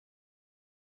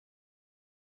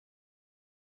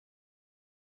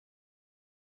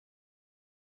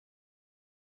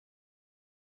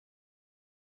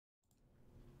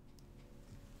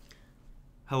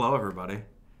Hello, everybody.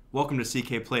 Welcome to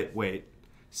CK Plate. Wait,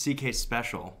 CK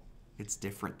Special. It's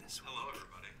different this week. Hello,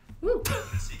 everybody.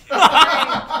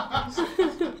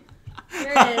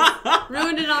 There it is.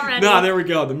 Ruined it already. No, there we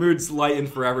go. The mood's lightened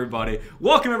for everybody.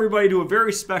 Welcome, everybody, to a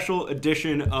very special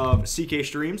edition of CK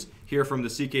Streams here from the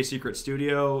CK Secret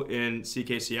Studio in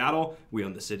CK Seattle. We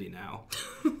own the city now.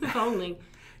 If only.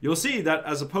 You'll see that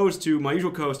as opposed to my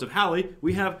usual co-host of Hallie,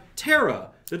 we have Tara,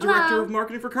 the Director of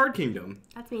Marketing for Card Kingdom.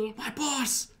 That's me. My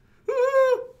boss!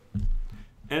 Woo!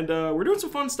 And we're doing some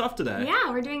fun stuff today.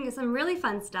 Yeah, we're doing some really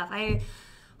fun stuff. I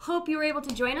hope you were able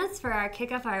to join us for our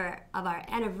kickoff of our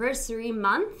anniversary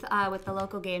month with the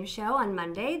local game show on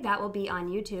Monday. That will be on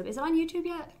YouTube. Is it on YouTube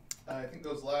yet? I think it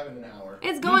goes live in an hour.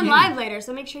 It's going live later,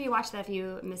 so make sure you watch that if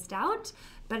you missed out.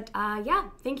 But yeah,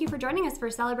 thank you for joining us for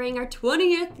celebrating our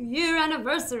 20th year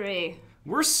anniversary.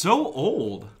 We're so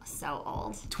old. So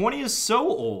old. 20 is so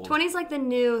old. 20 is like the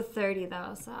new 30,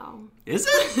 though, so. Is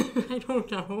it? I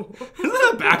don't know. Isn't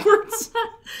that backwards?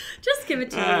 Just give it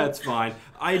to me. That's fine.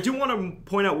 I do want to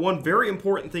point out one very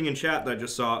important thing in chat that I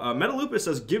just saw. Metalupus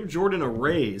says, give Jordan a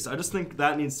raise. I just think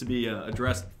that needs to be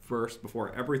addressed first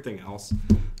before everything else.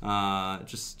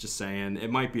 Just saying. It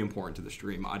might be important to the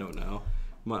stream. I don't know.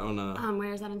 Might wanna...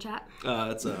 where is that in chat?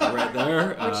 It's right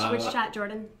there. Which chat,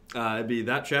 Jordan? It'd be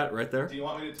that chat right there. Do you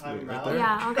want me to time him Right out? there.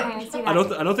 Yeah, okay, I see that. I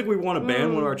don't think we want to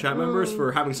ban one of our chat members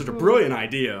for having such a brilliant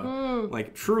idea.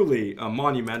 Like, truly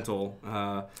monumental.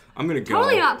 I'm going to go.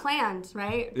 Totally not planned,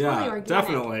 right? Yeah, totally organic.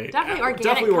 definitely. Definitely organic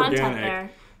Definitely content organic.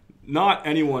 there. Not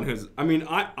anyone who's... I mean,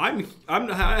 I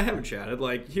haven't chatted.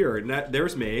 Like, here,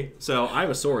 there's me. So I have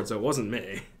a sword, so it wasn't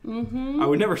me. I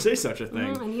would never say such a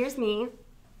thing. And here's me.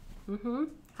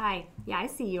 Hi. Yeah, I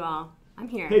see you all. I'm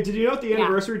here. Hey, did you know that the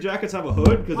anniversary jackets have a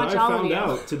hood? Because Watch I all of found you.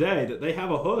 out today that they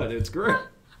have a hood. It's great.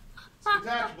 It's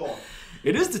detachable.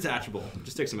 It is detachable. It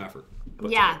just takes some effort.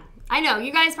 But Yeah. I know.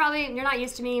 You guys probably, you're not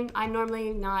used to me. I'm normally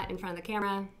not in front of the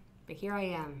camera. But here I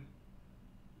am.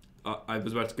 I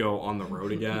was about to go on the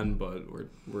road again, but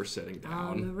we're sitting down.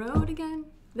 On the road again.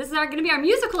 This is going to be our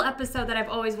musical episode that I've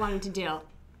always wanted to do.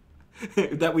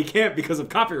 That we can't because of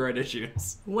copyright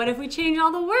issues. What if we change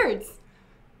all the words?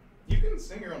 You can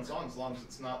sing your own song as long as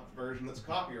it's not the version that's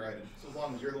copyrighted. So as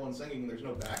long as you're the one singing, there's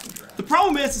no backing track. The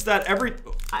problem is that every...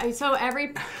 So every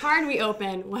card we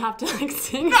open, we'll have to like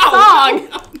sing a song.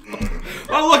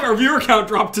 Oh, look, our viewer count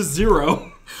dropped to 0. What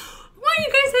are you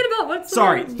guys saying about what's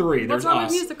Sorry, wrong? 3. What's There's wrong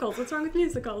us. with musicals? What's wrong with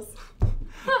musicals?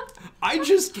 I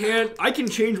just can't... I can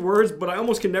change words, but I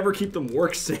almost can never keep them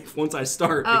work safe once I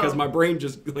start because my brain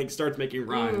just like starts making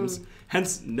rhymes.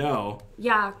 Hence, no.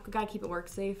 Yeah, gotta keep it work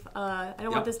safe. I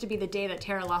don't want this to be the day that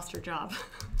Tara lost her job.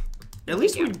 At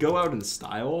least we'd go out in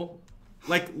style.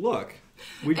 Like, look.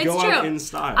 We'd It's go true. out in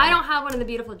style. I don't have one of the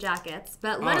beautiful jackets,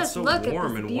 but let it's us so look at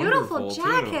warm this and beautiful wonderful,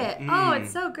 jacket. too. Oh,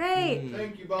 it's so great.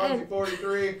 Thank you,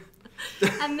 Bonzi43.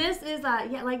 And this is,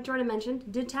 yeah, like Jordan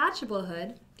mentioned, detachable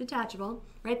hood. Detachable.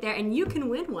 Right there. And you can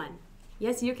win one.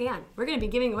 Yes, you can. We're going to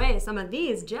be giving away some of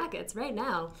these jackets right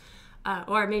now.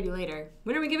 Or maybe later.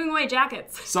 When are we giving away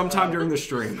jackets? Sometime during the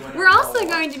stream. We're also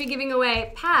going to be giving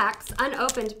away packs,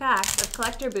 unopened packs of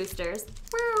collector boosters.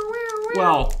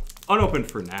 Well,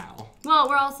 unopened for now. Well,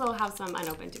 we'll also have some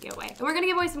unopened to give away. And we're going to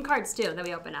give away some cards, too, that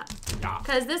we open up. Yeah.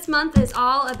 Because this month is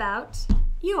all about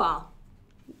you all.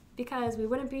 Because we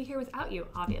wouldn't be here without you,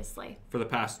 obviously. For the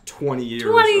past 20 years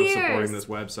 20 of years. supporting this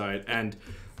website. And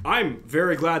I'm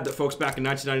very glad that folks back in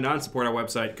 1999 support our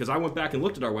website, because I went back and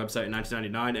looked at our website in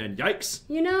 1999, and yikes.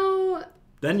 You know...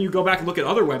 Then you go back and look at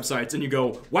other websites, and you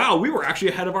go, wow, we were actually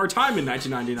ahead of our time in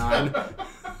 1999.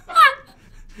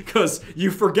 Because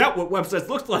you forget what websites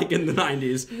looked like in the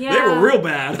 90s. Yeah. They were real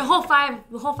bad. The whole five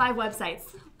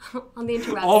websites on the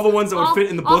interwebs. All the ones that would fit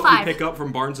in the book all you five. pick up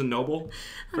from Barnes & Noble.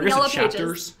 I The guess yellow it's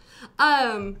chapters. pages.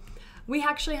 We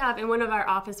actually have, in one of our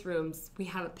office rooms, we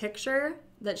have a picture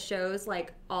that shows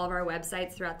like all of our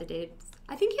websites throughout the dates.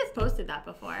 I think you've posted that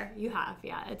before. You have,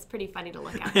 yeah. It's pretty funny to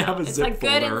look at. I have a It's zip like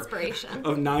good folder inspiration.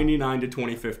 of 99 to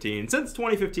 2015. Since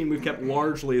 2015, we've kept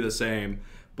largely the same,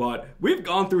 but we've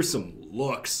gone through some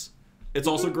looks. It's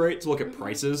also great to look at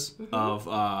prices of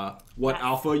what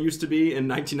Alpha used to be in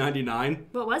 1999.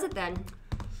 What was it then?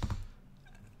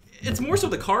 It's more so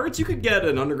the cards. You could get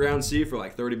an Underground C for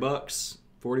like $30,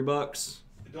 $40.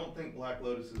 I don't think Black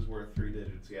Lotus is worth 3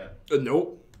 digits yet.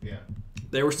 Nope. Yeah.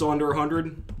 They were still under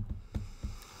 100.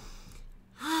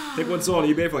 I think one sold on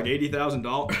eBay for like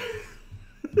 $80,000.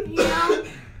 You know,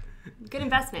 good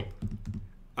investment.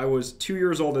 I was 2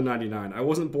 years old in 99. I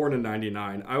wasn't born in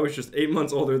 99. I was just 8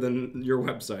 months older than your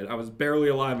website. I was barely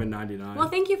alive in 99. Well,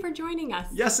 thank you for joining us.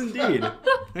 Yes, indeed.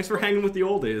 Thanks for hanging with the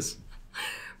oldies.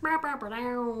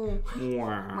 Wow.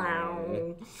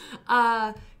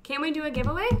 Can we do a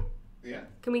giveaway? Yeah.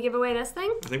 Can we give away this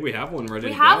thing? I think we have one ready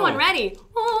We to have go. one ready.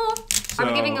 Oh. Are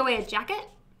we So- giving away a jacket?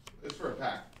 It's for a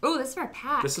pack. Oh, this is for a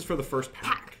pack. This is for the first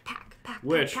pack. Pack.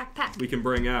 Which pack. we can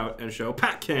bring out and show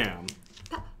pack cam.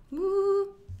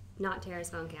 Woo. Not Tara's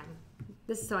phone cam.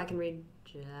 This is so I can read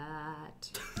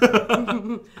chat.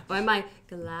 Or my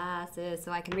glasses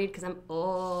so I can read because I'm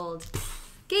old.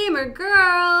 Gamer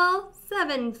Girl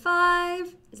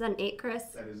 75. Is that an 8, Chris?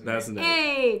 That is That's an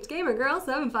 8. Gamer Girl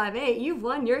 758. You've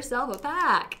won yourself a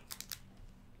pack.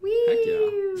 Wee.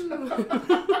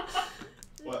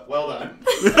 Heck Well done.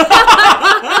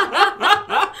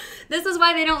 This is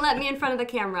why they don't let me in front of the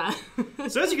camera.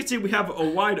 So as you can see, we have a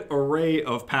wide array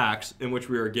of packs in which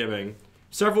we are giving.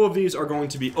 Several of these are going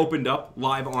to be opened up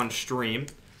live on stream.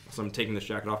 So I'm taking this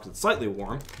jacket off because it's slightly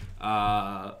warm.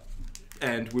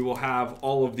 And we will have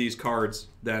all of these cards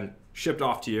then shipped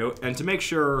off to you. And to make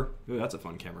sure, ooh, that's a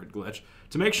fun camera glitch.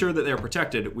 To make sure that they're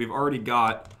protected, we've already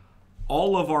got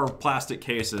all of our plastic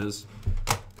cases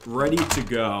ready to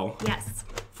go Yes.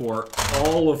 for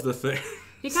all of the things.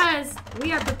 Because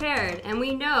we are prepared and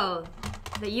we know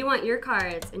that you want your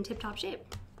cards in tip-top shape.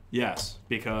 Yes,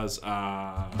 because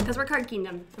Because we're Card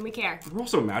Kingdom and we care. we're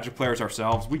also Magic players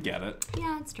ourselves. We get it.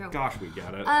 Yeah, it's true. Gosh, we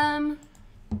get it.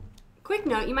 Quick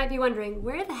note, you might be wondering,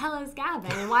 where the hell is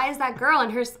Gavin and why is that girl in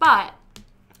her spot?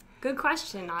 Good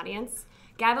question, audience.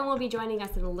 Gavin will be joining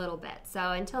us in a little bit.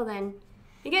 So until then,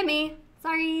 you get me.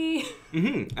 Sorry.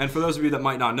 And for those of you that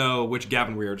might not know which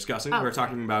Gavin we are discussing, Oh. we're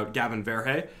talking about Gavin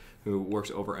Verhey, who works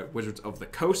over at Wizards of the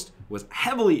Coast, was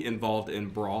heavily involved in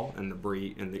Brawl and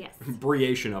the Yes.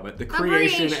 breation of it, the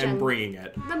creation breation. and bringing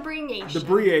it. The bringation. The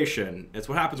breation. It's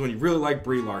what happens when you really like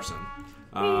Brie Larson.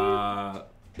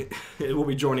 It will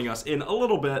be joining us in a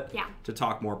little bit Yeah. to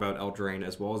talk more about Eldraine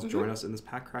as well as join us in this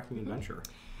pack cracking adventure.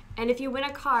 And if you win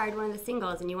a card, one of the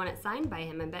singles, and you want it signed by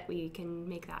him, I bet we can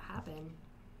make that happen.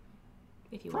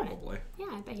 If you Probably. want it. Yeah,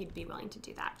 I bet he'd be willing to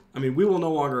do that. I mean, we will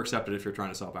no longer accept it if you're trying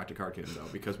to sell it back to Card Kingdom, though,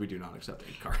 because we do not accept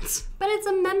any cards. But it's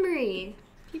a memory.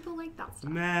 People like that stuff.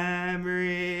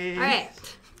 Memories. All right.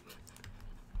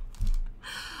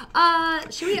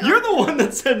 Should we? You're the one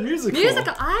that said musical.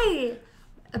 Musical. I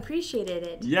appreciated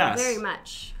it. Yes. Very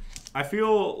much. I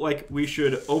feel like we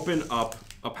should open up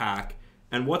a pack,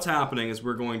 and what's happening is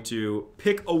we're going to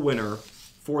pick a winner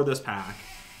for this pack,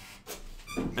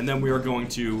 and then we are going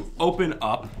to open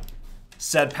up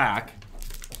said pack.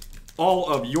 All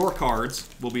of your cards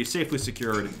will be safely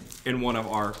secured in one of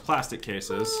our plastic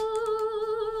cases.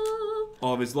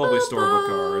 All of these lovely storybook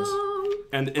cards.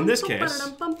 And in this case,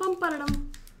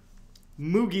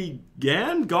 Moogie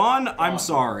Gone? I'm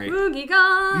sorry. Moogie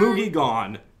gone. Moogie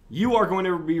Gone. You are going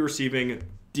to be receiving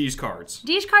these cards.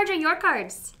 These cards are your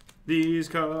cards. These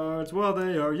cards, well,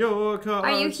 they are your cards.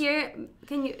 Are you here?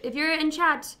 Can you? If you're in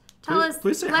chat, tell Please- us.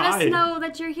 please say let hi. us know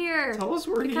that you're here. Tell us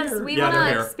we're because here. we Yeah, want they're to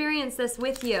here. experience this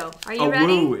with you. Are you A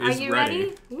ready? woo Are is you ready.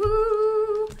 ready?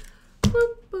 Woo!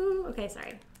 Woo! Woo! Okay,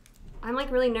 sorry. I'm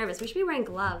like really nervous. We should be wearing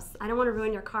gloves. I don't want to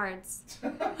ruin your cards.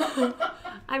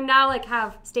 I'm now like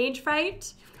have stage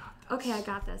fright. Okay, I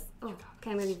got this. Oh,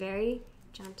 okay, I'm gonna be very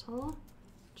gentle.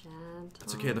 Gentle.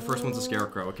 It's okay, the first one's a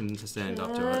scarecrow. It can stand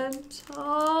up to it.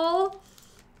 Gentle.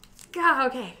 God,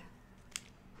 okay.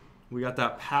 We got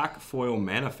that pack foil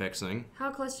mana fixing.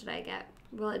 How close should I get?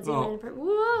 Will it zoom Oh. in?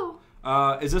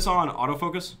 Whoa! Is this on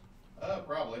autofocus?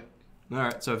 Probably.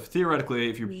 Alright, so theoretically,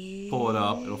 if you pull it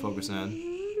up, it'll focus in.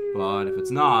 But if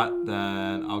it's not,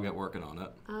 then I'll get working on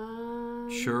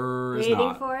it. Sure is Waiting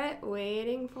not. for it.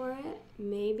 Waiting for it.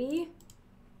 Maybe.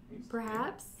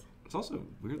 Perhaps. It's also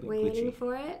weirdly Waiting glitchy.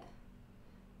 for it.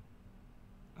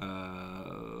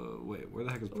 Wait, where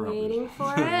the heck is properties? Waiting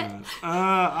for it.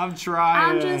 I'm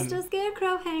trying. I'm just a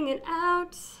scarecrow hanging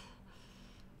out.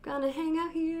 Gonna hang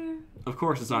out here. Of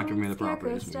course, it's not giving me the Scarecrow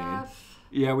properties we need. stuff.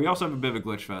 Yeah, we also have a bit of a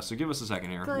glitch fest, so give us a second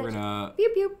here. Glitch. We're gonna Pew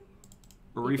pew.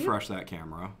 refresh that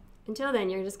camera. Until then,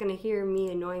 you're just gonna hear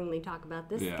me annoyingly talk about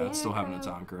this. Yeah, it's still having its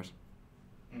scarecrow. on, Chris.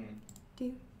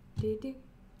 Do, do, do,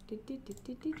 do, do, do,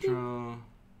 do, do. Draw.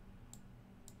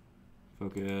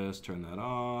 Focus, turn that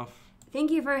off. Thank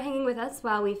you for hanging with us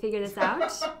while we figure this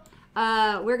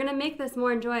out. We're gonna make this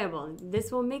more enjoyable.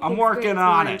 This will make the I'm working experience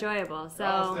on more it. enjoyable. Almost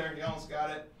So there. You almost got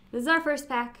it. this is our first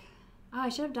pack. Oh, I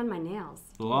should have done my nails.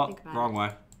 Think about Wrong it.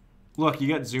 way. Look, you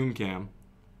got zoom cam.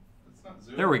 It's not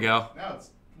zoom. There we go. Now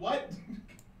it's what?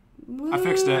 Woo! I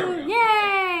fixed it.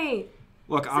 Yay!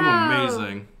 Look, I'm So-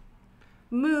 amazing.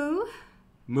 Moo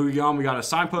Moving on, we got a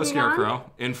signpost Moving on.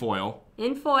 scarecrow in foil.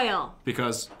 in foil.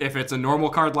 Because if it's a normal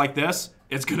card like this,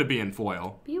 it's gonna be in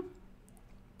foil. Pew.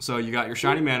 So you got your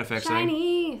shiny mana fixing.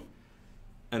 Shiny.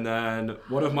 And then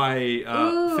one of my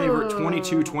favorite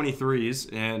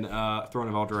 22-23s in Throne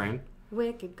of Eldraine.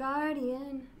 Wicked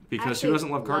Guardian. Because who doesn't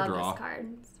love card draw? This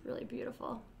card. It's really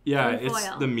beautiful. Yeah, And it's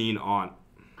foil. the mean aunt.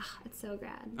 It's so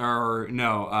rad. Or,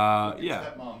 no, yeah.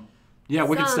 Stepmom. Yeah,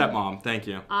 Wicked Son. Stepmom. Thank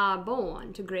you. Are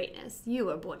born to greatness. You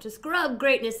were born to scrub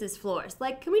greatness's floors.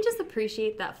 Like, can we just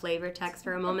appreciate that flavor text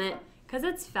for a moment? Because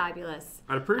it's fabulous.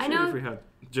 I'd appreciate it if we had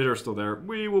Jitter still there.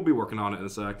 We will be working on it in a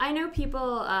sec. I know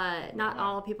people, not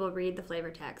all people read the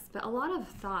flavor text, but a lot of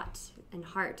thought and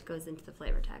heart goes into the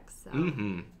flavor text. So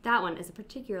that one is a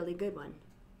particularly good one.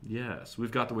 Yes,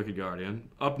 we've got the Wicked Guardian.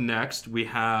 Up next, we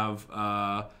have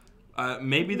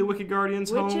maybe the Wicked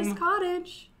Guardian's home. Witch's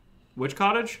Cottage. Which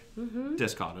cottage?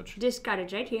 This cottage. This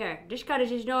cottage right here. This cottage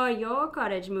is not your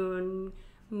cottage, Moogie.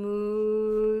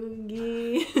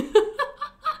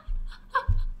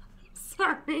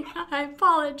 Sorry, I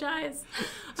apologize.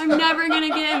 I'm never going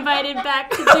to get invited back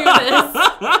to do this.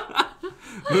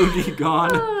 Moogie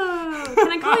gone. Oh,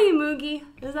 can I call you Moogie?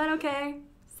 Is that okay?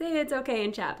 Say it's okay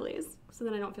in chat, please, so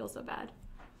then I don't feel so bad.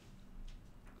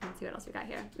 Let's see what else we got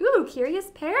here. Ooh,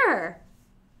 Curious Pair.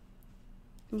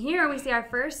 And here we see our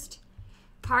first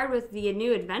card with the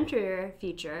new Adventure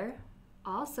feature.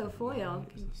 Also foil.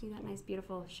 Can you see that nice,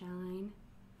 beautiful shine?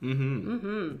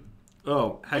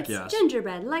 Oh, heck It's yes.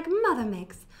 gingerbread, like mother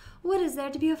makes. What is there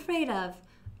to be afraid of?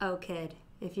 Oh, kid,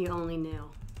 if you only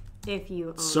knew. If you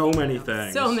only So many knew.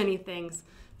 things. So many things.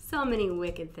 So many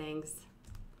wicked things.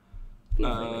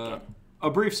 Beautifully wicked. A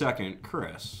brief second,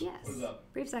 Chris. Yes. What is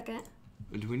up? Brief second.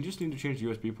 Do we just need to change the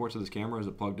USB ports of this camera? Is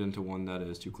it plugged into one that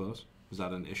is too close? Is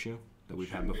that an issue that we've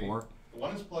had Should be. before?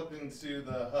 One is plugged into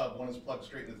the hub, one is plugged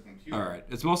straight into the computer. All right.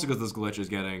 It's mostly because this glitch is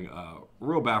getting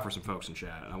real bad for some folks in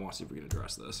chat, and I want to see if we can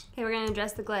address this. Okay, we're going to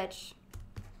address the glitch.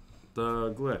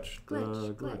 The glitch. Glitch,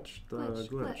 The glitch. The glitch,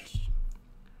 glitch.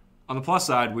 On the plus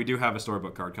side, we do have a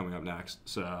storybook card coming up next,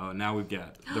 so now we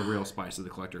get the real spice of the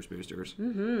collector's boosters.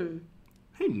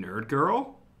 Hey, nerd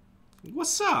girl.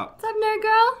 What's up? What's up, nerd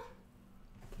girl?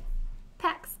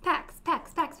 Packs.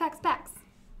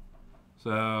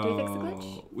 So, Did we fix the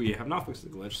glitch? we have not fixed the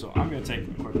glitch, so I'm going to take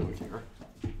a quick look here.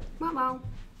 Wow.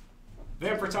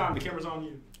 Van for time, the camera's on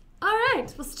you. All right,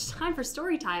 well, it's time for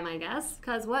story time, I guess,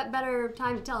 because what better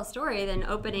time to tell a story than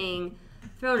opening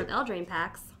Throne of Eldraine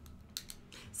packs?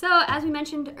 So, as we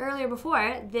mentioned earlier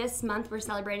before, this month we're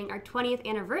celebrating our 20th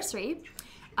anniversary.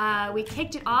 We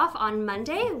kicked it off on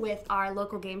Monday with our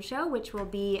local game show, which will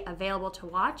be available to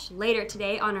watch later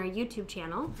today on our YouTube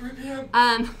channel.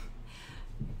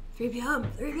 3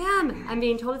 p.m. 3 p.m. I'm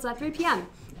being told it's at 3 p.m.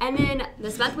 And then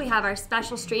this month we have our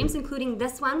special streams, including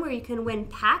this one where you can win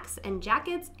packs and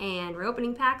jackets, and we're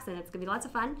opening packs, and it's going to be lots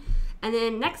of fun. And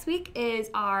then next week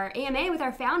is our AMA with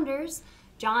our founders,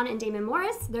 John and Damon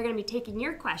Morris. They're going to be taking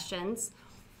your questions.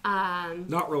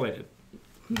 Not related.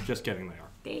 Just kidding, they are.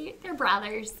 They're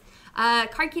brothers.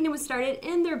 Card Kingdom was started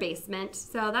in their basement,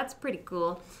 so that's pretty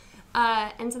cool.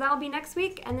 And so that will be next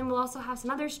week, and then we'll also have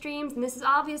some other streams, and this is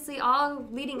obviously all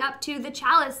leading up to the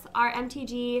Chalice, our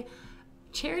MTG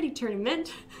charity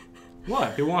tournament.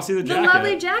 What? Who wants to see the The jacket?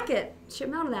 lovely jacket. Ship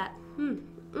me out of that.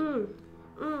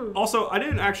 Also, I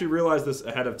didn't actually realize this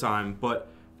ahead of time, but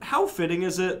how fitting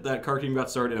is it that Card Kingdom got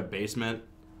started in a basement?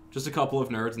 Just a couple of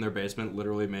nerds in their basement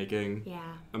literally making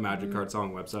a Magic card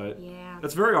selling website. Yeah.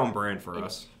 That's very on brand for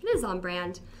us. It is on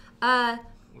brand.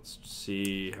 Let's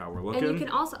see how we're looking. And you can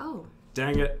also, oh,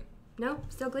 Dang it. no,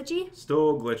 still glitchy?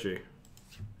 Still glitchy.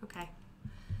 Okay.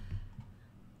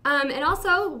 And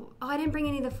also, I didn't bring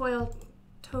any of the foil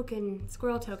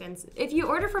squirrel tokens. If you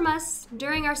order from us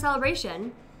during our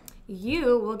celebration,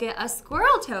 you will get a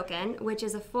squirrel token, which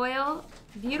is a foil,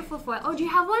 beautiful foil. Oh, do you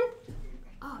have one?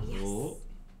 Oh, yes. Oh.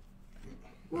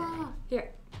 Wow.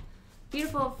 Here.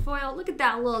 Beautiful foil. Look at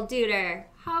that little duder.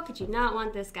 How could you not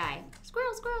want this guy?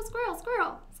 Squirrel, squirrel, squirrel,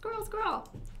 squirrel, squirrel, squirrel.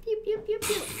 Pew, pew, pew,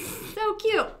 pew. So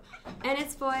cute. And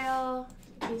it's foil.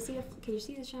 Can you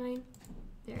see the shine?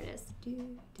 There it is.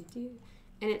 Do, do, do.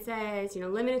 And it says,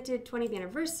 limited 20th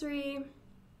anniversary,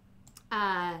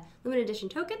 limited edition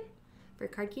token for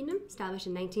Card Kingdom, established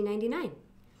in 1999.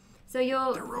 So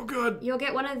They're real good. you'll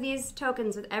get one of these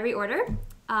tokens with every order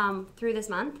through this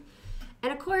month.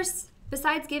 And of course,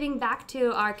 besides giving back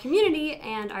to our community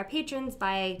and our patrons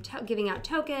by giving out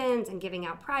tokens and giving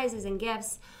out prizes and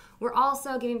gifts, we're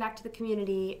also giving back to the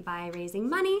community by raising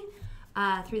money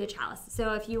through the Chalice.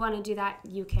 So if you want to do that,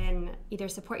 you can either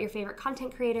support your favorite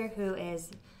content creator who is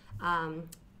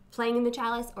playing in the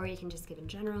Chalice, or you can just give in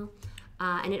general.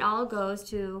 And it all goes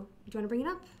to, do you want to bring it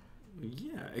up?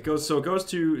 Yeah, it goes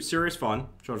to Serious Fun,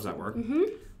 Children's Network. Mm-hmm.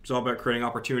 It's all about creating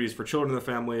opportunities for children and their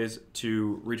families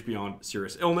to reach beyond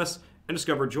serious illness and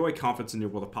discover joy, confidence, and new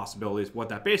world of possibilities. What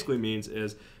that basically means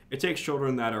is it takes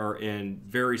children that are in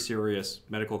very serious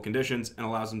medical conditions and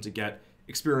allows them to get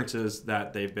experiences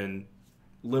that they've been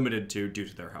limited to due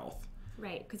to their health.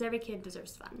 Right, because every kid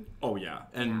deserves fun. Oh, yeah.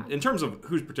 And in terms of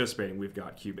who's participating, we've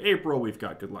got Cube April, we've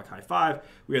got Good Luck High Five,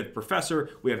 we have the Professor,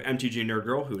 we have MTG Nerd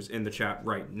Girl, who's in the chat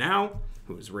right now,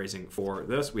 who is raising for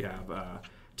this. We have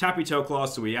Tappy Toe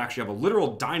Claws, so we actually have a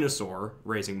literal dinosaur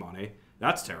raising money.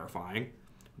 That's terrifying.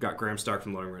 We've got Graham Stark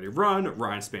from Loading Ready Run,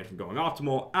 Ryan Span from Going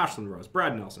Optimal, Ashlyn Rose,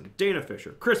 Brad Nelson, Dana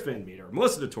Fisher, Chris Van Meter,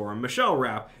 Melissa DeTorum, Michelle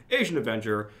Rapp, Asian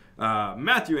Avenger,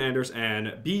 Matthew Anders, and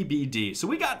BBD. So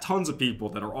we got tons of people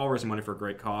that are all raising money for a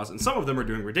great cause, and some of them are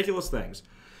doing ridiculous things.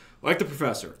 Like the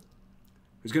Professor,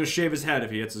 who's going to shave his head if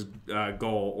he hits his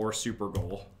goal or super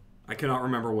goal. I cannot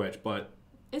remember which, but...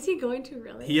 Is he going to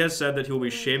really? He has said that he'll be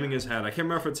shaving his head. I can't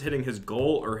remember if it's hitting his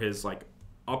goal or his, like,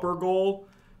 upper goal,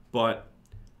 but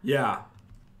yeah.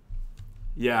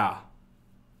 Yeah.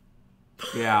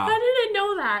 Yeah. How did I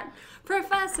know that?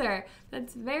 Professor,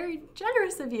 that's very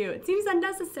generous of you. It seems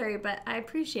unnecessary, but I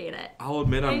appreciate it. I'll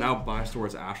admit I'm now biased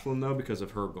towards Ashlyn, though, because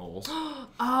of her goals.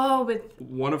 Oh, with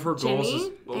one of her goals Jimmy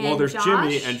is... Well, there's Josh?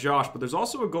 Jimmy and Josh, but there's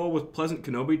also a goal with Pleasant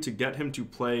Kenobi to get him to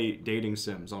play dating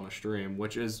sims on a stream,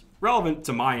 which is relevant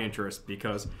to my interest,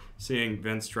 because seeing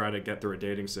Vince try to get through a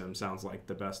dating sim sounds like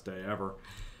the best day ever.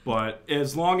 But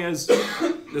as long as...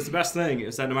 It's the best thing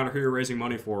is that no matter who you're raising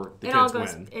money for, the kids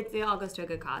win. It all goes to a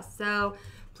good cause. So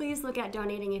please look at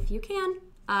donating if you can.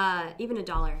 Even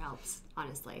 $1 helps,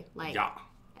 honestly. Like,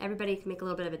 everybody can make a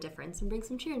little bit of a difference and bring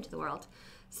some cheer into the world.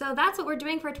 So that's what we're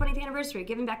doing for our 20th anniversary.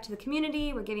 Giving back to the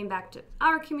community. We're giving back to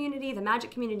our community, the Magic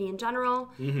community in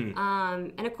general. Mm-hmm.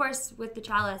 And of course, with the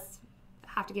Chalice,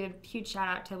 I have to give a huge shout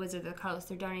out to Wizards of the Coast.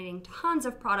 They're donating tons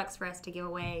of products for us to give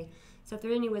away. So if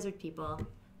there are any Wizard people,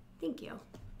 thank you.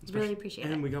 Really appreciate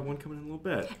it. And we got one coming in a little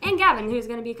bit. And Gavin, who's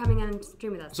going to be coming in and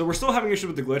stream with us. So we're still having issues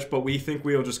with the glitch, but we think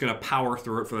we are just going to power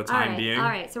through it for the time being. All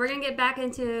right, so we're going to get back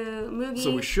into Moogie.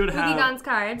 So we should have... Gon's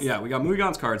cards. Yeah, we got Moogie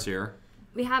Gon's cards here.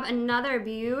 We have another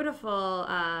beautiful...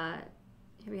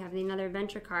 here we have another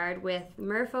adventure card with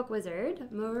Merfolk Wizard,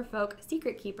 Merfolk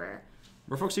Secret Keeper.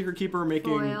 Merfolk Secret Keeper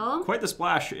making Foil. quite the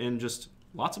splash in just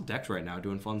lots of decks right now,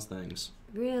 doing fun things.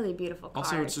 Really beautiful card.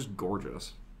 Also, it's just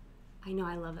gorgeous. I know,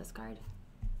 I love this card.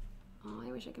 Oh,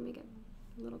 I wish I could make it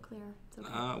a little clearer. It's okay.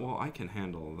 Well, I can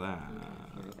handle that. Okay,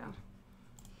 here we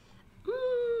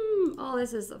go. Oh,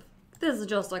 this is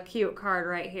just a cute card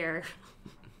right here.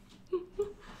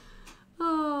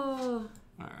 Oh.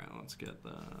 All right, let's get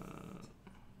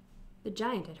The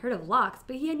giant had heard of locks,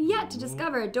 but he had yet to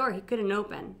discover a door he couldn't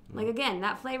open. Like, again,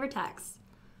 that flavor text.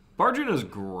 Bargain is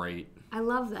great. I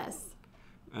love this.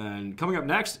 And coming up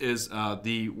next is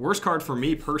the worst card for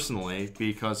me personally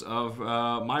because of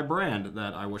my brand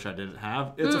that I wish I didn't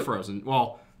have. It's a Frozen.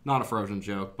 Well, not a Frozen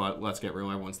joke, but let's get real.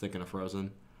 Everyone's thinking of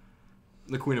Frozen.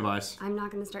 The Queen of Ice. I'm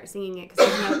not going to start singing it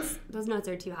because those notes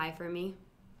are too high for me.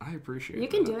 I appreciate You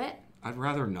can that. do it. I'd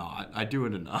rather not. I do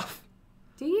it enough.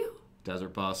 Do you?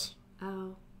 Desert Bus.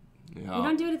 Oh. Yeah. You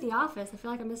don't do it at the office. I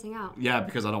feel like I'm missing out. Yeah,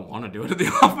 because I don't want to do it at the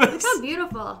office. Look how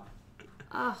beautiful.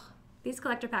 Oh, these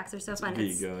collector packs are so fun.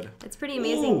 Be good. It's pretty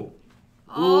amazing. Ooh.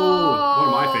 Oh, one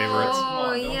of my favorites. Come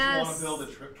on, don't yes. you want to build a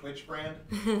Twitch brand?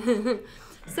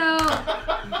 So,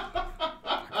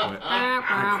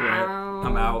 I quit.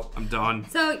 I'm out. I'm done.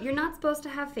 So you're not supposed to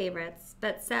have favorites,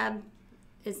 but Seb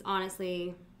is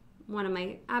honestly one of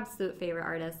my absolute favorite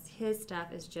artists. His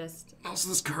stuff is just... Also,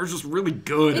 this card's just really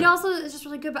good. It also is just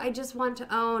really good, but I just want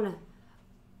to own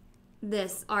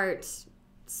this art.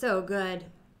 So good.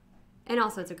 And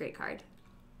also, it's a great card.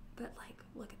 But, like,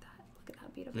 look at that. Look at how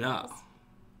beautiful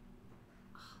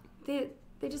it is.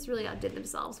 They just really outdid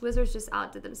themselves. Wizards just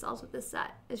outdid themselves with this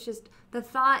set. It's just the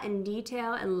thought and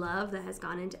detail and love that has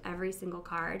gone into every single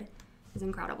card is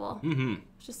incredible. Mm-hmm.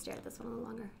 Let's just stare at this one a little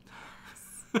longer.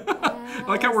 I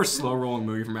like how we're slow rolling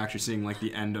movie from actually seeing like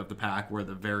the end of the pack where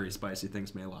the very spicy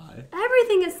things may lie.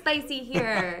 Everything is spicy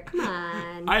here. Come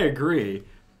on. I agree,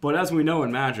 but as we know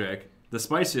in Magic, the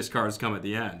spiciest cards come at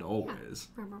the end, always.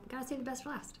 Yeah. We gotta save the best for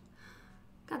last.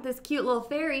 Got this cute little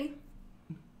fairy.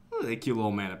 Oh, a cute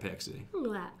little mana pixie. Look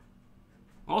at that.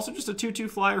 Also just a 2/2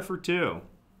 flyer for 2.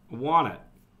 I want it.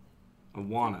 I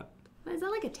want it. What, is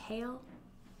that like a tail?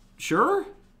 Sure?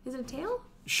 Is it a tail?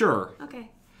 Sure.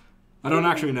 Okay. I don't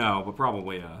actually know, but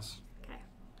probably yes. Okay.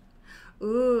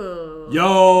 Ooh. Yo!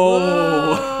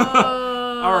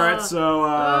 Alright,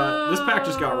 so this pack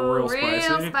just got real spicy.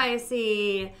 Real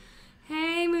spicy.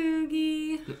 Hey,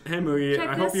 Moogie. Hey, Moogie. Check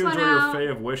I hope this you one enjoy out. your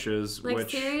Fae of Wishes, Like,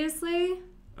 which... seriously?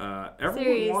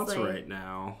 everyone wants Seriously. right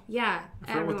now. Yeah, I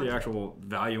forget what the actual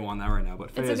value on that right now,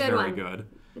 but Faye It's a is good very one. good.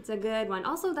 It's a good one.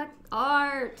 Also, that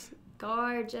art,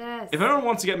 gorgeous. If anyone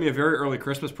wants to get me a very early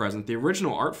Christmas present, the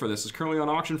original art for this is currently on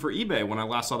auction for eBay. When I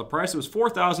last saw the price, it was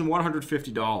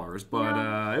 $4,150,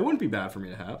 but it wouldn't be bad for me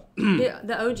to have.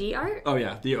 The OG art? Oh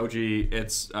yeah, the OG.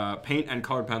 It's paint and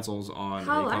colored pencils on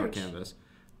How a colored large? canvas.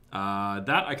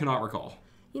 That I cannot recall.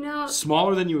 You know,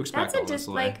 Smaller than you expect, that's a just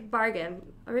honestly. like bargain.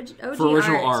 OG For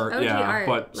original art, OG yeah, art,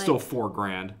 but like, still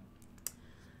 $4,000.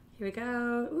 Here we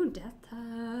go. Ooh, Death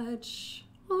Touch.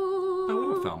 I Oh,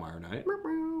 love a Falmire Knight.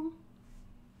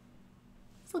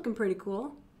 It's looking pretty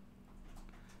cool.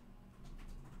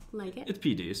 Like it. It's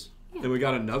PDs. Yeah. Then we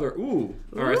got another. Ooh.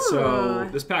 All right, so Ooh.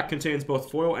 this pack contains both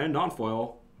foil and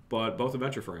non-foil, but both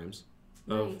adventure frames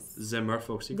of Nice.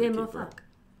 Zemurfolk Secret Keeper. Demofok.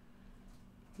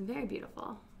 Very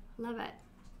beautiful. Love it.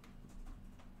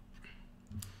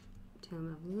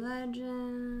 Tomb of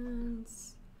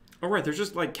Legends. Oh right, there's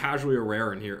just like casually a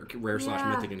rare in here, rare slash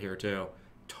mythic in here too.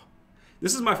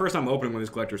 This is my first time opening one of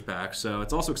these collector's packs, so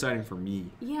it's also exciting for me.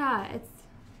 Yeah, it's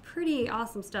pretty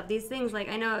awesome stuff. These things, like,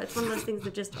 I know it's one of those things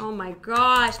that just, oh my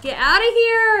gosh, get out of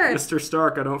here! Mr.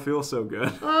 Stark, I don't feel so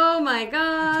good. Oh my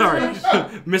gosh.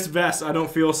 Sorry, Miss Vess, I don't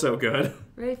feel so good.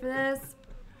 Ready for this?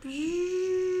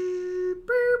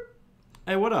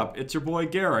 Hey, what up? It's your boy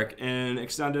Garrick in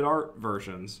extended art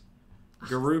versions.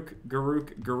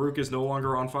 Garuk is no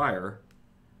longer on fire.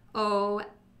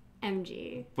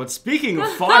 OMG. But speaking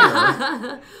of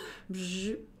fire,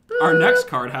 our next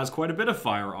card has quite a bit of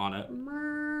fire on it.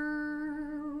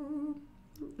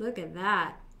 Look at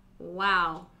that.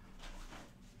 Wow.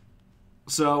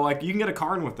 So, like, you can get a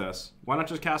Karn with this. Why not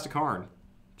just cast a Karn?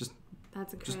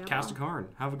 That's incredible. Just cast a Karn.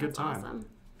 Have a good That's time. Awesome.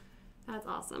 That's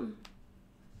awesome.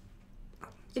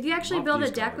 If you actually Love build a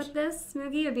these deck colors. with this,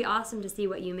 Smoogie, it'd be awesome to see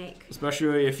what you make.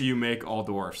 Especially if you make all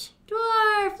dwarfs.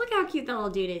 Dwarf! Look how cute that little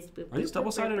dude is. Are these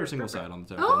double-sided or single-sided on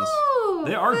the tokens? Oh!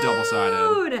 They are double-sided.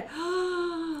 Food!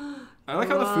 I like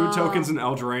how the food Whoa. tokens in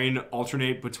Eldraine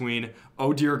alternate between,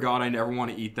 oh dear god, I never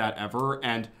want to eat that ever,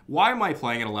 and why am I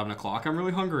playing at 11 o'clock? I'm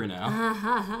really hungry now.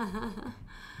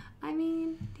 I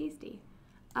mean, tasty.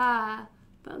 But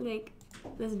like,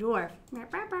 this dwarf.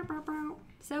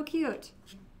 So cute.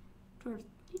 Dwarf.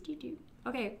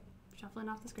 Okay, shuffling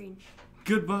off the screen.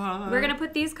 Goodbye. We're gonna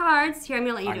put these cards here. I'm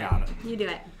gonna let you I do got it. You do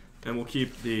it. And we'll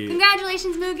keep the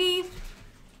Congratulations, Moogie.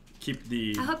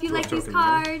 I I hope you like these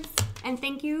cards, and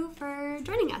thank you for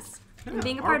joining us and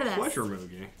being a part of this. Pleasure,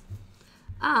 Moogie.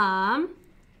 Are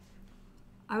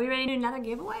we ready to do another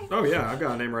giveaway? Oh yeah, I've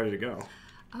got a name ready to go.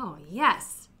 Oh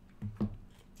yes.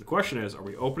 The question is, are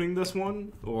we opening this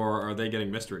one, or are they getting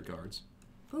mystery cards?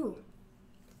 Ooh.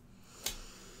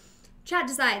 Chat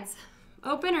decides.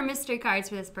 Open or mystery cards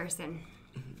for this person?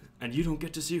 And you don't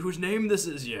get to see whose name this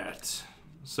is yet.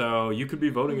 So you could be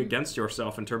voting against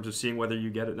yourself in terms of seeing whether you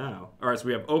get it now. All right, so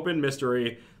we have open,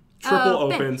 mystery, triple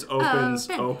opens, opens.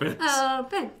 Open.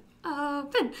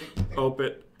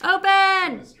 Open.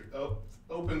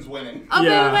 Opens winning. Open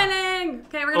Yeah. winning.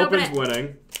 Okay, we're gonna open Opens it.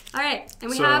 winning. All right, and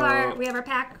we So- have our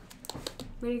pack.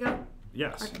 Ready to go?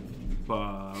 Yes.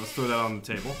 Let's throw that on the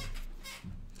table.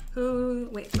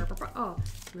 Wait. Oh.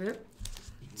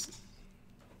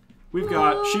 We've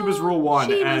got Sheba's Rule 1,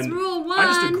 Sheba's and Rule 1. I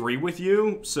just agree with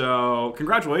you, so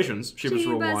congratulations, Sheba's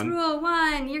Rule 1. Rule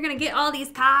 1. You're gonna get all these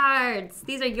cards.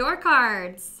 These are your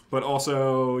cards. But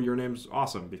also, your name's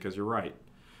awesome, because you're right.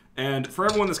 And for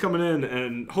everyone that's coming in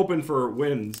and hoping for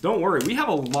wins, don't worry, we have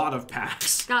a lot of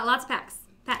packs. Got lots of packs.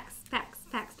 Packs.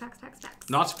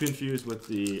 Not to confuse with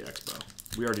the Expo.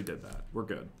 We already did that. We're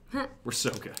good. We're so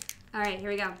good. All right, here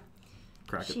we go.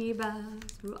 Crack it. Sheba.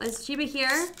 Is Sheba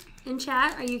here in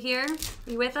chat? Are you here? Are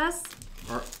you with us?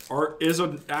 Is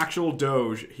an actual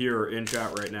Doge here in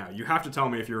chat right now? You have to tell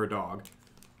me if you're a dog.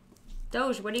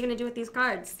 Doge, what are you going to do with these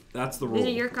cards? That's the rule. These are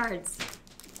your cards.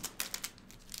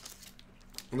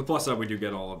 On the plus side, we do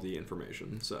get all of the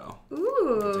information, so Ooh.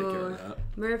 we'll take care of that.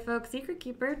 Merfolk Secret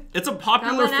Keeper. It's a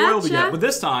popular Coming foil at to ya. get, but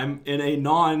this time in a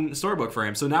non-storybook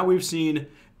frame. So now we've seen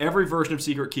every version of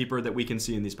Secret Keeper that we can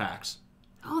see in these packs.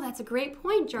 Oh, that's a great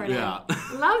point, Jordan. Yeah.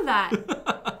 Love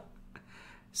that.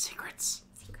 Secrets.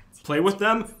 Play with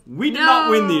them? We did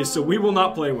not win these, so we will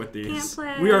not play with these. Can't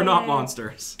play. We are not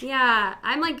monsters. Yeah,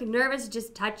 I'm like nervous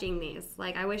just touching these.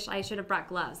 Like I wish I should have brought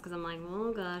gloves because I'm like,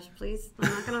 oh gosh, please, I'm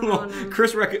not gonna ruin them.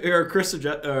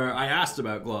 I asked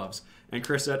about gloves, and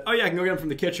Chris said, "Oh yeah, I can go get them from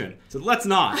the kitchen." I said, "Let's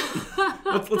not.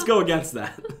 let's go against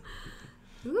that."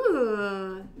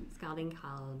 Ooh, Scalding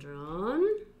Cauldron.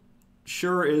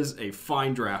 Sure is a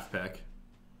fine draft pick.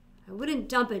 I wouldn't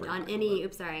dump it on any.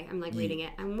 Oops, sorry, I'm like reading it.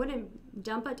 I wouldn't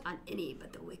dump it on any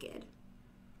but the Wicked.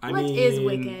 What is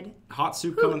wicked? Hot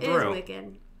soup Who coming is through.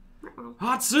 wicked?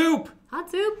 Hot soup! Hot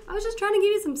soup? I was just trying to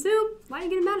give you some soup. Why are you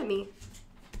getting mad at me?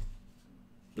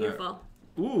 Beautiful.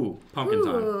 Ooh, pumpkin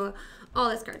time. Ooh. Oh,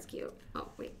 this card's cute. Oh,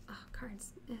 wait. Oh,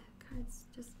 cards. Cards.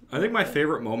 Just. I think my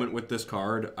favorite moment with this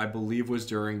card, I believe, was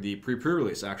during the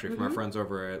pre-release, actually, from our friends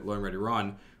over at Low and Ready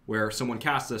Run, where someone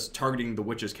cast this targeting the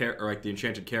witch's or like the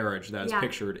enchanted carriage that is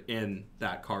pictured in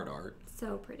that card art.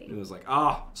 So pretty. It was like,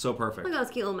 so perfect. Look at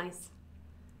those cute little mice.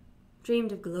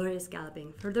 Dreamed of glorious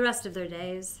galloping for the rest of their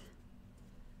days.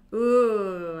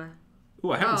 Ooh.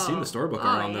 Ooh, I haven't seen the storybook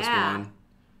art on this one.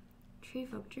 Tree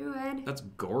folk druid. That's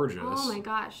gorgeous. Oh my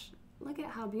gosh. Look at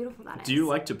how beautiful that is. Do you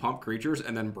like to pump creatures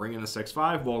and then bring in a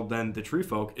 6/5? Well, then the tree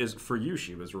folk is for you,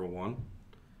 Shib, as rule 1.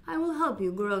 I will help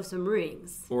you grow some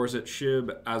rings. Or is it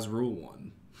Shib as rule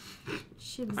 1?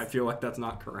 Shib's... I feel like that's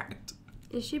not correct.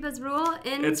 Is Shiba's rule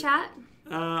in chat?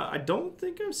 I don't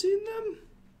think I've seen them.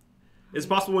 It's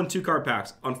possible in 2 card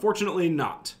packs. Unfortunately,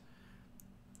 not.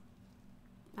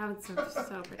 That was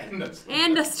so pretty.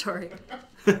 And a story.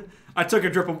 I took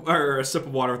a sip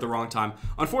of water at the wrong time.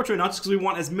 Unfortunately, not just because we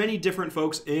want as many different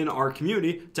folks in our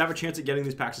community to have a chance at getting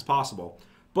these packs as possible,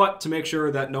 but to make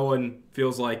sure that no one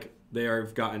feels like they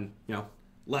have gotten,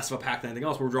 less of a pack than anything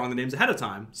else. We're drawing the names ahead of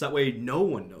time, so that way no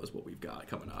one knows what we've got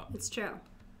coming up. It's true.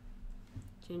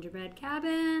 Gingerbread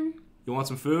cabin. You want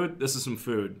some food? This is some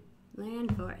food.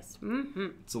 Land forest. Mm-hmm.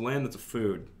 It's a land that's a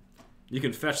food. You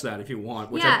can fetch that if you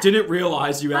want, which I didn't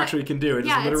realize you actually can do. It's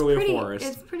literally a forest.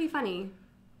 It's pretty funny.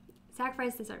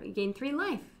 Sacrifice this art. You gain 3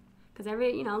 life. Because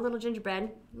every, little gingerbread,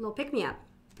 a little pick-me-up.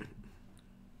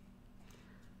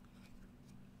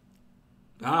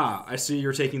 I see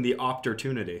you're taking the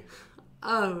opportunity.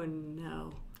 Oh,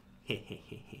 no.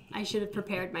 I should have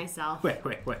prepared myself. Wait.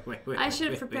 I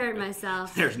should have prepared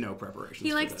myself. There's no preparation.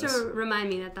 He likes to remind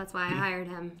me that that's why I hired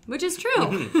him, which is true.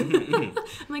 I'm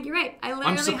like, you're right. I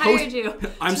literally hired you.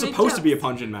 I'm supposed to be a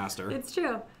pungent master. It's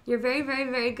true. You're very, very,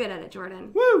 very good at it,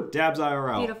 Jordan. Woo! Dabs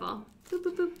IRL. Beautiful. Boop,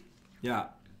 boop, boop. Yeah.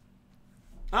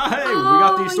 We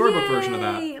got the storybook version of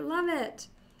that. Love it.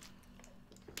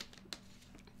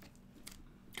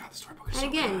 God, the storybook is so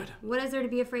good. And again, what is there to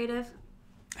be afraid of?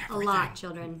 Everything. A lot,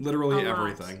 children. Literally a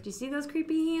everything. Lot. Do you see those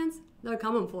creepy hands? They're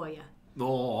coming for you.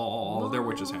 Oh, they're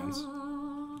witches' hands.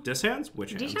 Dis hands?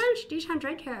 Witch hands. Dish hands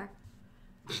right here.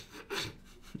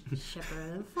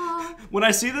 Shepherd of the Fall. When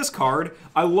I see this card,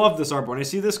 I love this art, but when I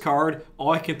see this card,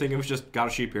 all I can think of is just, got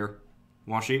a sheep here.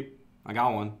 Want a sheep? I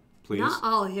got one. Please. Not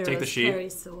all heroes take the sheep. carry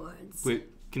swords. Wait,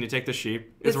 can you take the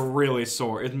sheep? It's a really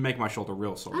sore. It'd make my shoulder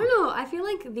real sore. I don't know. I feel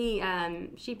like the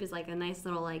sheep is like a nice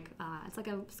little it's like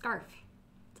a scarf.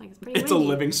 It's pretty windy. It's a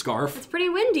living scarf. It's pretty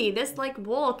windy. This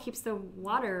wool keeps the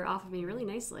water off of me really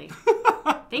nicely.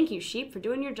 Thank you, sheep, for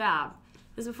doing your job.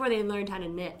 This is before they learned how to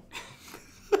knit.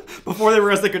 Before they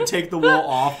realized they could take the wool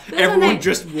off, everyone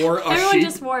just wore a sheep. Everyone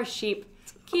just wore a sheep.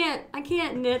 I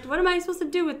can't knit. What am I supposed to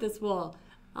do with this wool?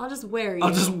 I'll just wear you.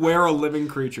 I'll just wear a living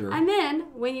creature. And then,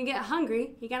 when you get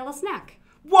hungry, you got a little snack.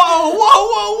 Whoa!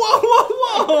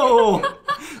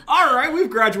 All right, we've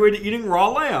graduated to eating raw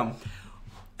lamb.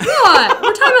 What?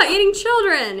 We're talking about eating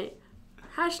children.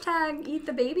 Hashtag eat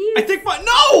the babies? I think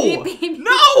Eat babies.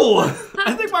 No!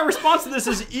 I think my response to this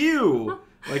is ew.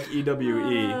 Like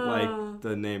EWE, like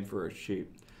the name for a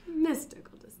sheep.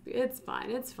 Mystical dispute. It's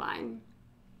fine.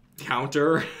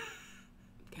 Counter.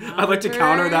 I'd like to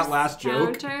counter that last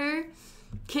joke. Counter.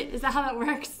 Is that how that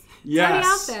works? Yes. It's already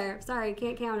out there. Sorry,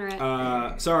 can't counter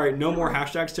it. Sorry, no more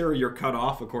hashtags, Tara. You're cut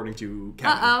off, according to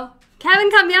Kevin. Uh-oh.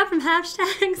 Kevin cut me out from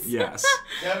hashtags? Yes.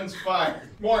 Kevin's fired.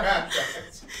 More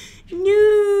hashtags.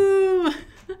 No.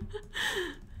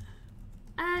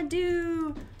 I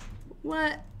do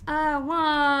what I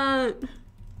want.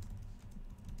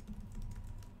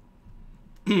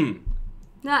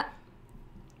 Not.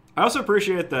 I also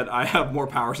appreciate that I have more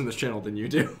powers in this channel than you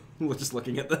do. Just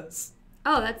looking at this.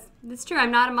 Oh, that's true.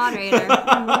 I'm not a moderator.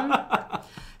 Mm-hmm.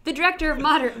 The director of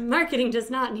marketing does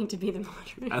not need to be the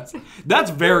moderator. That's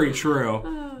very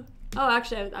true. Oh,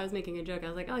 actually, I was making a joke. I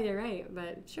was like, oh, you're right.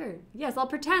 But sure. Yes, I'll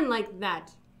pretend like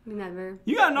that. Never.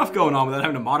 You got enough going on without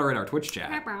having to moderate our Twitch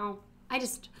chat. I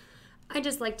just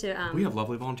like to... we have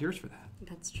lovely volunteers for that.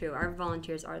 That's true. Our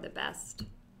volunteers are the best.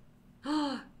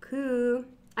 Oh, cool.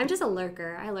 I'm just a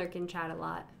lurker. I lurk in chat a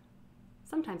lot.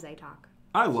 Sometimes I talk.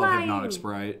 I love Hypnotic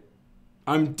Sprite.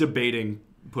 I'm debating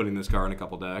putting this card in a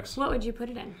couple decks. What would you put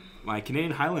it in? My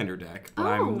Canadian Highlander deck, but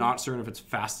I'm not certain if it's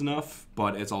fast enough,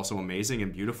 but it's also amazing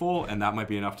and beautiful, and that might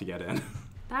be enough to get in.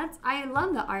 I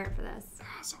love the art for this.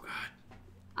 So good.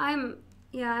 I'm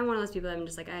one of those people that I'm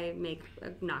just like, I make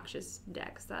obnoxious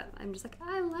decks that I'm just like,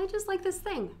 I just like this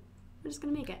thing. I'm just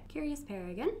going to make it. Curious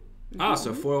Paragon. Ah,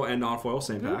 so foil and non-foil,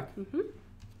 same pack.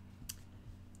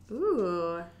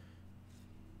 Ooh.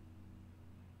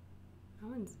 That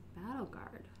one's Battle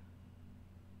Guard.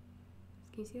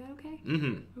 Can you see that okay?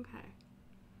 Mm-hmm. Okay.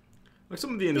 Like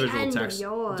some of the individual end of text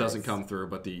yours. doesn't come through,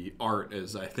 but the art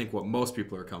is, I think, what most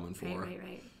people are coming for.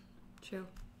 Right. True.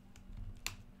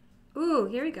 Ooh,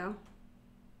 here we go.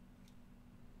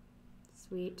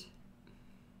 Sweet.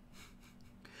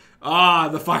 Ah,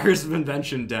 the Fires of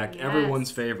Invention deck. Yes. Everyone's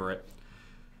favorite.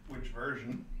 Which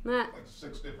version? Nah. Like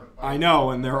 6 different. I know,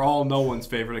 and they're all no one's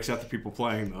favorite except the people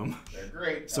playing them. They're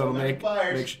great. So to make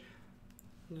flyers.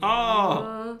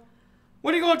 Oh,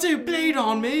 what are you gonna do? Bleed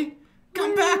on me?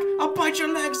 Come back! I'll bite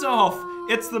your legs off.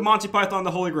 It's the Monty Python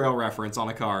the Holy Grail reference on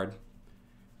a card,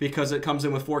 because it comes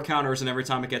in with 4 counters, and every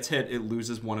time it gets hit, it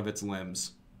loses one of its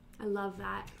limbs. I love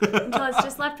that. Until it's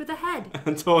just left with a head.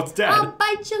 Until it's dead. I'll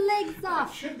bite your legs It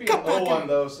off. should be an O1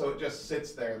 though, so it just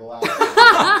sits there the last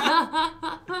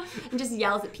time. And just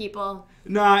yells at people.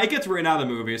 Nah, it gets written out of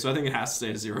the movie, so I think it has to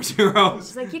stay to 0-0.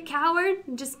 It's like, you coward.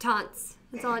 And just taunts.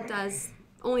 That's all it does.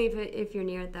 Only if you're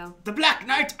near it, though. The Black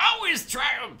Knight always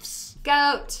triumphs.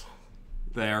 Goat.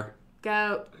 There.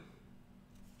 Goat.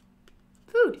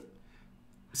 Food.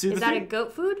 See, Is that a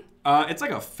goat food? It's like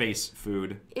a face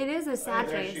food. It is a sad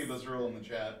There's face. Sheila's rule in the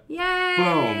chat. Yay!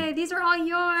 Boom. These are all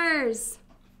yours.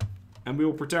 And we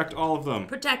will protect all of them.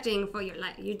 Protecting for your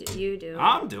life. You do.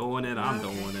 I'm doing it. I'm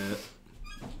doing it.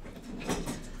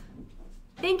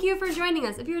 Thank you for joining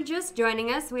us. If you're just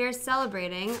joining us, we are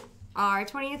celebrating our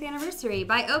 20th anniversary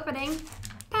by opening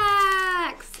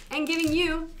packs and giving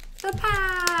you the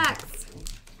packs.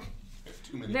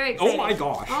 Too many. Very exciting. Oh my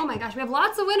gosh. Oh my gosh. We have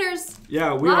lots of winners.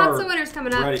 Yeah, we are. Lots of winners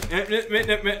coming up. Ready.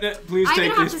 Please I'm take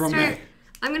gonna have these to from start. me.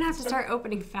 I'm gonna have to start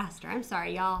opening faster. I'm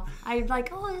sorry, y'all. I'm like,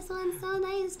 oh, this one's so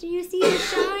nice. Do you see the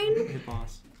shine? Hey,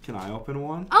 boss. Can I open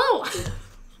one? Oh,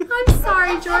 I'm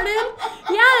sorry, Jordan.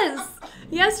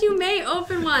 Yes, you may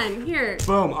open one. Here.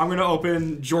 Boom. I'm gonna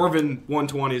open Jorvin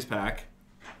 120's pack.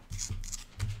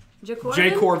 J. Corbin?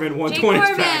 J. Corbin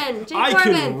 120's pack. J. I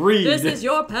Corbin. can read. This is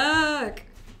your pack.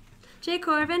 J.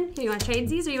 Corbin. Here, you want to trade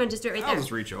these or you want to just do it right I'll there?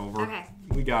 just reach over. Okay.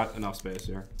 We got enough space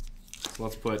here. So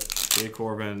let's put J.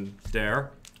 Corbin there.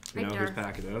 You Right know there. whose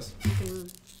pack it is.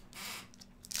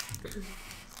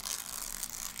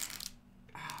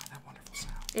 Ah, that wonderful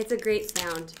sound. It's a great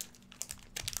sound.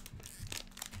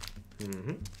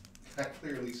 Mm-hmm. That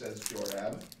clearly says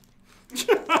Jorab.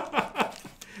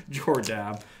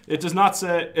 Jordab. It does not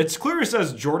say. It clearly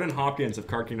says Jordan Hopkins of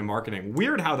Card Kingdom Marketing.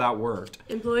 Weird how that worked.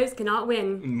 Employees cannot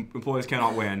win. Employees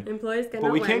cannot win. Employees cannot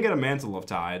But we win. can get a Mantle of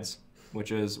Tides,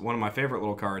 which is one of my favorite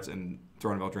little cards in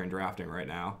Throne of Eldraine drafting right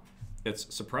now.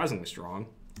 It's surprisingly strong.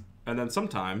 And then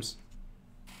sometimes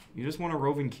you just want a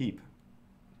roving keep.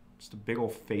 Just a big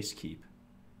old face keep.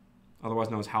 Otherwise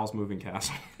known as Howl's Moving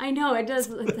Castle. I know, it does.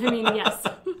 I mean, yes.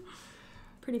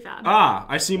 Pretty fab. Ah,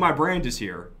 I see my brand is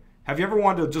here. Have you ever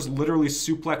wanted to just literally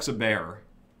suplex a bear?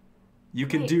 You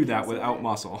can Wait, do can that I see without that?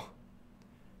 muscle.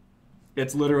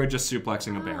 It's literally just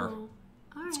suplexing a bear. Oh,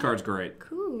 all This right. card's great.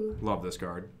 Cool. Love this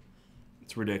card.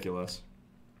 It's ridiculous.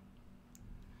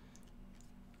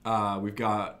 We've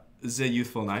got The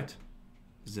Youthful Knight.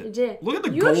 The Look at the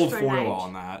Youthful gold foil Knight.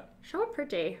 on that. So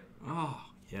pretty. Oh,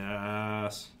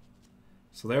 yes.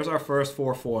 So there's our first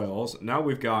 4 foils. Now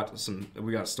we got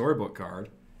a storybook card.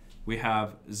 We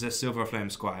have The Silver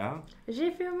Flame Squire.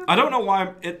 I don't know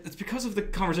why. It's because of the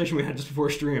conversation we had just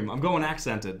before stream. I'm going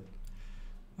accented.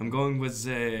 I'm going with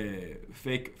the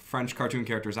fake French cartoon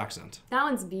character's accent. That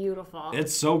one's beautiful.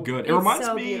 It's so good. It It's reminds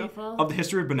so me beautiful. of the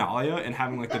history of Benalia and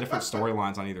having like the different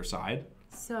storylines on either side.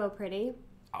 So pretty.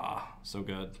 Ah, so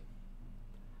good.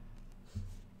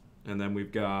 And then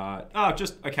we've got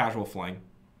just a casual fling.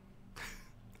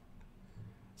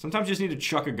 Sometimes you just need to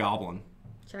chuck a goblin.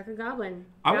 Chuck a goblin.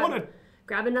 I want to.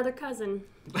 Grab another cousin.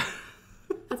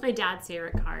 That's my dad's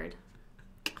favorite card.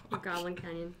 The Goblin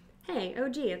Canyon. Hey,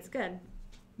 OG, it's good.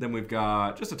 Then we've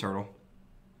got just a turtle.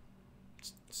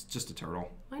 It's just a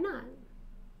turtle. Why not?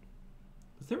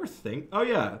 Is there a thing? Oh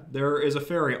yeah, there is a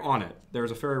fairy on it.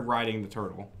 There's a fairy riding the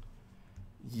turtle.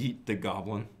 Yeet the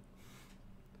goblin.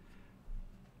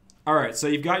 All right, so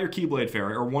you've got your Keyblade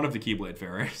fairy, or one of the Keyblade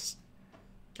fairies.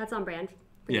 That's on brand.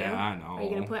 For Yeah, you. I know. Are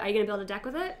you gonna build a deck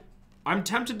with it? I'm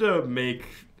tempted to make.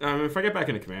 If I get back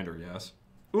into Commander, yes.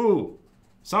 Ooh,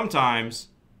 sometimes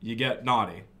you get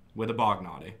naughty with a Bog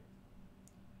Naughty.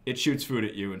 It shoots food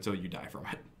at you until you die from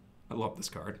it. I love this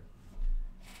card.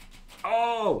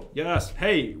 Oh, yes.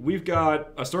 Hey, we've got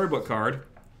a storybook card,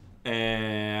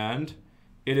 and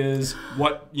it is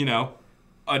what,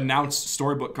 announced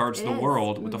storybook cards to the is.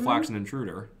 world with the Flaxen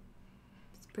Intruder.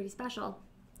 It's pretty special.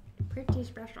 Pretty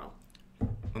special.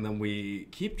 And then we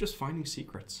keep just finding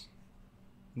secrets.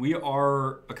 We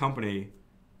are a company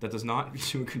that does not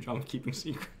do a good job of keeping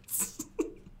secrets.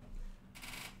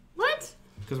 What?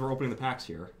 Because we're opening the packs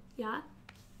here. Yeah.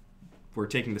 We're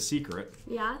taking the secret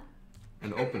Yeah.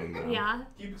 and opening them. Yeah.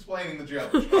 Keep explaining the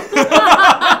joke.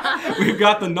 We've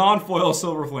got the non-foil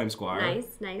Silver Flame Squire.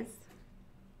 Nice, nice.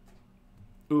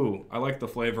 Ooh, I like the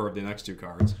flavor of the next two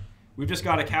cards. We've just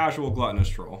got a casual gluttonous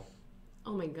troll.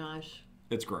 Oh my gosh.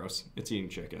 It's gross. It's eating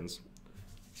chickens.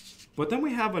 But then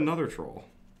we have another troll.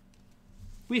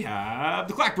 We have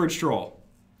the Clackbridge Troll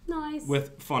Nice.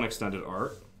 with fun extended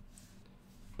art.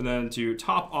 And then to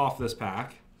top off this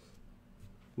pack,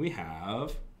 we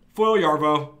have foil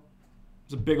Yarvo.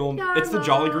 It's a big old. It's the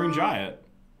Jolly Green Giant,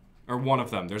 or one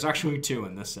of them. There's actually two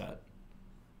in this set.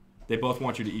 They both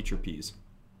want you to eat your peas.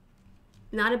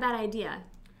 Not a bad idea.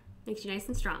 Makes you nice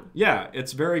and strong. Yeah,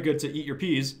 it's very good to eat your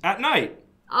peas at night.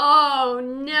 Oh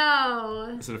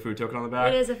no. Is it a food token on the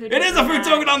back? It is a food It token is a on the food back.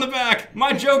 token on the back.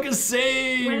 My joke is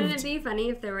saved. Wouldn't it be funny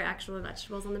if there were actual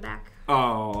vegetables on the back?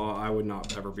 Oh, I would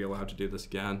not ever be allowed to do this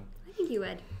again. I think you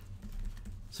would.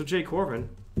 So Jay Corvin,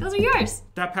 Those are yours.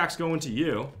 that pack's going to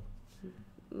you.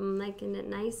 Making it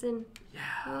nice and. Yes.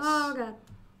 Oh god.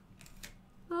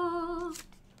 Oh.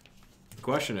 The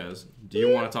question is, do you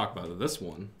want to talk about this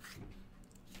one?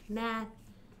 Math.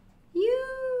 Use.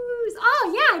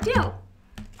 Oh yeah, I do.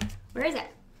 Where is it?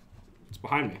 It's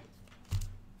behind me.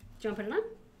 Do you want to put it on?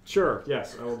 Sure,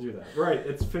 yes, I will do that. Right,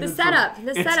 it's fitted The setup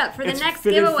for the it's next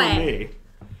fitted for giveaway. me.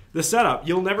 The setup,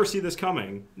 you'll never see this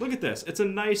coming. Look at this. It's a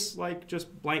nice, like,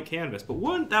 just blank canvas. But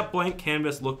wouldn't that blank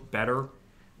canvas look better?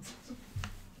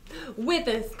 With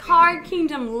this Card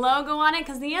Kingdom logo on it?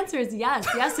 Because the answer is yes.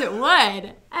 Yes, it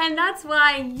would. And that's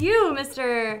why you,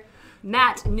 Mr.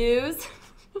 Matt News.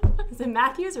 Is it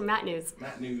Matthews or Matt News?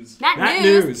 Matt News. Matt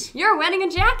News. You're winning a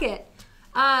jacket.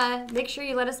 Make sure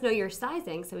you let us know your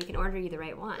sizing so we can order you the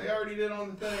right one. They already did on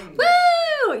the thing.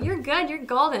 Woo! You're good. You're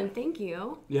golden. Thank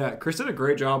you. Yeah, Chris did a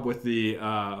great job with the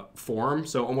form,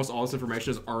 so almost all this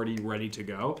information is already ready to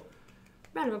go.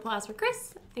 Round of applause for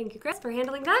Chris. Thank you, Chris, for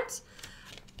handling that.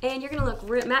 And you're going to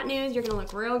look, Matt News, you're going to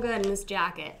look real good in this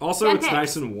jacket. Also, Send it's pics.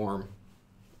 nice and warm.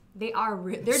 They are.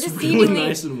 They're It's deceivingly really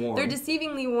nice and warm. They're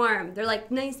deceivingly warm. They're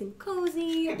like nice and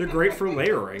cozy. They're great for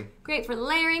layering. Great for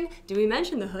layering. Do we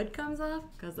mention the hood comes off?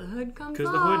 Because the hood comes off.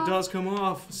 Because the hood does come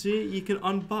off. See, you can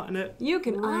unbutton it. You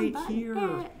can right unbutton here.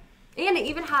 it. And it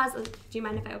even has. Do you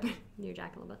mind if I open your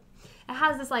jacket a little bit? It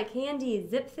has this like handy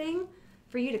zip thing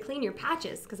for you to clean your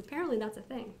patches. Because apparently that's a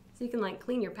thing. So you can like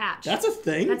clean your patch. That's a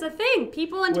thing? That's a thing.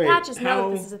 People into Wait, patches know how-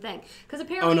 this is a thing. Because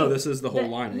apparently. Oh, no, this is the whole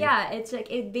lining. Yeah, it's like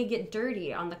they get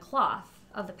dirty on the cloth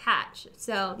of the patch.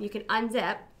 So you can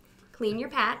unzip, clean your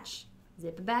patch,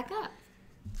 zip it back up.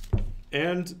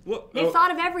 And look. They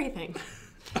thought of everything.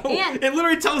 and it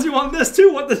literally tells you on this,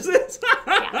 too, what this is.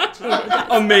 yeah, it does.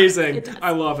 Amazing. It does.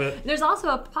 I love it. There's also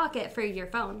a pocket for your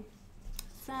phone.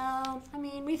 So, I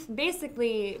mean, we've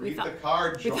basically Read thought, the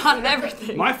card, we Sean. thought of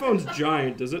everything. My phone's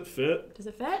giant. Does it fit? Does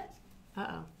it fit?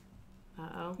 Uh-oh.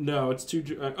 Uh-oh. No, it's too...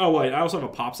 Oh, wait. I also have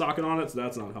a pop socket on it, so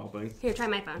that's not helping. Here, try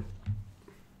my phone.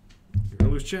 You're going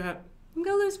to lose chat. I'm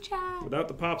gonna lose chat. Without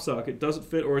the pop socket, does it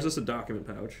fit, or is this a document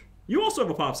pouch? You also have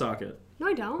a pop socket. No,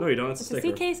 I don't. No, you don't. It's a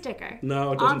sticker. CK sticker.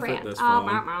 No, it On doesn't fit brand. this Oh, phone.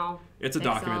 meow, meow. It's a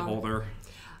Think document so. holder.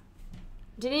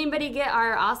 Did anybody get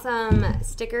our awesome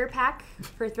sticker pack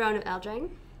for Throne of Eldraine?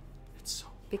 It's so...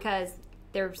 Because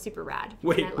they're super rad.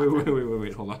 Wait, and I love them.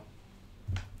 wait, hold on.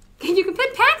 You can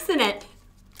put packs in it.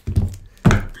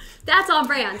 That's on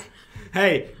brand.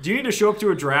 Hey, do you need to show up to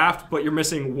a draft, but you're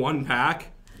missing one pack?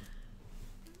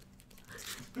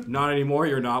 Not anymore,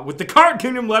 you're not. With the Card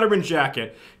Kingdom Letterman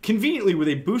jacket, conveniently with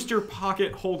a booster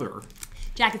pocket holder.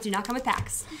 Jackets do not come with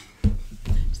packs.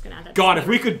 Just gonna add that. God, if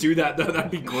we could do that, though, that'd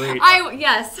be great.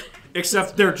 Yes.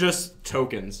 Except they're just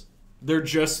tokens. They're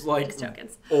just like Just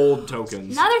tokens. old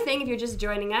tokens. Another thing, if you're just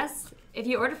joining us, if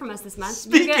you order from us this month,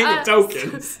 you Speaking get of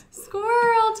tokens.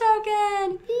 Squirrel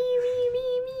token.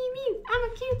 Me. I'm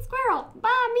a cute squirrel.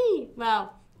 Buy me.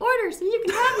 Well, order so you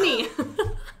can have me.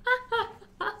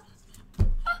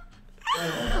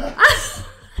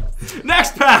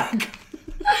 Next pack!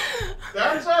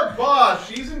 That's our boss.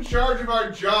 She's in charge of our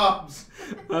jobs.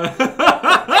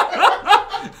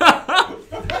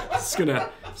 Just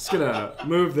gonna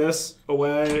move this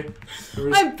away.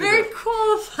 I'm very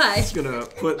qualified. Just gonna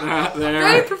put that Very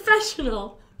there.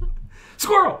 professional.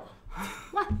 Squirrel!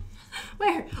 What?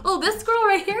 Where? Oh, this squirrel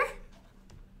right here?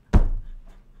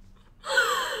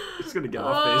 Just gonna get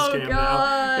off Oh, face cam now.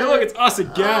 God. Hey, look, it's us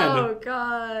again. Oh,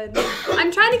 God.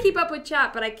 I'm trying to keep up with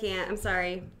chat, but I can't. I'm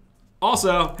sorry.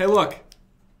 Also, hey, look.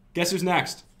 Guess who's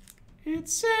next?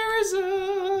 It's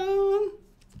Sarazum.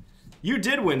 You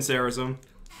did win, Sarazum.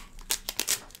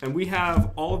 And we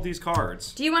have all of these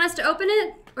cards. Do you want us to open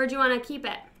it, or do you want to keep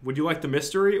it? Would you like the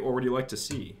mystery, or would you like to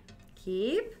see?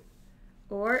 Keep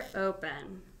or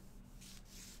open?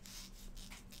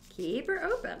 Keep or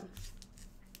open?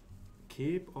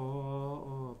 Keep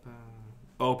or open?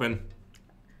 Open.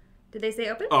 Did they say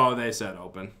open? Oh, they said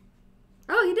open.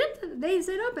 Oh, he did. They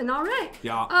said open. All right.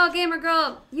 Yeah. Oh, Gamer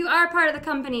Girl, you are part of the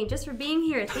company just for being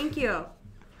here. Thank you.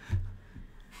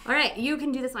 All right, you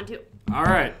can do this one too. All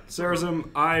right, Sarazum,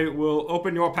 I will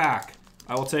open your pack.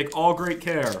 I will take all great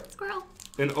care Squirrel.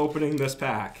 in opening this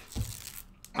pack.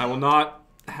 I will not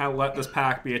let this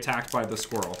pack be attacked by the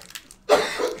squirrel.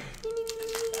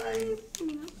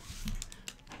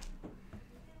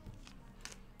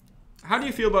 How do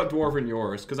you feel about Dwarven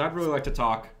yours? Because I'd really like to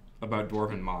talk about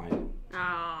Dwarven mine.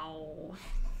 Oh.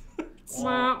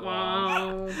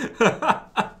 Wow.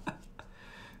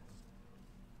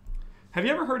 Have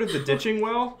you ever heard of the ditching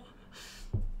well?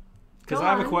 Because Go I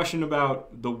have a on. question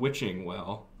about the witching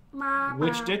well.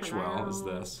 Which ditch well is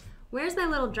this? Where's my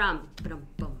little drum?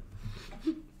 Ba-dum-bum.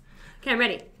 Okay, I'm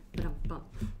ready. Ba-dum-bum.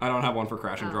 I don't have one for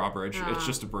Crash and Drawbridge. It's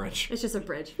just a bridge. It's just a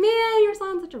bridge. Man, you're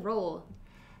on such a roll.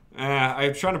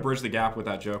 I'm trying to bridge the gap with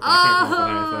that joke, but I can't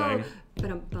come up with anything.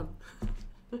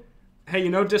 Ba-dum-bum. Hey, you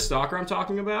know Dis Stalker I'm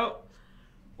talking about?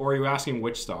 Or are you asking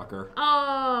which stalker?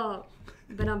 Oh.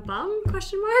 Ba-dum-bum?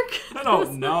 Question mark? I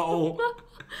don't know.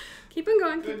 Keep on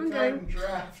going, keep Good on card going. and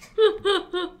draft.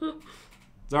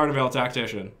 Zarnavale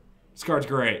Tactician. This card's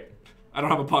great. I don't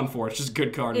have a pun for it. It's just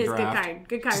good card It and is good draft. card.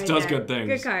 Good card Just right does there. good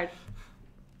things. Good card.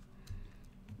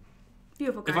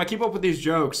 Beautiful card. If I keep up with these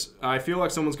jokes, I feel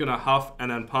like someone's gonna huff and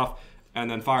then puff and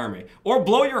then fire me. Or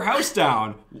blow your house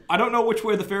down. I don't know which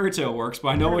way the fairy tale works, but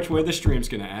I know which way the stream's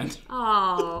gonna end.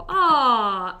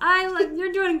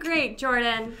 You're doing great,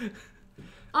 Jordan.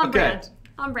 On Okay. brand.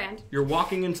 On brand. You're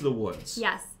walking into the woods.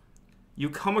 Yes. You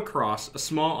come across a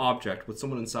small object with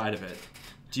someone inside of it.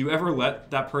 Do you ever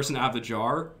let that person out of the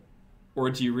jar? Or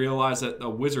do you realize that a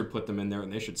wizard put them in there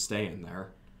and they should stay in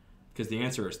there? Because the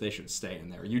answer is they should stay in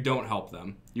there. You don't help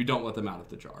them. You don't let them out of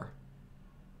the jar.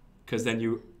 Because then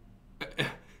you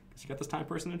got this tiny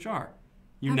person in a jar.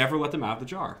 You never let them out of the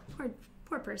jar.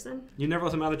 Poor person. You never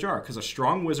let them out of the jar because a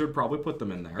strong wizard probably put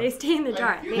them in there. They stay in the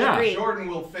jar. I feel They like agree. Jordan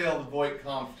will fail the Voight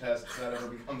Conf test if that ever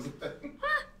becomes a thing.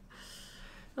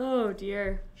 Oh,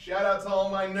 dear. Shout out to all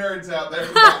my nerds out there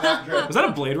who got that joke. Was that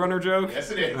a Blade Runner joke?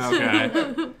 Yes, it is. Okay.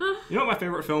 You know what my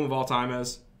favorite film of all time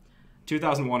is?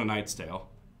 2001: A Knight's Tale.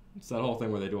 It's that whole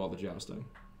thing where they do all the jousting.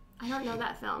 I don't know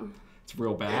that film. It's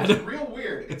real bad. It's real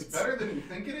weird. It's better than you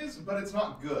think it is, but it's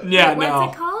not good. Yeah, What's no.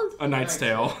 it called? A Knight's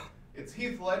Tale. It's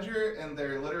Heath Ledger, and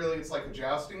it's like a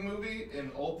jousting movie in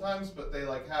old times, but they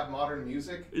like have modern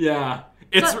music. Yeah.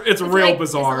 It's So, real like,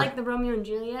 bizarre. Is it like the Romeo and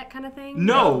Juliet kind of thing?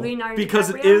 No, Leonardo because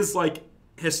it DiCaprio? is like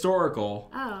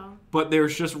historical. Oh. But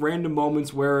there's just random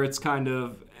moments where it's kind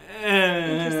of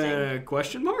Interesting.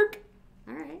 question mark.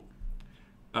 All right.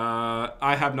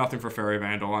 I have nothing for Fairy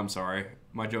Vandal. I'm sorry,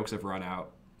 my jokes have run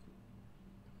out.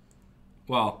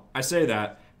 Well, I say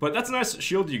that, but that's a nice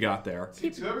shield you got there. See,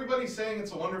 to everybody saying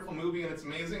it's a wonderful movie and it's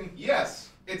amazing, yes,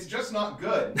 it's just not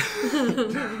good.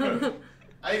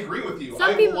 I agree with you. Some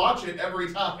I people- will watch it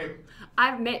every time.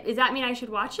 Does that mean I should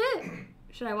watch it?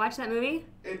 Should I watch that movie?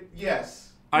 Yes.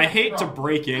 I hate to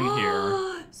break in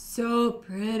here, So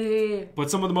pretty. but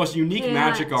some of the most unique Can't.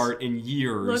 magic art in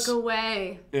years Look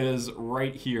away. is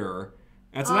right here.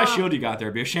 And it's a nice Oh. shield you got there.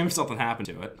 It'd be a shame if something happened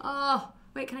to it. Oh,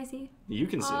 wait, can I see? You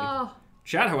can see. Oh,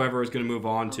 Chat, however, is going to move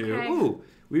on to, Okay. ooh,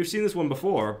 we've seen this one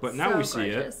before, but now so we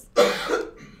see gorgeous.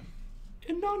 it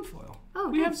in non-foil. Oh,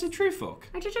 we have nice. the Tree Folk.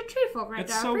 I just a tree folk right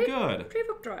It's there. so good. Tree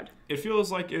folk droid. It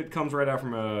feels like it comes right out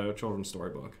from a children's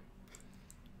storybook.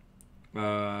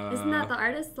 Isn't that the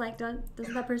artist? Like,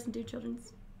 doesn't that person do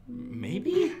children's?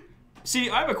 Maybe? See,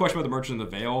 I have a question about the Merchant of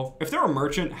the Veil. If they're a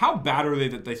merchant, how bad are they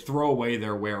that they throw away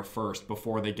their ware first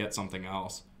before they get something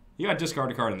else? You gotta discard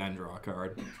a card and then draw a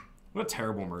card. What a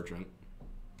terrible merchant.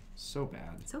 So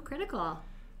bad. So critical.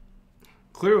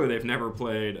 Clearly, they've never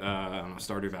played, I don't know,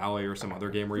 Stardew Valley or some other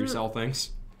game where you sell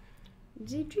things.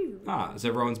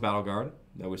 Zevron's Battle Guard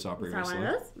that we saw Is that previously. one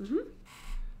of those? Mm-hmm.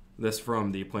 This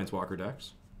from the Planeswalker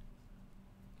decks.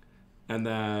 And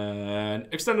then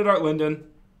Extended Art Linden.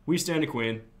 We Stand a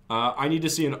Queen. I need to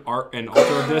see an altar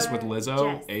of this with Lizzo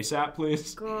Gorgeous. ASAP,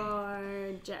 please.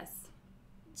 Gorgeous.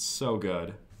 So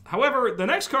good. However, the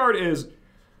next card is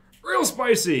real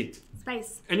spicy.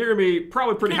 Spice. And you're going to be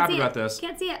probably pretty Can't happy see about it. this.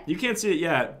 Can't see it. You can't see it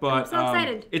yet, but I'm so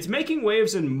excited. it's making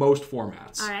waves in most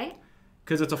formats. All right.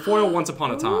 Because it's a foil once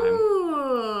upon a time.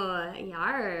 Ooh,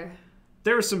 yar.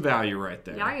 There's some value right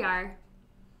there. Yar yar.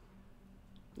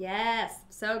 Yes,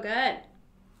 so good.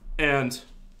 And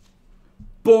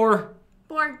bore.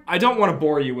 Bore. I don't want to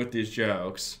bore you with these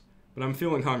jokes, but I'm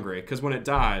feeling hungry because when it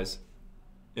dies,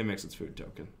 it makes its food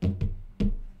token.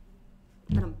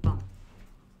 Ba-dum-bum.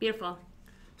 Beautiful.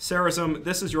 Sarasum,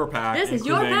 this is your pack. This is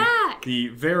your pack. The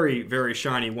very, very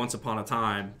shiny Once Upon a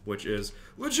Time, which is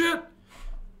legit.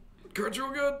 Cards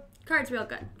real good. Cards real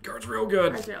good. Cards real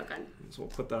good. Cards real good. So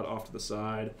we'll put that off to the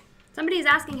side. Somebody's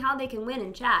asking how they can win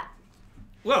in chat.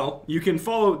 Well, you can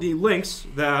follow the links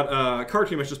that Card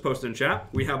Team has just posted in chat.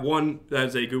 We have one that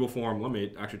is a Google form. Let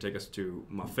me actually take us to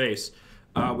my face.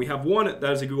 We have one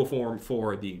that is a Google form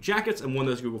for the jackets and one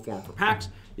that is a Google form for packs.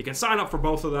 You can sign up for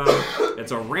both of them.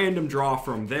 It's a random draw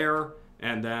from there,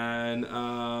 and then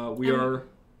we are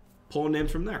pulling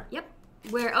names from there. Yep.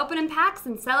 We're opening packs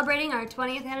and celebrating our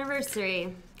 20th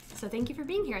anniversary. So thank you for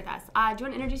being here with us. Do you want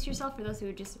to introduce yourself for those who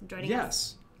are just joining us?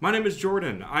 Yes. My name is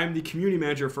Jordan. I'm the community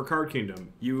manager for Card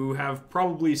Kingdom. You have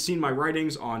probably seen my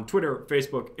writings on Twitter,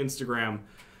 Facebook, Instagram,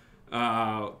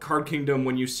 Card Kingdom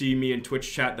when you see me in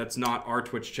Twitch chat that's not our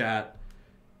Twitch chat,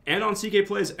 and on CK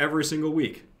Plays every single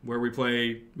week, where we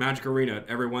play Magic Arena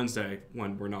every Wednesday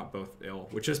when we're not both ill,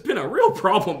 which has been a real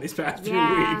problem these past few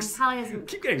weeks. Holly hasn't...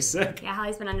 Keep getting sick. Yeah,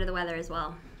 Holly's been under the weather as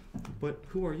well. But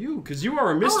who are you? Because you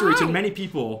are a mystery to hi. many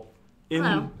people in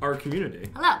Hello. our community.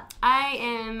 Hello, I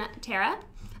am Tara.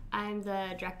 I'm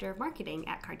the director of marketing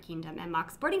at Card Kingdom and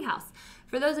Mox Boarding House.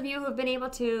 For those of you who have been able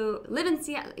to live in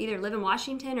Seattle, either live in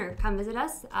Washington or come visit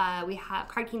us,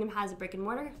 Card Kingdom has a brick and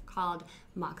mortar called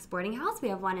Mox Boarding House. We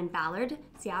have one in Ballard,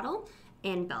 Seattle,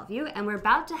 in Bellevue, and we're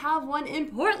about to have one in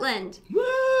Portland.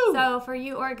 Woo! So for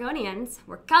you Oregonians,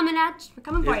 we're coming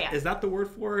for you. Is that the word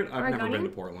for it? I've never been Oregonian? to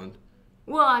Portland.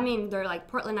 Well, I mean, they're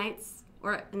like Portlandites,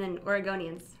 and then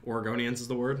Oregonians. Oregonians is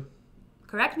the word?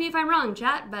 Correct me if I'm wrong,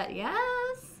 chat, but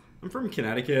yes. I'm from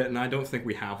Connecticut, and I don't think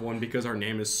we have one because our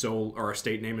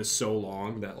state name is so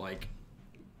long that, like...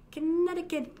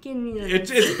 Connecticut.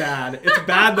 It's bad. It's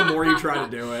bad the more you try to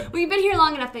do it. Well, you've been here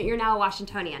long enough that you're now a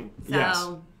Washingtonian.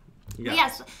 So, Yes.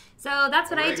 yes. So that's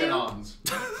what I do. Oregonons.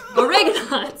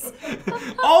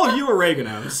 Oregonians. All of you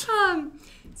oreganos.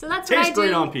 So that's what I Tastes do.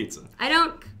 great on pizza. I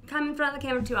don't come in front of the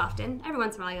camera too often. Every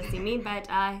once in a while you'll see me, but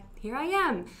here I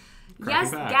am.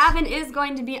 Cracking Yes, packs. Gavin is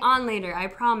going to be on later, I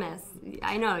promise.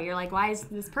 I know, you're like, why is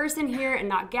this person here and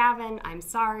not Gavin? I'm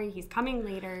sorry, he's coming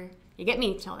later. You get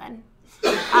me till then.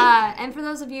 And for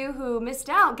those of you who missed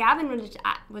out, Gavin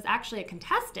was actually a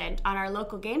contestant on our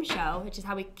local game show, which is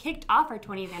how we kicked off our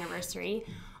 20th anniversary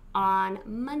on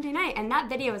Monday night. And that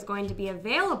video is going to be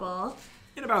available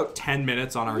In about 10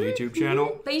 minutes on our YouTube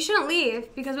channel. But you shouldn't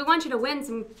leave because we want you to win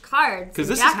some cards. Because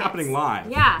this jackets. is happening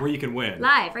live. Yeah. Where you can win.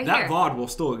 Live, right that here. That VOD will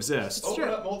still exist. Open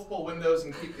true. up multiple windows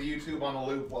and keep the YouTube on a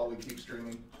loop while we keep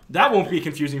streaming. That won't be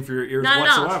confusing for your ears Not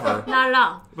whatsoever. at all. Not at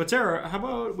all. But Tara, how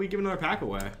about we give another pack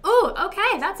away? Ooh,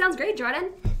 okay. That sounds great,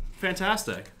 Jordan.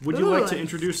 Fantastic. Would you Ooh. like to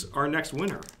introduce our next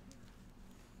winner?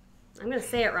 I'm going to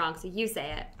say it wrong, so you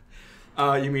say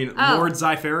it. You mean Oh. Lord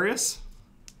Zypharius?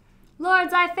 Lord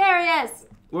Zypharius!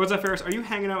 Lord Zypharius, are you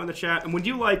hanging out in the chat? And would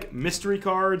you like mystery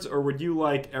cards, or would you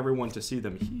like everyone to see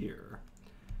them here?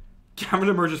 Gavin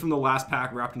emerges from the last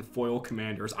pack wrapped in foil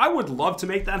commanders. I would love to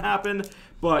make that happen,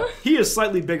 but he is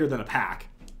slightly bigger than a pack.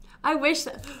 I wish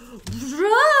that.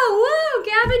 Whoa,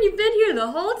 Gavin, you've been here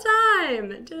the whole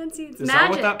time. Didn't see. It's Is magic. that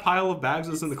what that pile of bags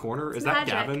is in the corner? Is that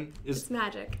magic. Gavin? It's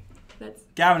magic. That's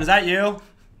Gavin, is that you?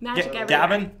 magic everywhere.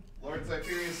 Gavin? Lord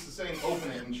Zypharius is saying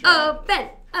open it and chat. Open!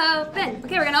 Open!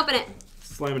 Okay, we're gonna open it.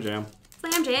 Slam and jam.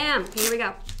 Slam jam. Okay, here we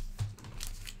go.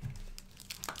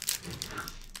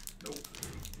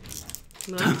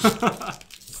 Nope.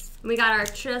 We got our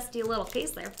trusty little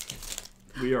case there.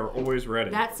 We are always ready.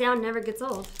 That sound never gets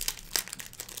old.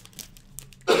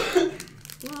 Well,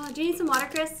 do you need some water,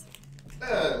 Chris?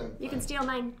 You can steal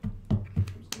mine. I'm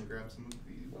just gonna grab some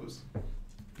of those.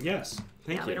 Yes.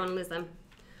 Thank Yeah, you. we don't want to lose them.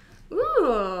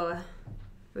 Ooh. Are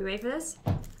we ready for this?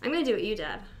 I'm gonna do what you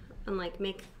did. And like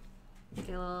make a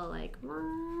little like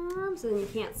so then you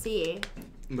can't see.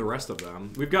 The rest of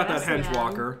them. We've got that Rest of henge them.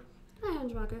 walker. Hi,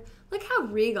 Henge Walker. Look how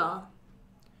regal.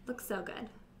 Looks so good.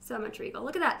 So much regal.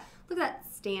 Look at that. Look at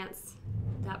that stance.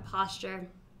 That posture.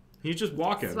 He's just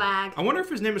walking. Swag. I wonder if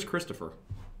his name is Christopher.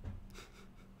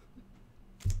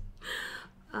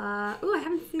 Ooh, I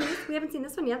haven't seen this. We haven't seen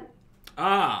this one yet.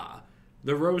 Ah,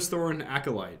 the Rosethorn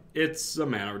Acolyte. It's a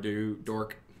mana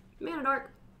dork. Mana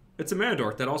dork. It's a mana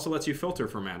dork that also lets you filter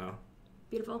for mana.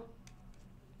 Beautiful.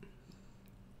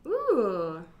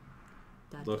 Ooh.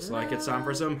 Looks like it's time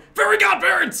for some fairy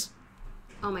godparents!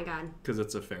 Oh my god. Because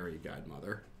it's a fairy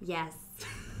godmother. Yes.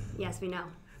 Yes, we know.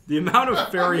 The amount of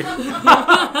fairy...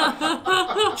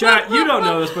 Chat, you don't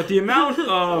know this, but the amount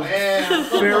of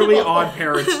Fairly Odd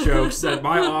Parents jokes that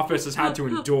my office has had to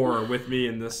endure with me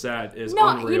in this set is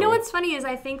unreal. You know what's funny is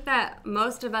I think that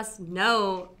most of us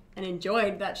know and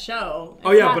enjoyed that show.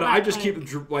 Oh yeah, but I just keep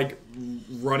like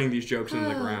running these jokes into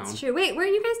the ground. That's true. Wait,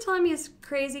 weren't you guys telling me this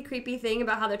crazy, creepy thing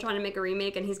about how they're trying to make a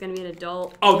remake and he's going to be an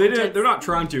adult? Oh, they didn't. They're not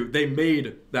trying to. They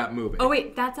made that movie. Oh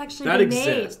wait, that's actually that been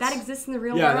exists. made. That exists in the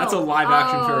real world. Yeah, that's a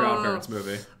live-action Fairly Odd Parents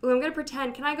movie. Ooh, I'm gonna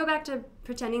pretend. Can I go back to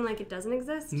pretending like it doesn't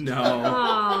exist? No.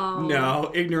 Oh.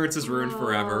 No. Ignorance is ruined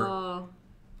forever. Oh.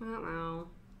 Wow.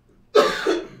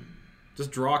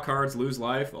 Just draw cards, lose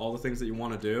life, all the things that you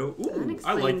want to do. Ooh,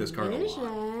 I like this card a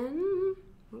lot.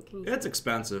 It's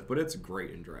expensive, but it's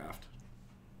great in draft.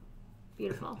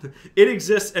 Beautiful. It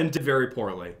exists and did very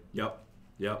poorly. Yep.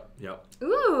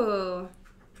 Ooh.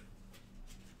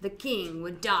 The king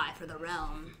would die for the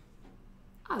realm.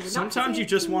 Oh, sometimes you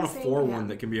just want a 4/1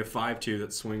 that can be a 5/2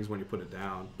 that swings when you put it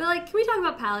down. But like, can we talk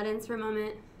about paladins for a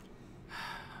moment?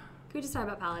 Can we just talk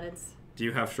about paladins? Do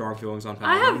you have strong feelings on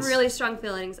paladins? I have really strong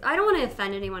feelings. I don't want to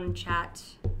offend anyone in chat.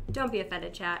 Don't be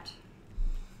offended, chat.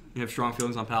 You have strong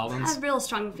feelings on paladins? I have real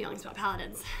strong feelings about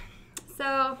paladins.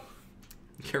 So,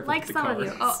 careful like with the some cards. of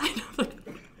you. Oh, I know.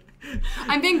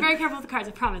 I'm being very careful with the cards,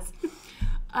 I promise.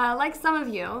 Like some of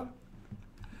you,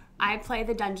 I play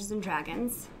the Dungeons and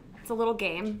Dragons. It's a little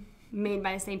game made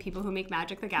by the same people who make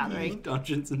Magic the Gathering.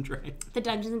 Dungeons and Dragons. The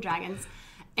Dungeons and Dragons.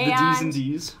 The D's and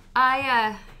D's.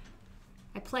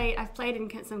 I've played in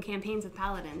some campaigns with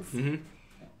paladins. Mm-hmm.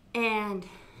 And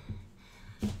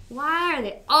why are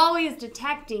they always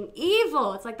detecting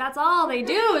evil? It's like that's all they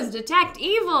do is detect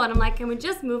evil. And I'm like, can we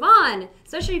just move on?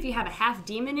 Especially if you have a half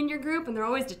demon in your group and they're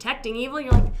always detecting evil.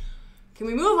 You're like, can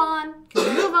we move on? Can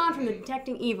we move on from the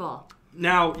detecting evil?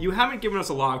 Now, you haven't given us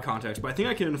a lot of context, but I think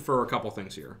I can infer a couple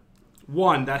things here.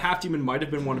 One, that half demon might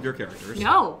have been one of your characters.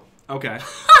 No. Okay.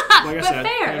 Like I said,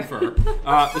 fair. can infer.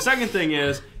 The second thing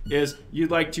is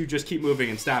you'd like to just keep moving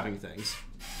and stabbing things.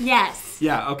 Yes.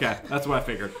 Yeah, okay. That's what I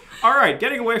figured. All right,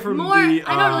 getting away from the I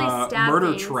don't really stab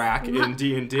murder things. track in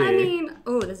D&D. I mean,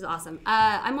 oh, this is awesome.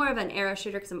 I'm more of an arrow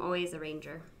shooter because I'm always a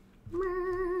ranger.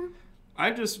 I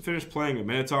just finished playing a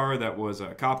Minotaur that was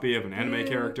a copy of an anime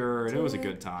character, and it was a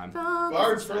good time.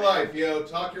 Bards for life, yo.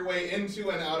 Talk your way into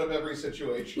and out of every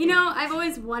situation. You know, I've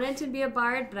always wanted to be a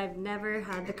bard, but I've never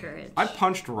had the courage. I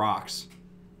punched rocks.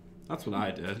 That's what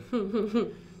I did.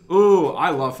 Ooh, I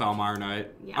love Falmire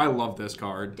Knight. Yeah. I love this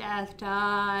card. Death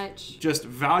Touch. Just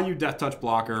value Death Touch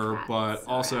blocker, That's but so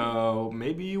also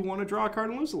maybe you want to draw a card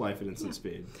and lose a life at instant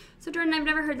speed. So Jordan, I've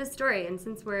never heard this story, and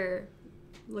since we're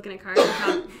looking at cards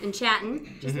and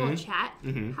chatting, just a little chat,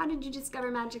 how did you discover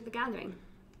Magic the Gathering?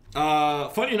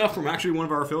 Funny enough, from actually one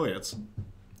of our affiliates.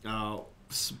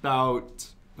 About,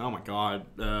 oh my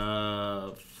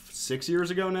god, 6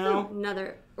 years ago now.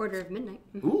 Another Order of Midnight.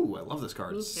 Ooh, I love this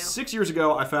card. Me too. 6 years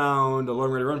ago, I found a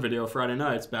Lone Ready Run video Friday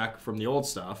nights back from the old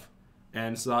stuff,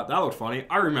 and so that looked funny.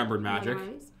 I remembered Magic.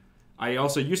 Memories. I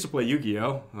also used to play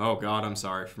Yu-Gi-Oh! Oh god, I'm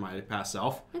sorry for my past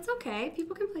self. It's okay.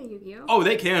 People can play Yu-Gi-Oh! Oh,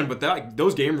 they can, but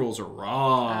those game rules are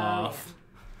rough.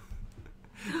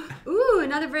 Ooh,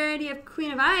 another variety of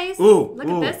Queen of Ice. Ooh, Look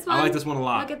at this one. I like this one a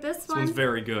lot. Look at this one. This one's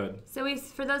very good. So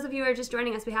for those of you who are just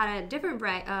joining us, we had a different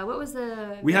what was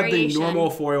the We had the variation? normal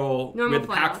foil, we had the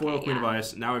foil, pack foil okay, Queen of yeah.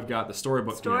 Ice. Now we've got the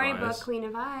storybook Queen of Ice. Storybook Queen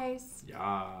of Ice.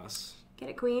 Yes. Get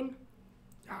it, Queen?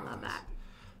 Yes. Love that.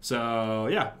 So,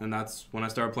 yeah, and that's when I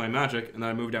started playing Magic, and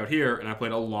then I moved out here, and I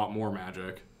played a lot more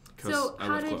Magic, because So I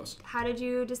live close. how did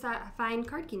you find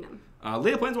Card Kingdom?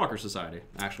 Leah Planeswalker Society,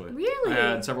 actually. Really?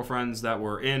 I had several friends that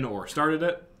were in or started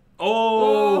it.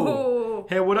 Oh!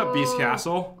 Hey, what up, Beast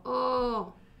Castle?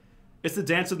 Oh. It's the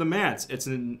Dance of the Mance.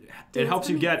 It helps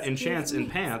you get enchants in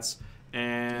Dance. pants,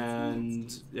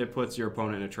 and it puts your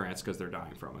opponent in a trance because they're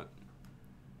dying from it.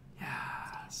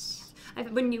 Yes.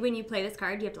 When you play this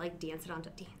card, you have to like dance it onto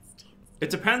dance. It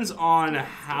depends on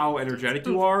how energetic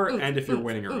you are and if you're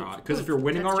winning or not. Because if you're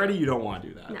winning That's already, true. you don't want to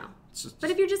do that. No. Just,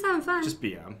 But if you're just having fun, just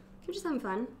BM. if you're just having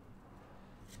fun.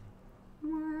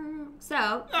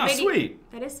 So, Oh,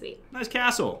 sweet. That is sweet. Nice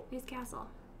castle. Nice castle.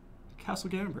 Castle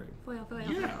Gambring. Foil.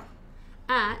 Yeah.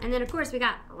 And then of course we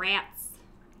got rats.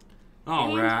 Oh,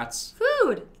 And rats.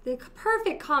 Food. The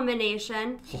perfect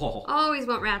combination. Oh. Always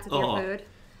want rats with your food.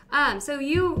 So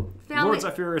you found Lord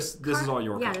Zephyrus, this is all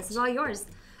your Yeah, cards. this is all yours.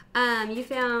 You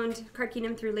found Card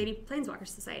Kingdom through Lady Planeswalker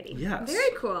Society. Yes.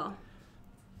 Very cool.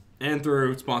 And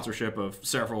through sponsorship of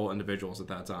several individuals at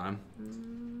that time.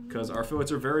 Because our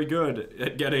affiliates are very good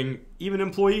at getting even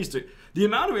employees to... The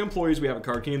amount of employees we have at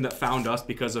Card Kingdom that found us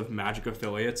because of Magic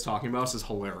affiliates talking about us is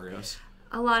hilarious.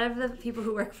 A lot of the people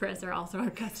who work for us are also our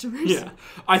customers. Yeah.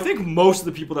 I think most of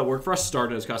the people that work for us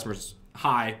started as customers.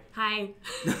 Hi. Hi.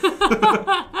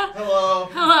 Hello.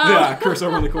 Hello. Yeah, Chris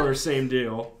over in the corner, same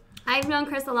deal. I've known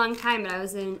Chris a long time, but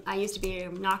I used to be an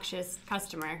obnoxious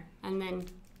customer, and then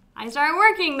I started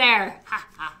working there. Ha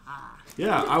ha ha.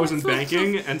 Yeah, I was in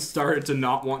banking and started to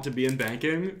not want to be in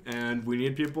banking, and we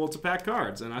needed people to pack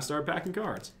cards, and I started packing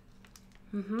cards.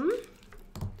 Mm-hmm.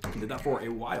 Did that for a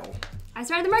while. I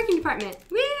started the marketing department.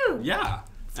 Woo! Yeah.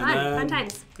 Fun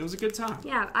times. It was a good time.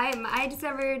 Yeah, I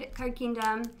discovered Card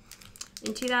Kingdom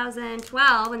in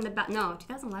 2012 when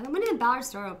 2011. When did the Ballard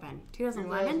store open?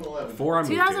 2011?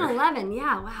 2011,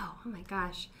 yeah, wow. Oh my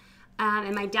gosh.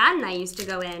 And my dad and I used to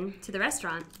go in to the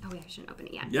restaurant. Oh, wait, I shouldn't open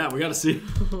it yet. Yeah, we got to see.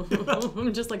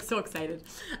 I'm just like so excited.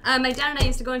 My dad and I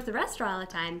used to go into the restaurant all the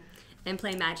time and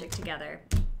play Magic together.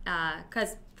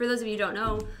 Because for those of you who don't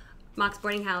know, Mox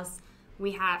Boarding House,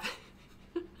 we have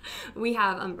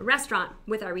a restaurant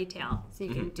with our retail, so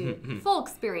you can do full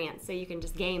experience. So you can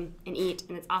just game and eat,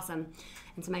 and it's awesome.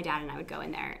 And so my dad and I would go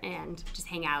in there and just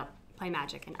hang out, play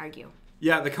Magic, and argue.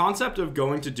 Yeah, the concept of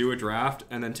going to do a draft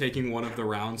and then taking one of the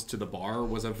rounds to the bar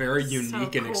was a very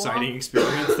unique and exciting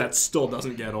experience that still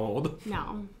doesn't get old.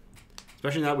 No.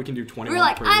 Especially now that we can do 21 We're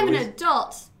like, I'm an pre-release.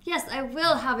 adult. Yes, I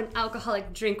will have an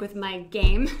alcoholic drink with my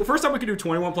game. The first time we could do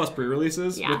 21 plus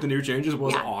pre-releases with the new changes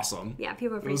was awesome. Yeah,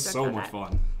 people are It pretty was stoked so about much that.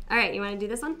 fun. All right, you want to do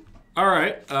this one? All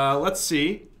right, let's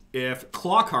see if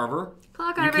Claw Carver. Claw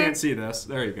You Carver. can't see this.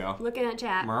 There you go. Looking at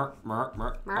chat. Merk.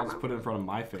 I'll just put it in front of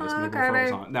my face. Claw Maybe Carver. we'll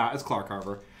focus on it. Nah, it's Claw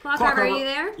Carver. Claw Carver, are you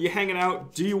there? You hanging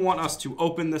out? Do you want us to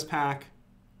open this pack,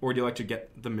 or do you like to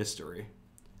get the mystery?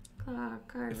 Claw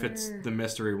Carver. If it's the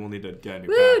mystery, we'll need to get a new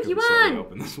Woo, pack. you if we say we won!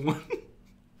 open this one.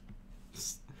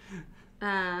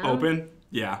 Um, Open?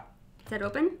 Yeah. Is that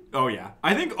open? Oh yeah.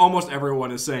 I think almost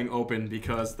everyone is saying open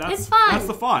because that's It's fun. That's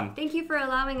the fun. Thank you for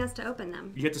allowing us to open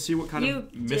them. You get to see what kind You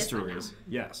of did mysteries. find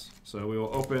Yes. So we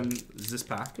will open this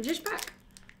pack. Just back.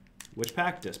 Which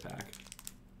pack? This pack.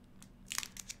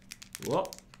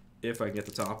 Well, if I can get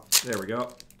the top. There we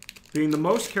go. Being the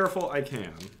most careful I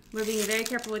can. We're being very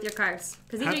careful with your cards.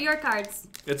 Because these are your cards.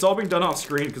 It's all being done off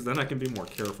screen because then I can be more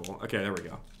careful. Okay, there we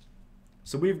go.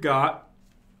 So we've got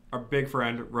our big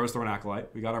friend, Rosethorn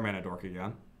Acolyte. We got our Mana Dork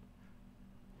again.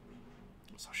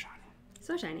 So shiny.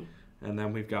 So shiny. And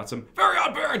then we've got some Very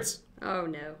Odd Birds! Oh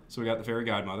no. So we got the Fairy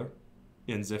Godmother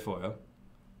in Zifoil.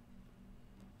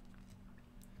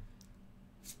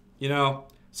 You know,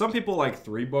 some people like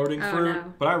 3 boating fruit,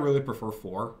 no. but I really prefer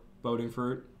 4 boating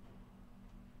fruit.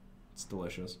 It's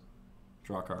delicious.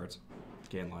 Draw cards.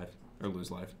 Gain life. Or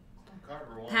lose life.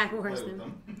 Carver wants Hack to play horse with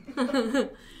them. them.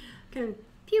 Kind of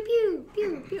pew pew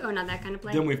pew pew. Oh, not that kind of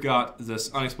play. Then we've got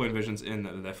this Unexplained Visions in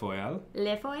Le Foyal.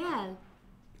 Le Foyal.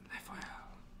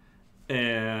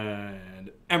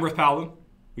 And Embereth Paladin.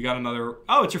 We got another...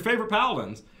 Oh, it's your favorite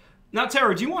Paladins. Now,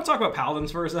 Tara, do you want to talk about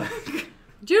Paladins for a sec?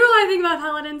 Do you know what I think about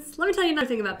paladins? Let me tell you another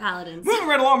thing about paladins. Moving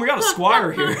right along, we got a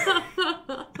Squire here.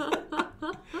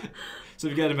 So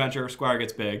if you get an adventure, Squire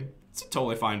gets big. It's a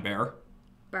totally fine bear.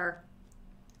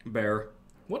 Bear.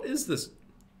 What is this?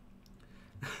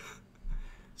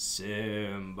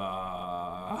 Simba.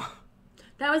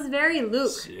 That was very Luke.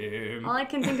 Simba. All I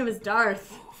can think of is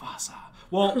Darth. Mufasa.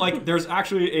 Well, like, there's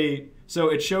actually a... So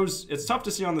it shows... It's tough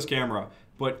to see on this camera,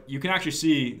 but you can actually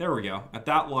see... There we go. At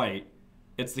that light,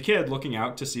 it's the kid looking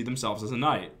out to see themselves as a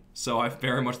knight. So I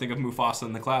very much think of Mufasa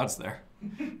in the clouds there.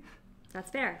 That's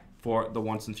fair. For the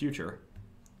once and future.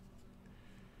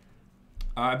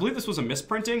 I believe this was a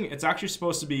misprinting. It's actually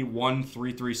supposed to be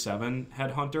 1337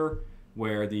 Headhunter,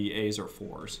 where the A's are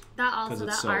 4s. That also,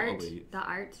 it's that so art. elite. The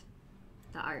art.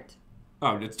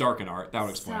 Oh, it's Darken art. That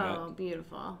would explain it. So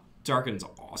beautiful. Darken's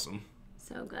awesome.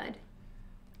 So good.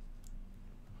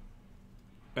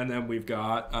 And then we've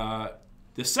got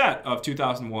the set of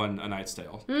 2001 A Knight's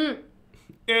Tale.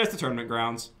 It's the Tournament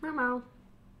Grounds. Meow.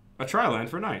 A Tri-Land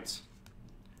for Knights.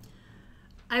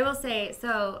 I will say,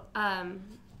 so, when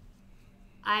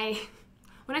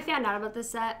I found out about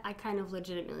this set, I kind of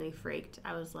legitimately freaked.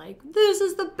 I was like, this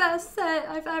is the best set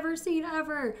I've ever seen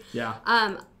ever. Yeah.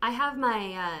 I have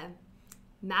my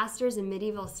master's in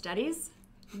medieval studies.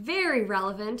 Very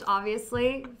relevant,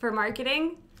 obviously, for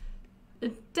marketing.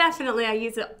 Definitely, I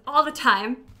use it all the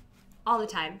time. All the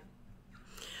time.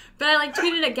 But I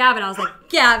tweeted at Gavin. I was like,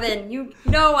 Gavin, you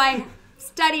know I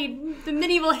studied the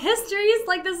medieval histories.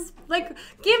 Like, this is,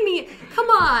 give me, come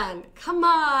on.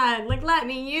 Let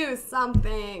me use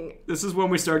something. This is when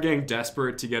we start getting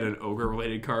desperate to get an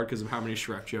ogre-related card because of how many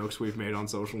Shrek jokes we've made on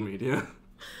social media.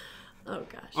 Oh,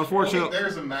 gosh. Unfortunately...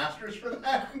 There's a master's for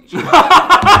that?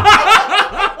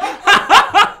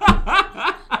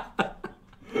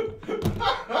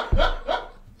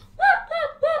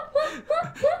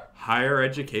 Higher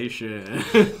education.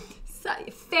 So,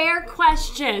 fair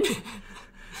question.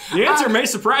 The answer may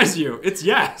surprise you. It's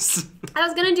yes. I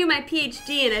was gonna do my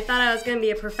PhD and I thought I was gonna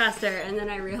be a professor, and then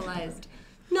I realized,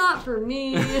 not for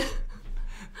me.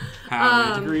 How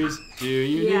many degrees do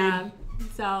you need?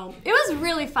 So it was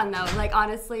really fun though. Like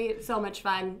honestly, so much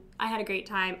fun. I had a great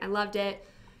time. I loved it.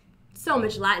 So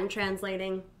much Latin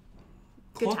translating.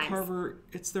 Good Claw times. Carver,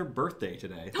 it's their birthday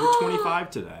today. They're 25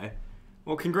 today.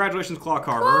 Well, congratulations, Claw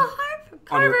Carver.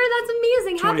 Carver, that's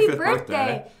amazing. Happy 25th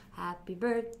birthday. Happy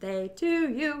birthday to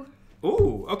you.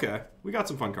 Ooh, okay. We got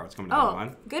some fun cards coming down the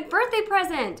line. Good birthday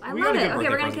present. I We love got a it. good Okay,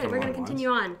 we're birthday present gonna coming continue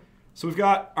on. So we've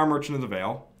got our Merchant of the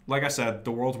Veil. Like I said,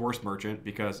 the world's worst merchant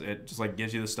because it just like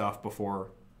gives you the stuff before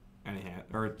any hand.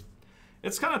 Or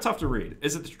it's kind of tough to read.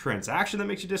 Is it the transaction that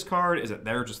makes you discard? Is it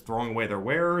they're just throwing away their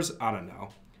wares? I don't know.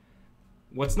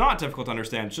 What's not difficult to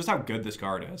understand is just how good this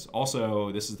card is.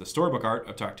 Also, this is the storybook art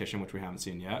of Tactician, which we haven't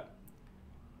seen yet.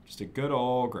 Just a good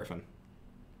old griffin.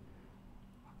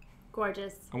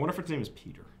 Gorgeous. I wonder if its name is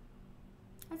Peter.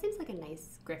 That seems like a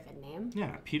nice griffin name.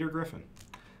 Yeah, Peter Griffin.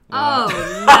 Oh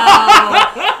no!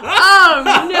 Oh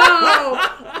no!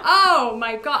 Oh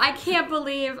my god! I can't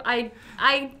believe I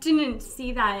didn't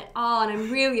see that at all, and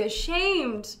I'm really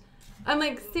ashamed. I'm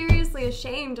like seriously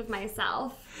ashamed of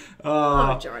myself.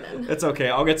 Oh, Jordan. It's okay.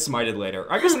 I'll get smited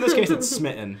later. I guess in this case it's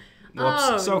smitten.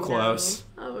 Whoops, so close.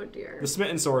 No. Oh dear. The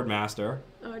smitten sword master.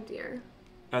 Oh dear.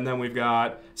 And then we've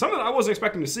got something that I wasn't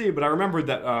expecting to see, but I remembered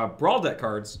that Brawl deck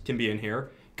cards can be in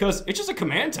here because it's just a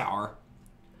command tower.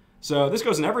 So this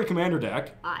goes in every commander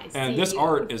deck. And this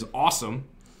art is awesome.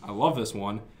 I love this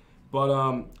one.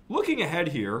 But looking ahead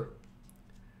here,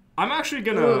 I'm actually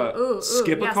gonna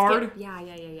skip a card.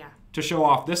 Yeah. To show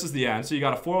off this is the end. So you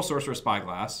got a foil sorcerer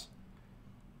spyglass.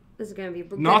 This is gonna be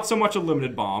not so much a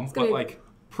limited bomb, but like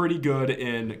pretty good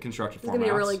in constructed formats. It's gonna be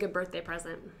a really good birthday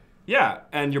present. Yeah,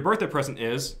 and your birthday present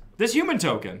is this human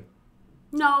token.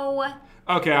 No.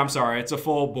 Okay, I'm sorry. It's a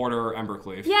full border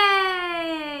Embercleave.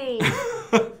 Yay!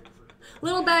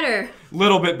 Little better.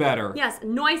 Little bit better. Yes,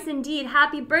 nice indeed.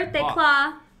 Happy birthday,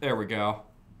 Claw. There we go.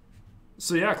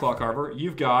 So yeah, Claw Carver,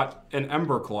 you've got an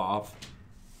Ember Claw.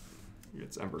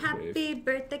 It's Embercleave. Happy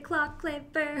birthday, Claw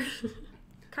Claver.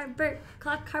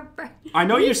 Claw Carver. I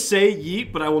know you say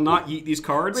yeet, but I will not yeet these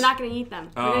cards. We're not going to yeet them.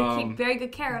 We're going to keep very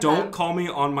good care of them. them. Don't call me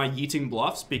on my yeeting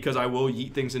bluffs because I will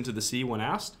yeet things into the sea when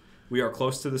asked. We are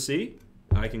close to the sea.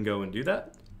 I can go and do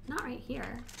that. Not right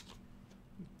here.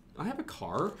 I have a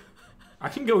car. I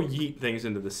can go yeet things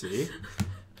into the sea.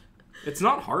 It's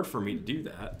not hard for me to do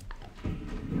that.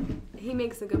 He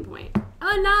makes a good point.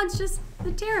 Oh, now it's just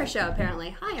the Terror Show,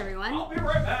 apparently. Hi, everyone. I'll be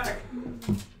right back.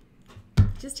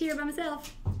 Just here by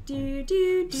myself.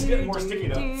 Just getting more sticky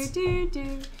notes.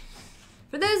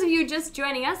 For those of you just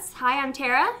joining us, hi, I'm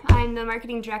Tara. I'm the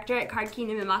marketing director at Card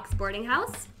Kingdom and Mox Boarding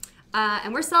House.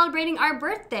 And we're celebrating our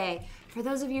birthday. For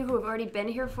those of you who have already been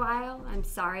here for a while, I'm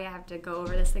sorry I have to go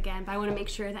over this again, but I want to make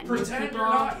sure that Pretend new people, you're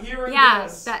not hearing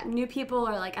this. that new people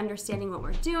are like understanding what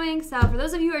we're doing. So for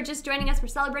those of you who are just joining us, we're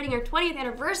celebrating our 20th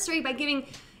anniversary by giving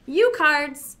you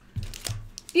cards,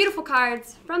 beautiful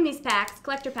cards from these packs,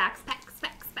 collector packs.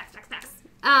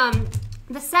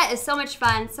 The set is so much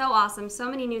fun, so awesome,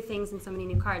 so many new things and so many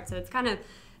new cards. So it's kind of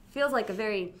feels like a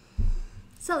very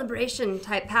celebration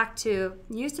type pack to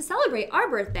use to celebrate our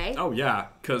birthday. Oh yeah,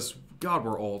 because God,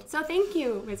 we're old. So thank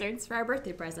you, Wizards, for our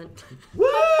birthday present.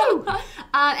 Woo!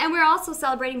 And we're also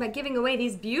celebrating by giving away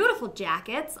these beautiful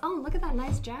jackets. Oh, look at that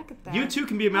nice jacket there. You too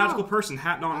can be a magical person,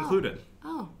 hat not included.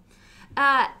 Oh.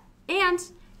 And,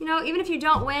 you know, even if you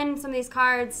don't win some of these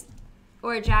cards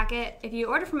or a jacket, if you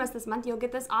order from us this month, you'll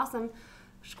get this awesome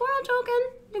squirrel token.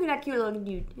 Look at that cute little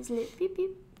dude. Isn't it? Beep,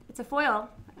 beep. It's a foil.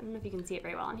 I don't know if you can see it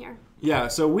very well in here. Yeah,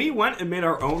 so we went and made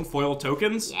our own foil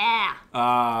tokens. Yeah.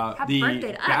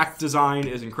 The back design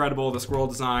is incredible. The squirrel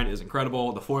design is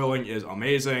incredible. The foiling is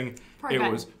amazing. It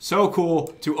was so cool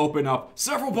to open up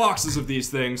several boxes of these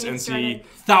things and see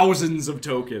thousands of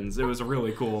tokens. It was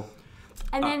really cool.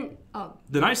 And then,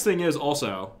 the nice thing is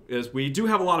also is we do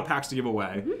have a lot of packs to give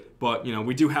away, but you know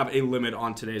we do have a limit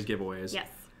on today's giveaways. Yes.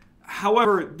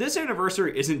 However, this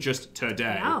anniversary isn't just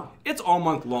today. No. It's all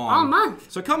month long. All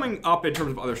month. So coming up in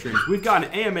terms of other streams, we've got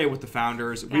an AMA with the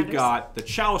founders. We've got the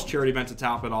Chalice charity event to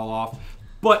top it all off.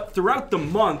 But throughout the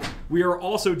month, we are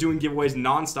also doing giveaways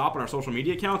nonstop on our social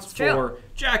media accounts for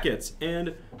jackets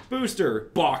and booster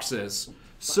boxes.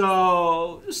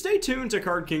 So stay tuned to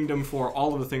Card Kingdom for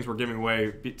all of the things we're giving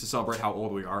away to celebrate how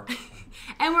old we are.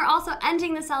 And we're also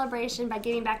ending the celebration by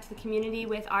giving back to the community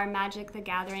with our Magic the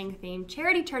Gathering themed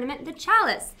charity tournament, the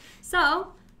Chalice.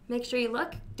 So make sure you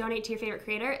look, donate to your favorite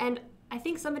creator, and I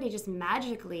think somebody just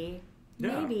magically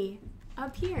maybe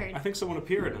appeared. I think someone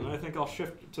appeared, and I think I'll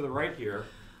shift to the right here.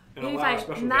 And Maybe if allow I a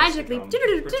special magically. guest to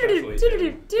come, potentially.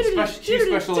 Chief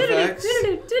special effects.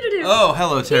 Oh, Oh,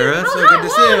 hello, Tara. So good to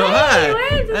see you. Hi.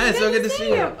 Hi. So good to see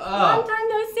you. Long time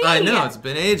no see. I know, it's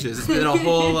been ages. It's been a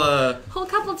whole whole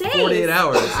couple days. 48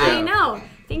 hours. Yeah. I know.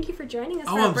 Thank you for joining us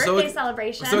for our birthday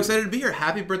celebration. I'm so excited to be here.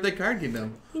 Happy birthday card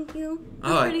game. Thank you.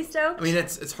 I'm pretty stoked. I mean,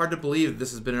 it's hard to believe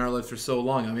this has been in our lives for so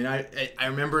long. I mean, I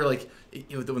remember like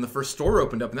when the first store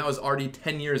opened up, and that was already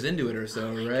 10 years into it or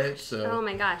so, right? So. Oh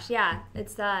my gosh, yeah.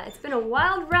 It's been a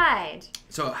wild ride.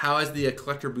 So how has the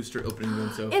collector booster opening been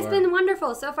so far? It's been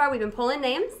wonderful. So far, we've been pulling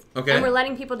names. Okay. And we're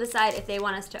letting people decide if they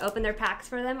want us to open their packs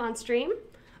for them on stream,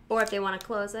 or if they want to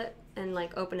close it and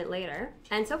like open it later.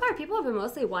 And so far, people have been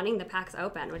mostly wanting the packs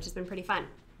open, which has been pretty fun.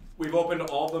 We've opened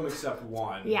all of them except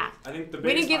one. Yeah. I think the We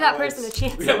biggest didn't give that highlights- person a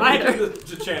chance Yeah, we either. didn't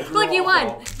give the chance. We Like, were you all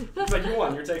won. It's like, you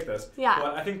won. You take this. Yeah.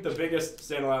 But I think the biggest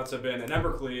standouts have been an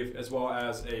Embercleave as well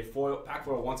as a pack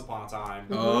foil Once Upon a Time.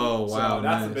 Oh, wow, So that's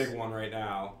nice. the big one right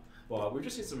now. Well, we've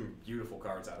just seen some beautiful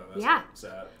cards out of this Yeah.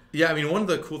 set. Yeah, I mean, one of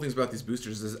the cool things about these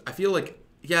boosters is I feel like,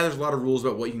 yeah, there's a lot of rules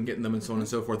about what you can get in them and so on and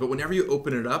so forth, but whenever you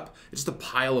open it up, it's just a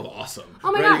pile of awesome.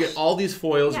 Oh my right? gosh. You get all these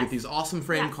foils, you Yes. get these awesome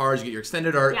frame Yes. cards, you get your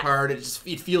extended art Yes. card,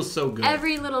 it feels so good.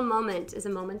 Every little moment is a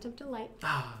moment of delight.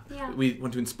 Yeah. We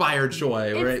want to inspire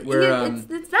joy, right? It's, We're,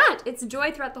 it's that. It's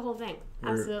joy throughout the whole thing.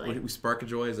 Absolutely. we spark a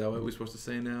joy, is that what we're supposed to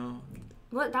say now?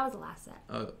 Well, that was the last set.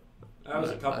 That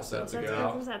was a couple Last sets set.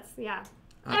 ago. That's yeah.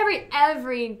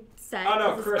 Every set. Oh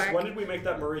no, is a Chris, spark. when did we make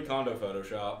that Marie Kondo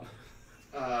Photoshop?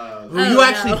 Well, you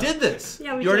actually did this.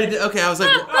 Yeah, we you already did. did. Okay, I was like,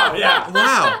 Oh yeah.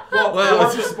 wow. Well, Wow.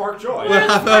 more to spark joy. Well,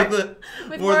 how about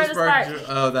With more more the to spark? spark.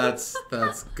 Oh,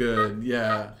 that's good.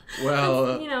 Yeah.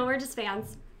 Well, You know, we're just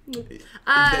fans.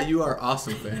 you are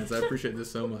awesome fans. I appreciate this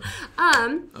so much.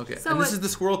 Okay, So and this what- is the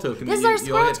squirrel token. This is You- our you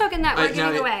squirrel all get- token that we're now,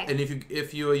 giving away. And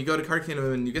if you go to Card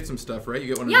Kingdom and you get some stuff, right? You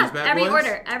get one of Yeah, these bad every boys.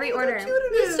 order. Every order. cute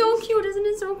it It's is. so cute, isn't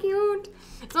it? So cute.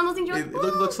 It's almost like It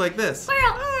looks like this.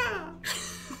 squirrel.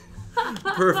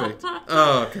 Perfect.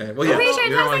 Oh, okay. Well, yeah. I'm pretty sure it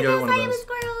you're looks gonna like go this. one I of am a those.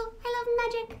 squirrel. I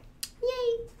love magic.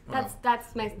 Yay.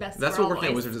 That's my best. That's what squirrel working at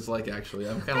voice. Wizards is like, actually.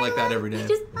 I'm kind of like that every day. I love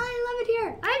it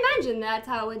here. I imagine that's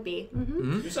how it would be.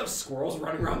 Mm-hmm. You just have squirrels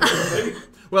running around the building.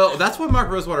 Well, that's why Mark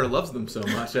Rosewater loves them so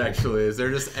much, actually, is they're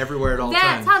just everywhere at all That's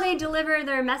times. how they deliver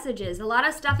their messages. A lot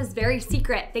of stuff is very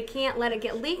secret. They can't let it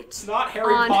get leaked. It's not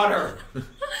Harry On- Potter.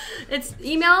 It's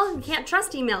email. You can't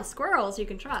trust email. Squirrels you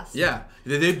can trust. Yeah,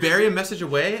 they bury a message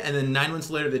away, and then 9 months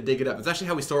later they dig it up. It's actually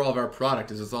how we store all of our product.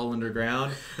 Is it's all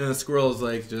underground, and the squirrels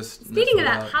like just. Speaking of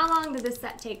mess it that, out. how long did this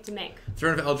set take to make?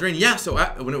 Throne of Eldraine. Yeah, so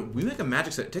when we make a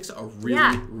magic set, it takes a really,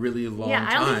 Yeah. really long time. Yeah,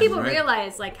 I don't think people right?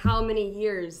 realize like how many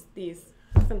years these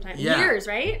sometimes years,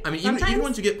 right? I mean, sometimes. even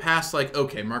once you get past like,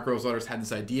 okay, Mark Rosewater's had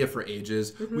this idea for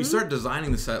ages. Mm-hmm. We start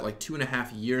designing the set like 2.5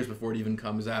 years before it even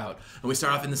comes out, and we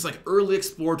start off in this like early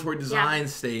exploratory design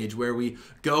stage where we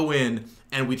go in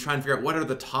and we try and figure out what are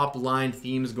the top line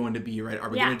themes going to be. Right? Are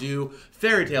we going to do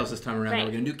fairy tales this time around? Are we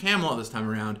Right. going to do Camelot this time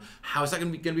around? How is that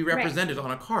going to be represented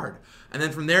on a card? And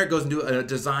then from there it goes into a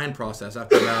design process.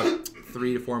 After about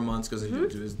 3 to 4 months goes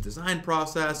into this design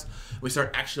process. We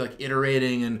start actually like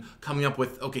iterating and coming up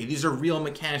with, okay, these are real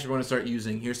mechanics we're going to start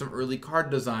using. Here's some early card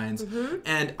designs.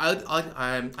 And I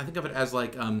think of it as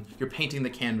like you're painting the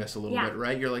canvas a little bit,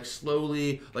 right? You're like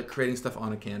slowly like creating stuff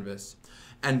on a canvas.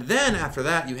 And then after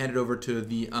that you hand it over to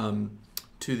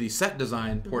the set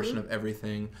design portion of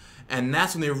everything. And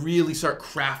that's when they really start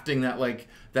crafting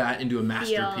that into a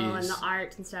masterpiece. Feel and the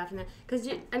art and stuff, and because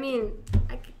I mean,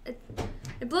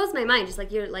 it blows my mind. Just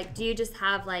like you're like, do you just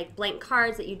have like blank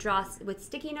cards that you draw with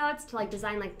sticky notes to like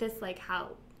design like this, like how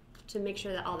to make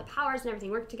sure that all the powers and everything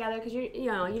work together? Because you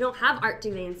don't have art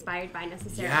to be inspired by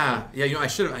necessarily. Yeah. You know,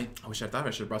 I wish I thought I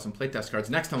should have brought some playtest cards.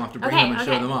 Next time I'll have to bring Okay, them and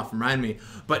show okay. them off. Remind me.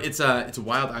 But it's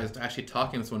wild. I was actually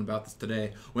talking with someone about this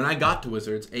today. When I got to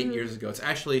Wizards 8 years ago, it's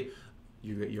actually.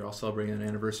 You're all celebrating an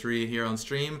anniversary here on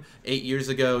stream. 8 years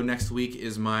ago, next week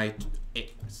is my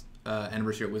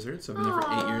anniversary at Wizards, so I've been there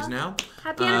for 8 years now.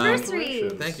 Happy anniversary!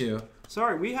 Thank you.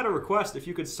 Sorry, we had a request if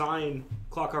you could sign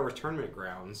Clock Harvest Tournament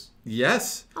Grounds.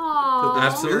 Yes. Aww.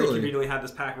 Absolutely. Very conveniently had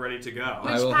this pack ready to go.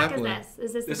 I Which will pack happily. is this?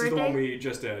 Is this This the is the one birthday? we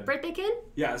just did. Birthday kid?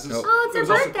 Yeah, this is. Nope. Oh, it's it a was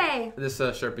also- birthday! This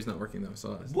Sharpie's not working though,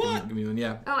 so What? give me one.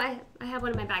 Yeah. Oh, I have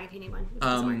one in my bag if you need one. It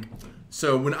does work.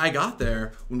 So when I got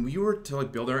there, when we were to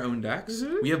like build our own decks,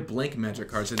 we have blank magic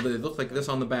cards. They look like this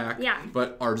on the back, Yeah.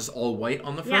 but are just all white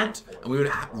on the Yeah. front, and we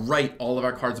would write all of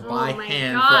our cards by my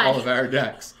hand God. for all of our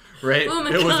decks. Right? Oh my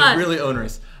it was God. really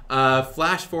onerous.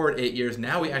 Flash forward 8 years.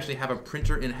 Now we actually have a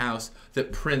printer in house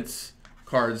that prints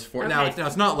cards for. Now Okay.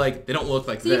 it's not like they don't look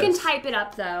like So this. you can type it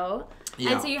up though.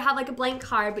 Yeah. And so you have like a blank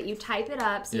card, but you type it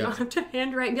up so you Yeah. don't have to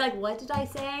handwrite and be like, what did I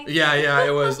say? Yeah,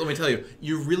 it was. Let me tell you,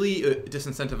 you're really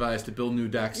disincentivized to build new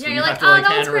decks. Yeah, when you're you like, have to, oh,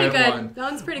 that one's pretty handwrite good. one.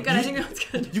 That one's pretty good. I think that one's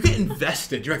good. You get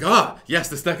invested. You're like, yes,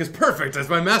 this deck is perfect. It's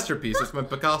my masterpiece. It's my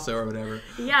Picasso or whatever.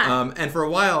 Yeah. And for a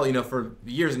while, for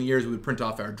years and years, we would print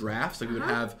off our drafts. Like we would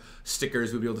have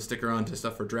stickers. We'd be able to sticker onto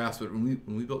stuff for drafts. But when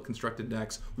we built constructed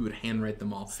decks, we would handwrite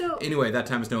them all. So anyway, that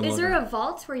time is no longer. Is there a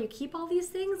vault where you keep all these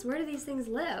things? Where do these things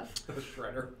live? The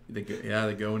shredder. They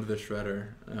go into the shredder.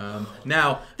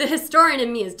 Now, The historian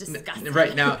in me is disgusted.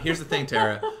 right now, here's the thing,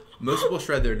 Tara. Most people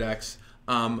shred their decks.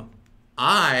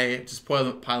 I just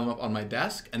pile them up on my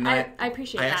desk, and then I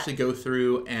appreciate I that. actually go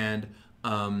through and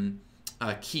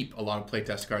keep a lot of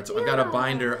playtest cards. So I've got a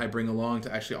binder I bring along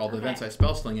to actually all the events I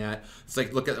spell sling at. It's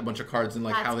like look at a bunch of cards and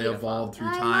like That's how they beautiful. evolved through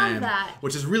I time, love that.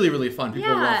 which is really really fun. People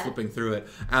Yeah. love flipping through it.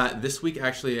 This week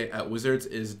actually at Wizards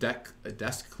is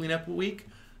desk cleanup week.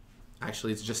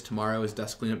 Actually, it's just tomorrow is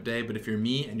desk cleanup day, but if you're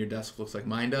me and your desk looks like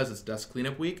mine does, it's desk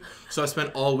cleanup week. So I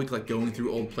spent all week like going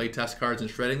through old playtest cards and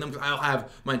shredding them because I'll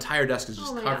have my entire desk is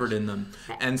just Oh my covered gosh. in them.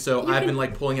 And so I've been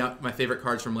like pulling out my favorite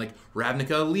cards from like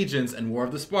Ravnica Allegiance and War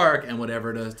of the Spark and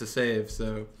whatever to save.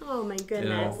 So Oh my goodness.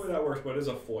 Yeah. Hopefully that works, but it is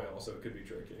a foil, so it could be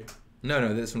tricky.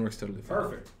 no, this one works totally fine.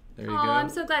 Perfect. There you Oh, go. I'm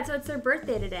so glad. So it's their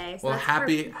birthday today. So Well, that's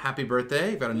happy birthday!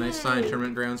 You've got a nice signed Yay.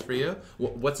 tournament grounds for you.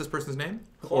 What's this person's name?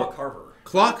 Claw Carver.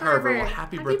 Claw perfect. Carver. Well,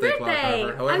 happy birthday, Claw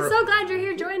Carver. However, I'm so glad you're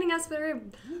here joining us for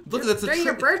look, that's during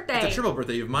your birthday. It's a triple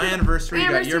birthday. You have my anniversary. You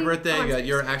got your Anniversary. birthday. Oh, You got I'm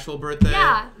your so actual birthday.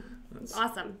 Yeah.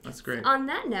 Awesome. That's great. On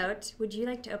that note, would you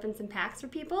like to open some packs for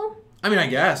people? I mean, I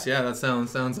guess. Yeah, that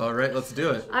sounds all right. Let's do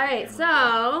it. All right,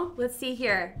 so let's see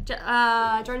here.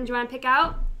 Jordan, do you want to pick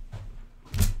out?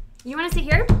 You want to sit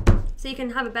here so you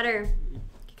can have a better,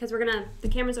 because the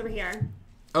camera's over here.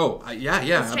 Oh, yeah, Let's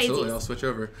trade absolutely. these. I'll switch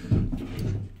over.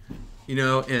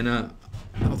 And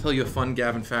I'll tell you a fun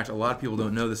Gavin fact. A lot of people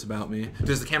don't know this about me.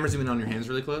 Does the camera zoom in on your hands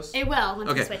really close? It will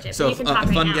once you switch it. So but you can a talk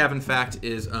right fun now. Gavin fact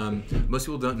is most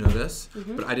people don't know this,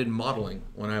 but I did modeling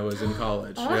when I was in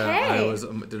college. Okay. Yeah, I was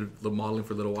did the modeling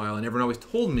for a little while, and everyone always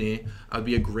told me I would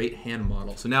be a great hand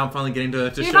model. So now I'm finally getting to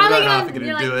You're show finally that off gonna, and you're getting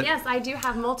to like, do it. yes, I do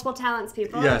have multiple talents,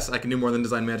 people. Yes, I can do more than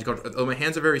design magic cards. Oh, my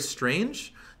hands are very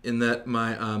strange in that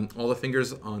my all the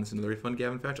fingers on this is another fun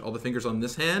Gavin fact. All the fingers on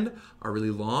this hand are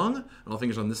really long, and all the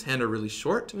fingers on this hand are really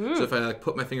short. So if I like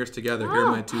put my fingers together, here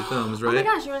are my two thumbs, right? Oh my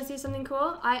gosh, you want to see something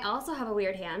cool? I also have a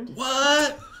weird hand.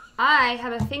 What? I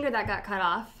have a finger that got cut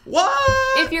off.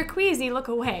 What? If you're queasy, look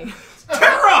away.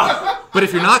 Tara! But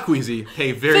if you're not queasy,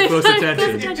 pay very close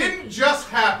attention. It didn't just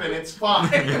happen. It's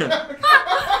fine.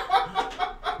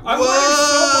 I'm Whoa, learning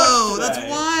so much that's today.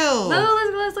 wild.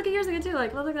 Let's look at yours again too.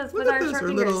 Like, look at this with Look our at this, short our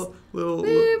fingers. little.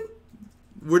 Boop.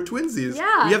 We're twinsies.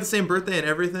 Yeah. We have the same birthday and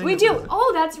everything. We do.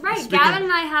 Oh, that's right. Speaking- Gavin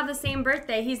and I have the same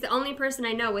birthday. He's the only person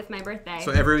I know with my birthday. So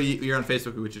every year on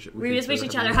Facebook, we just wish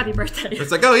each other happy birthday.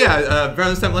 It's like, oh yeah, around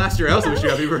this time last year, I also wish you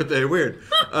happy birthday. Weird.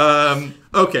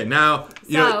 Okay, now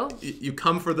you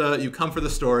come for the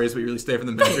stories, but you really stay for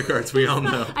the magic cards. We all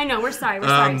know. I know. We're sorry. We're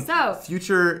sorry. So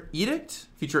future edict,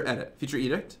 future edit, future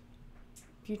edict.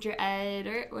 future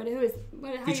editor. How do you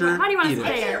want to Edict.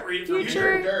 say I can't it? read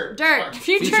Future dirt. dirt.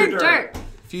 Future Future dirt.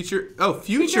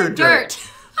 Future dirt. dirt.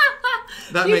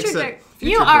 That Future makes sense. dirt.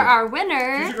 Future You dirt. are our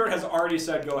winner. Future Dirt has already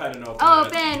said go ahead and open it.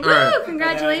 Open. Woo! right. And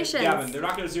Congratulations. then, Gavin, they're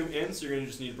not going to zoom in, so you're going to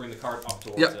just need to bring the card up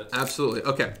towards Yep, it. absolutely.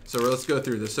 Okay, so let's go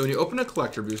through this. So when you open a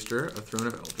collector booster, a Throne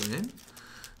of Eldraine,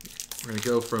 we're going to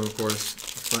go from, of course,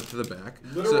 front to the back.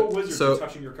 Literal wizards are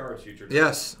touching your cards, Future Dirt.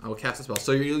 Yes, I will cast a spell.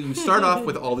 So you start off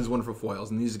with all these wonderful foils,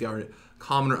 and these are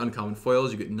common or uncommon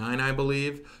foils. You get 9, I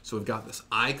believe. So we've got this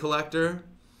Eye Collector.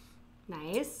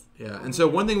 Nice. Yeah, and so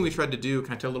one thing we tried to do,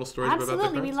 can I tell little stories about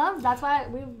Absolutely. the We cards? love. That's why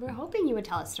we're hoping you would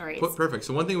tell us stories. Perfect.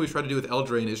 So one thing we tried to do with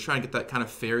Eldraine is try and get that kind of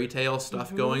fairy tale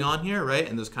stuff going on here, right?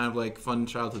 And those kind of like fun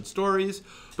childhood stories.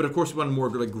 But of course we wanted more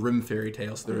like grim fairy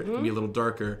tales, so it can be a little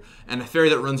darker. And a fairy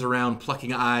that runs around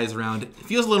plucking eyes around, it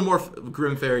feels a little more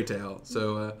grim fairy tale.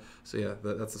 So yeah,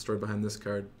 that's the story behind this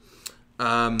card.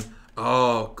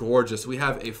 Oh, gorgeous. We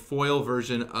have a foil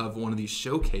version of one of these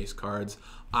showcase cards.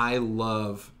 I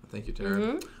love, thank you,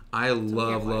 Tara. I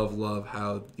love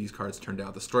how these cards turned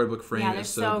out. The storybook frame Yeah, they're is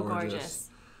so so gorgeous. gorgeous.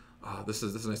 Oh, this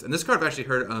is nice. And this card I've actually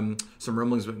heard some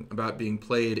rumblings about being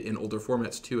played in older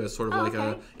formats too, as sort of like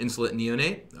okay. a Insolent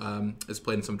Neonate. It's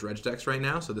played in some dredge decks right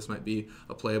now, so this might be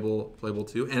a playable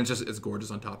too. And it's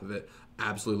gorgeous on top of it.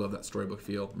 Absolutely love that storybook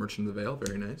feel. Merchant of the Veil,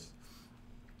 very nice.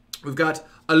 We've got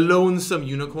a Lonesome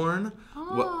Unicorn.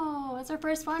 Oh, that's our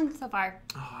first one so far.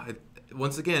 Oh,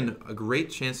 once again, a great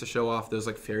chance to show off those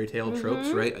like fairy tale tropes,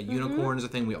 right? A unicorn is a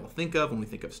thing we all think of when we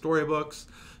think of storybooks.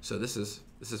 So this is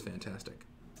fantastic.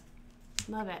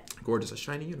 Love it. Gorgeous, a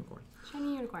shiny unicorn.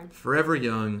 Shiny unicorn. Forever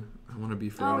young. I want to be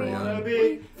forever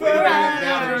young.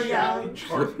 Forever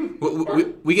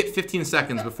young. We get 15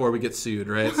 seconds before we get sued,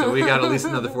 right? So we got at least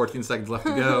another 14 seconds left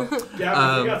to go.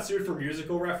 Yeah, if we got sued for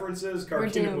musical references, We're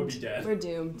Cartoon doomed. would be dead. We're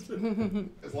doomed.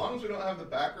 As long as we don't have the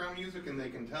background music and they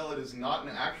can tell it is not an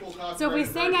actual copyright. So if we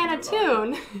sing out of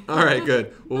version, tune. All right,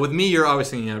 good. Well, with me, you're always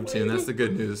singing out of tune. That's the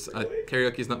good news.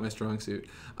 Karaoke is not my strong suit.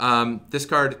 This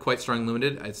card, quite strong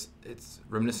limited. It's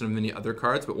reminiscent of many other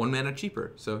cards, but 1 mana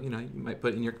cheaper. So, you know, you might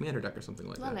put it in your commander deck or something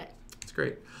like that. Love it. It's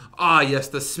great. Ah, yes,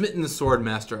 the Smitten Sword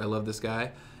Master. I love this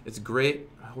guy. It's great.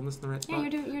 Am I holding this in the right spot? Yeah,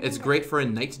 you're doing It's great for a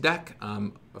knight deck,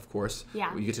 of course.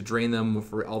 Yeah. You get to drain them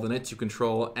for all the knights you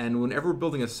control. And whenever we're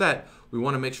building a set, we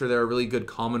want to make sure there are really good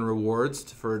common rewards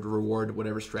to reward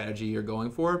whatever strategy you're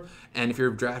going for. And if you're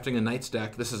drafting a knight's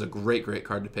deck, this is a great, great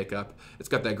card to pick up. It's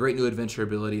got that great new adventure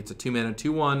ability. It's a 2-mana,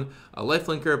 2/1, a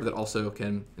lifelinker, but that also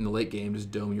can, in the late game, just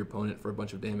dome your opponent for a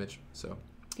bunch of damage. So,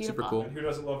 Beautiful. super cool. And who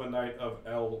doesn't love a night of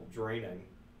L draining?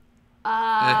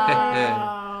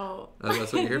 Oh.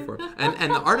 That's what you're here for.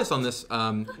 And the artist on this,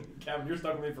 Kevin, you're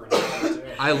stuck with me for an hour too.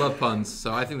 I love puns,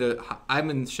 so I think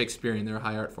I'm in Shakespearean. They're a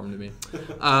high art form to me.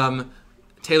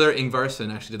 Taylor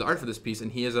Ingvarsson actually did the art for this piece,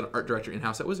 and he is an art director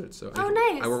in-house at Wizards. So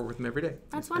nice. I work with him every day.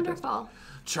 That's It's fantastic. wonderful.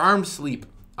 Charmed Sleep.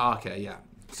 Okay, yeah.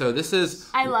 So this is...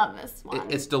 I love this one.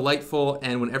 It's delightful,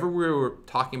 and whenever we were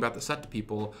talking about the set to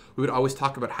people, we would always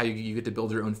talk about how you get to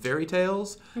build your own fairy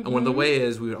tales. And one of the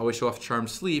ways we would always show off Charmed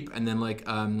Sleep, and then like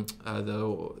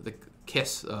the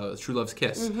kiss, True Love's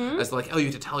Kiss, as like, oh, you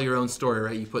get to tell your own story,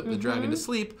 right? You put the dragon to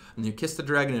sleep, and you kiss the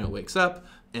dragon, and it wakes up.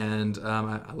 And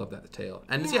I love that tale.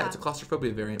 And Yeah. it's a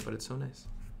claustrophobia variant, but it's so nice.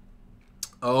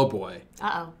 Oh boy.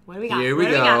 Uh-oh. What do we got? Here we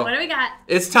what do go. we got? What do we got?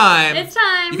 It's time. It's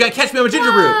time. You gotta catch me on a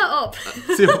ginger brute. Oh.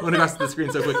 See, I went across the screen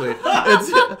so quickly.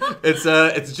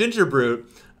 It's ginger brute.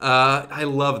 I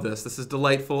love this. This is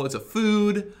delightful. It's a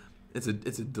food. It's a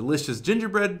delicious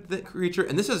gingerbread creature.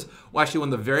 And this is actually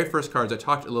one of the very first cards I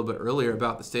talked a little bit earlier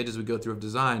about the stages we go through of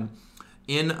design.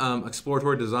 In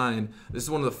exploratory design, this is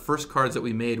one of the first cards that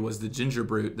we made was the ginger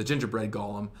brute, the gingerbread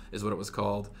golem is what it was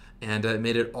called, and it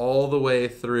made it all the way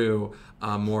through,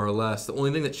 more or less. The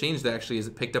only thing that changed actually is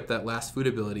it picked up that last food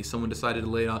ability. Someone decided to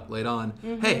lay it on.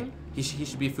 Hey, he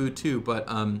should be food too, but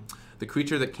the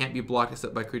creature that can't be blocked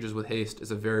except by creatures with haste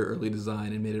is a very early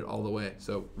design and made it all the way.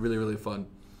 So really, really fun.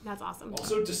 That's awesome.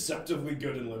 Also deceptively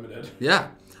good and limited. Yeah,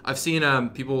 I've seen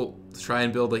people try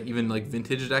and build like even like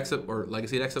vintage decks that, or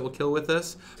legacy decks that will kill with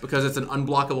this because it's an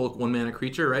unblockable 1-mana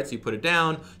creature, right? So you put it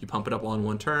down, you pump it up on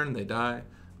one turn, they die.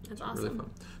 That's Really awesome. fun.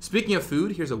 Speaking of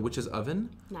food, here's a witch's oven.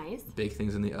 Nice. Bake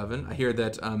things in the oven. I hear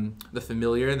that the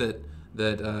familiar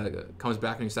that comes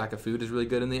back in your sack of food is really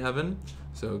good in the oven.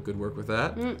 So good work with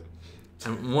that. And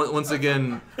once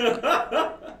again.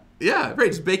 Yeah, right.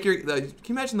 Just bake your. Can you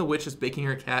imagine the witch just baking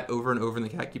her cat over and over, and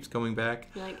the cat keeps coming back?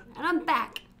 You're like, and I'm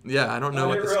back. Yeah, I don't know I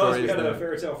what didn't the realize story we is. had a There.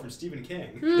 fairy tale from Stephen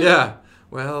King. Yeah.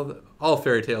 Well, all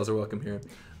fairy tales are welcome here.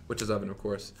 Witch's oven, of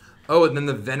course. Oh, and then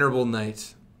the venerable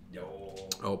knight. Yo.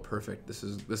 Oh, perfect. This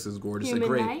is gorgeous. Human a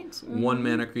great knight?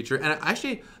 1-mana creature. And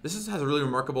actually, this has a really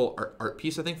remarkable art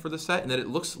piece, I think, for the set, in that it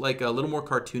looks like a little more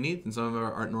cartoony than some of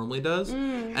our art normally does.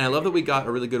 And I love that we got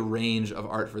a really good range of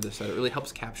art for this set. It really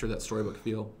helps capture that storybook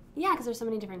feel. Yeah, because there's so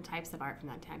many different types of art from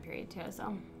that time period too.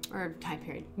 So, or time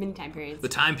period, many time periods. The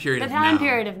time period The of time now.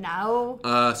 period of now.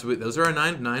 So those are our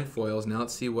 9 foils. Now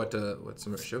let's see what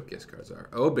some of our showcase cards are.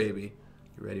 Oh, baby.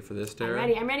 You ready for this, Tara?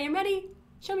 I'm ready.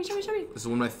 Show me. This is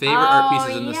one of my favorite art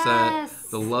pieces in the yes.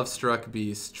 set. The Love-Struck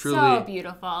Beast. Truly, So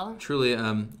beautiful. Truly,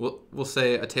 we'll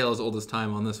say a tale as old as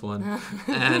time on this one.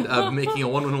 And making a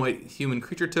 1/1 white human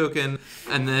creature token,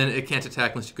 and then it can't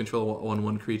attack unless you control a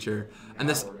 1/1 creature. And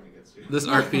this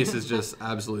art piece is just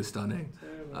absolutely stunning.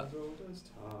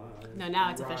 No,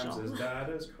 now it's Rhymes official. as bad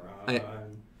as crime.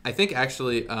 I think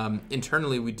actually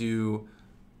internally we do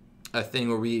a thing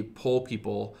where we poll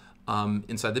people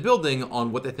inside the building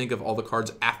on what they think of all the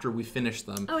cards after we finish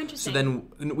them. Oh, interesting. So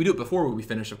then we do it before we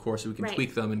finish, of course, so we can Right.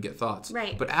 tweak them and get thoughts.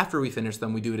 Right. But after we finish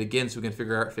them, we do it again so we can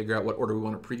figure out what order we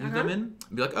want to preview them in.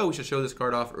 And be like, oh, we should show this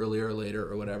card off earlier or later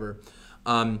or whatever.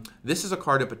 This is a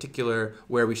card in particular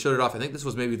where we showed it off. I think this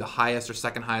was maybe the highest or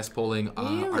second highest polling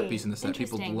art Really? piece in the set.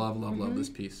 People Interesting. love this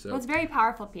piece. So Well, it's a very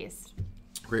powerful piece.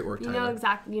 great work, You Tyler.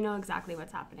 know exactly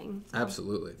what's happening. So.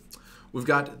 Absolutely. We've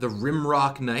got the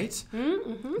Rimrock Knight.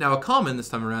 Now a common this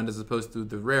time around as opposed to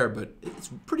the rare, but it's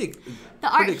The art pretty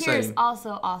here is exciting.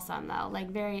 also awesome though. Like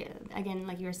very, again,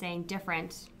 like you were saying,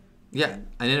 different Yeah,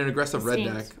 and in an aggressive red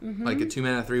deck, Distinct. like a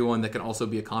 2-mana 3/1 that can also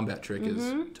be a combat trick is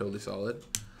totally solid.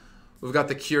 We've got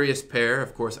the Curious Pair,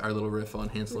 of course, our little riff on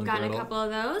Hansel We've and gotten Gretel. a couple of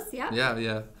those. Yeah.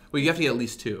 Yeah. Well, you have to get at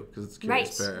least 2 because it's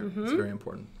Curious Right. Pair. It's very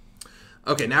important.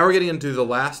 Okay, now we're getting into the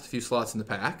last few slots in the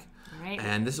pack. All right.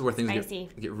 And this is where things Spicy.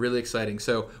 get really exciting.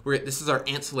 So this is our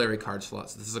ancillary card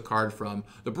slots. This is a card from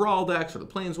the Brawl decks or the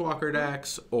Planeswalker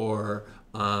decks or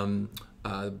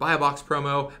Buy a Box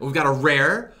promo. And we've got a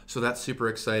rare, so that's super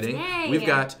exciting. Yay. We've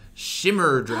got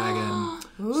Shimmer Dragon.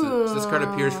 So this card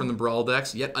appears from the Brawl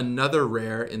decks. Yet another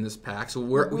rare in this pack. So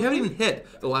we haven't even hit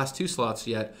the last 2 slots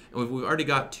yet, and we've already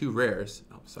got 2 rares.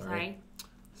 Oh, sorry.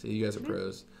 See, you guys are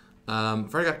pros.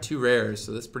 I've already got 2 rares,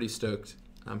 so that's pretty stoked.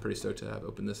 I'm pretty stoked to have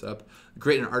opened this up.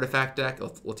 Great in an artifact deck.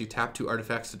 Lets you tap 2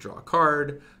 artifacts to draw a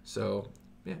card. So,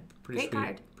 yeah, pretty Great sweet.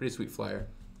 card. Pretty sweet flyer.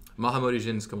 Mahamoti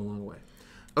Jin's come a long way.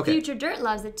 Okay. Future Dirt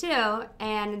loves it too,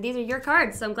 and these are your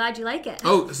cards, so I'm glad you like it.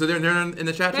 Oh, so they're in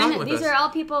the chat talking with us. These are all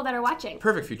people that are watching.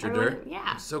 Perfect, Future Everyone- Dirt. yeah.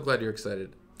 I'm so glad you're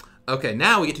excited. Okay,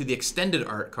 now we get to the extended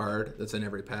art card that's in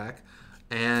every pack.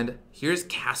 And here's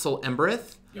Castle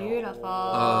Embereth. Beautiful.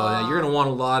 Now you're going to want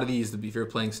a lot of these if you're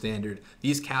playing Standard.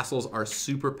 These castles are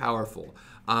super powerful.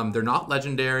 They're not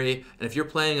legendary, and if you're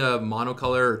playing a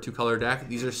monocolor or 2-color deck,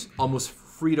 these are almost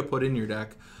free to put in your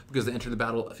deck because they enter the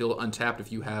battlefield untapped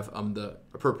if you have the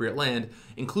appropriate land,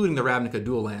 including the Ravnica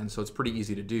dual land, so it's pretty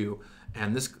easy to do.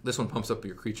 And this one pumps up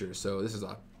your creatures, so this is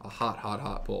a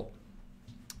hot pull.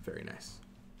 Very nice.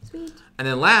 Sweet. And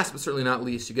then last, but certainly not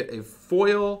least, you get a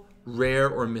foil rare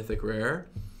or mythic rare.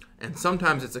 And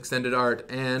sometimes it's extended art,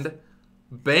 and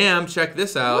bam, check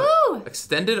this out. Woo!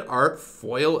 Extended art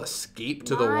foil Escape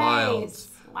to the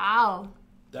Wilds. Wow.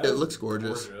 It looks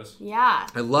gorgeous. Yeah.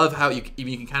 I love how you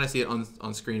can kind of see it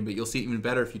on screen, but you'll see even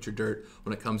better Future Dirt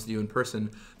when it comes to you in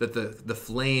person. That the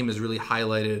flame is really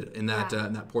highlighted in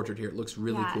that portrait here. It looks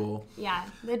really cool. Yeah.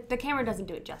 The camera doesn't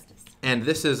do it justice. And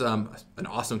this is an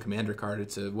awesome commander card.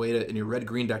 It's a way to in your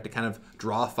red-green deck to kind of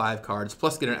draw 5 cards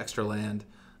plus get an extra land.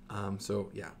 So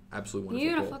yeah, absolutely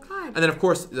wonderful. Beautiful card. And then of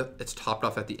course it's topped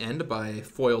off at the end by a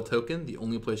foil token. The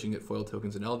only place you can get foil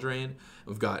tokens in Eldraine.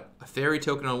 We've got a fairy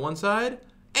token on one side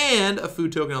and a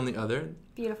food token on the other.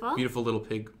 Beautiful. Beautiful little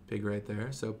pig right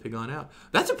there. So pig on out.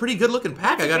 That's a pretty good looking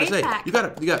pack. That's I gotta a great say, pack.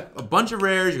 you got a bunch of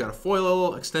rares. You got a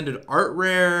foil extended art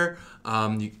rare.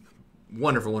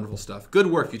 Wonderful stuff. Good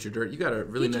work, Future Dirt. You got a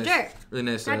really Future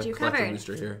nice Dirt. Got you collector covered.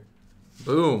 booster here.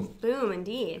 Boom. Boom,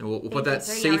 indeed. And we'll Thank put you, that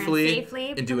sir. Yeah, we're gonna safely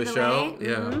into put a it shell. away.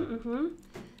 Yeah.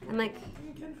 I'm like,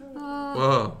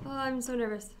 Whoa. oh, I'm so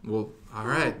nervous. Well, all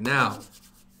right. Now,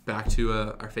 back to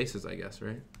our faces, I guess,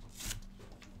 right?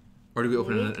 Or do we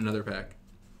open another pack?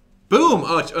 Boom!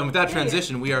 Oh, with that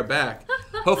transition, we are back.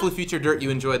 Hopefully, Future Dirt, you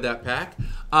enjoyed that pack.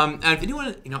 And if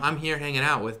anyone, I'm here hanging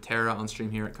out with Tara on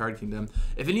stream here at Card Kingdom.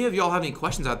 If any of y'all have any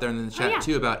questions out there in the chat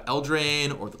too about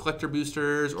Eldraine or the collector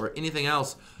boosters or anything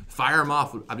else, fire them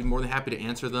off. I'd be more than happy to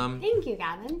answer them. Thank you,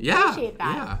 Gavin. Yeah, Appreciate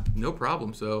that. yeah, no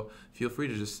problem. So feel free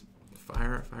to just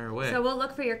fire away. So we'll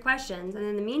look for your questions, and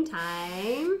in the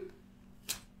meantime,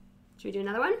 should we do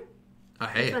another one?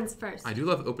 Hey, Which one's first? I do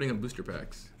love opening up booster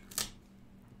packs.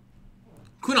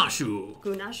 Kunashu.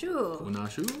 Kunashu.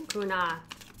 Kunashu.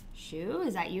 Kunashu,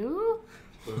 is that you?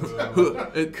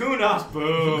 Kunas,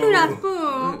 boom.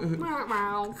 Kunafu. Meow,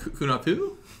 meow.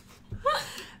 Kunapu?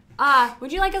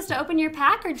 Would you like us to open your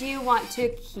pack, or do you want to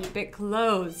keep it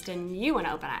closed and you want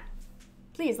to open it?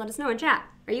 Please let us know in chat.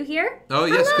 Are you here? Oh,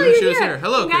 yes, Hello, Kunashu you're is here.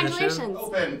 Hello, Kunashu. Congratulations.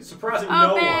 Open. Surprising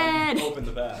Open. no one opened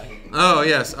the bag. Oh,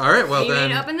 yes. All right, well Are you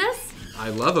ready then. to open this? I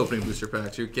love opening booster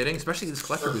packs. You're kidding? Especially these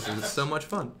collector boosters. It's so much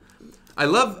fun. I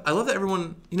love that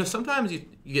everyone, sometimes you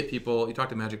get people, you talk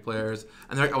to Magic players,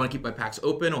 and they're like, I want to keep my packs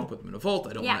open, I want to put them in a vault,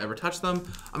 I don't want to ever touch them.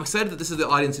 I'm excited that this is the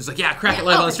audience who's like, yeah, crack it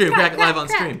live on stream, crack it live on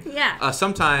stream. Yeah.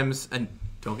 Sometimes, and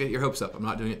don't get your hopes up, I'm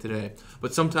not doing it today,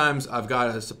 but sometimes I've got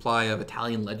a supply of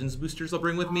Italian Legends boosters I'll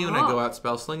bring with me when I go out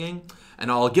spell slinging, and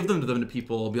I'll give them to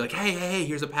people, be like, hey,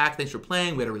 here's a pack, thanks for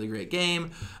playing, we had a really great game,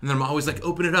 and then I'm always like,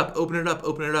 open it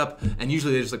up, and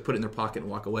usually they just like put it in their pocket and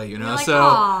walk away, Like, so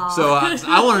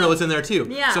I want to know what's in there too.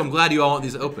 Yeah. So I'm glad you all want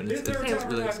these open. It's Okay,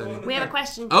 really exciting. We have a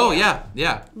question for Oh, you.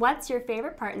 yeah. What's your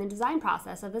favorite part in the design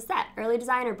process of the set? Early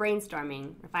design or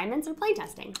brainstorming? Refinements or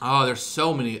playtesting? Oh, there's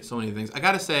so many things. I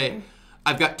gotta say,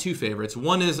 I've got 2 favorites.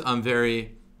 One is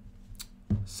very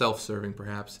self-serving,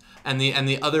 perhaps, and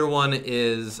the other one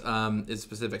is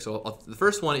specific. So the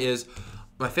first one is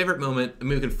my favorite moment.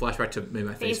 Maybe we can flash back to maybe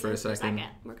my face for a second.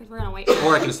 We're gonna wait.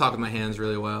 Or I can just talk with my hands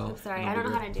really well. Sorry, I don't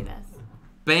know how to do this.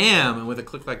 Bam! And with a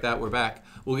click like that, we're back.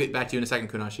 We'll get back to you in a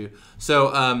second, Kunashu. So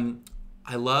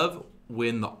I love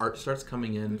when the art starts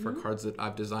coming in for cards that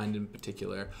I've designed in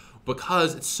particular,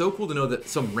 because it's so cool to know that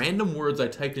some random words I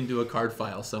typed into a card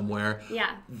file somewhere,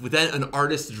 then an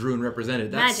artist drew and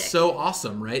represented. That's Magic. so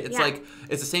awesome, right? It's like,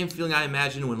 it's the same feeling I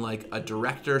imagine when like a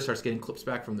director starts getting clips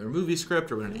back from their movie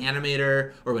script, or when an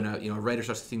animator, or when a writer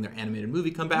starts seeing their animated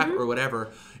movie come back, or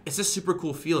whatever. It's a super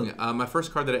cool feeling. My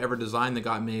first card that I ever designed that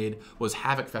got made was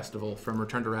Havoc Festival from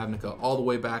Return to Ravnica, all the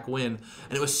way back when,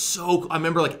 and it was so. I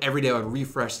remember like every day I would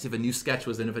refresh to see if a new sketch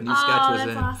was in, if a new sketch was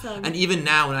in. Awesome. And even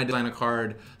now when I design a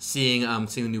card, seeing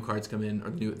the new cards come in,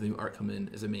 or the new art come in,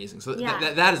 is amazing. So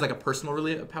that is like a personal,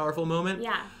 really powerful moment.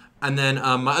 Yeah. And then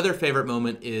my other favorite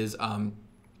moment is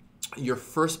your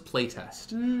first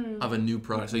playtest of a new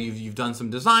product. So you've done some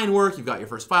design work, you've got your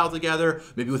first file together,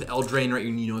 maybe with Eldraine, right?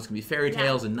 You know it's gonna be fairy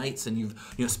tales and knights, and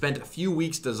you've spent a few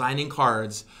weeks designing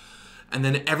cards, and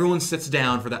then everyone sits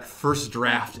down for that first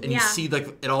draft, and you see like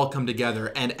it all come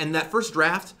together, and that first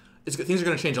draft, things are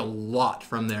gonna change a lot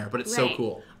from there, but it's so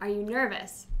cool. Are you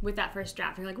nervous with that first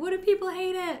draft? You're like, what if people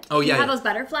hate it? Oh, yeah. You have those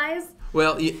butterflies?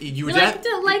 Well, you're like,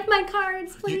 don't like my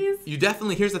cards, please. You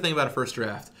definitely, here's the thing about a first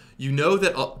draft. You know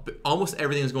that almost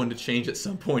everything is going to change at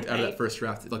some point out of that first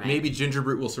draft. Like maybe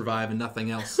Gingerbrute will survive and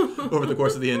nothing else over the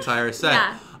course of the entire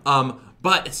set.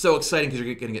 But it's so exciting because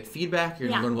you're going to get feedback. You're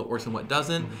going to learn what works and what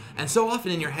doesn't. And so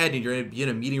often in your head, you're going to be in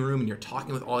a meeting room and you're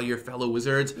talking with all your fellow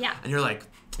wizards. And you're like,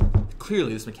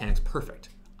 clearly this mechanic's perfect.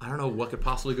 I don't know what could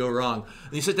possibly go wrong.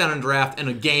 And you sit down and draft, and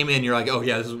a game in, you're like, oh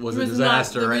yeah, this was a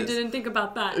disaster, right? We didn't think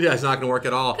about that. Yeah, it's not going to work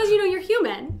at all. Because you're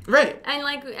human, right?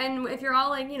 And if you're all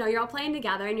like, you're all playing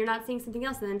together, and you're not seeing something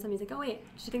else, and then somebody's like, oh wait,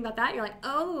 did you think about that? You're like,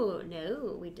 oh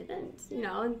no, we didn't.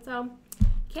 And so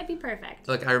can't be perfect.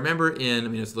 Like I remember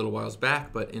it's a little whiles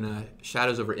back, but in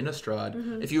Shadows over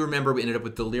Innistrad, if you remember, we ended up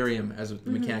with Delirium as the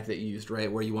mechanic that you used,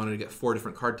 right? Where you wanted to get 4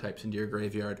 different card types into your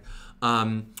graveyard.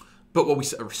 But what we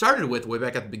started with way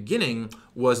back at the beginning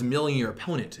was milling your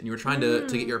opponent, and you were trying to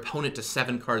get your opponent to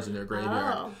 7 cards in their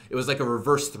graveyard. Oh. It was like a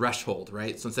reverse threshold,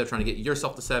 right? So instead of trying to get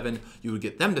yourself to 7, you would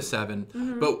get them to 7.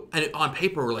 And on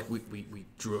paper, we're like, we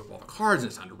drew up all the cards,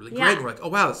 and it sounded really great. We're like, oh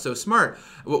wow, that's so smart.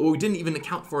 What we didn't even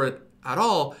account for it at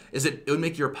all is that it would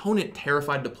make your opponent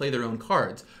terrified to play their own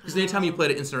cards, because anytime you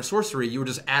played an instant or sorcery, you were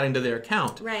just adding to their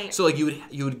count. Right. So like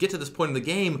you would get to this point in the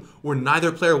game where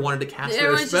neither player wanted to cast their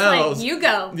Everyone's spells. just like, you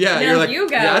go. Yeah, no, you're like, you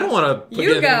go. yeah, I don't want to put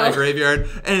you anything in my graveyard,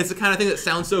 and it's the kind of thing that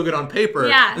sounds so good on paper.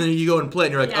 Yeah. And then you go and play it,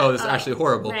 and you're like, oh, this is actually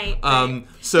horrible. Right.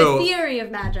 So the theory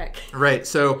of magic. Right.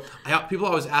 So people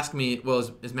always ask me, well,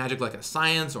 is magic like a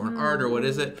science or an art, or what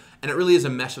is it? And it really is a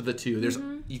mesh of the two. There's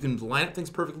you can line up things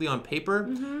perfectly on paper,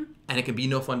 and it can be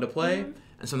no fun to play,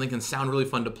 and something can sound really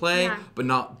fun to play, but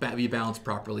not be balanced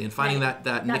properly. And finding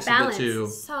that mix of the two.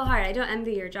 Is so hard. I don't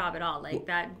envy your job at all. Like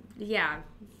that. Yeah.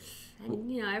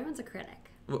 And everyone's a critic.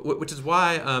 Which is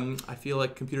why I feel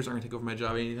like computers aren't going to take over my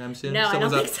job anytime soon. No, I don't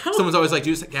think so. Someone's always like,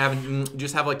 Gavin, you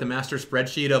just have like the master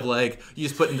spreadsheet of like, you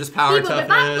just put in this power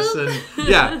toughness, and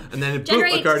and then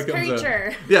boop, a card comes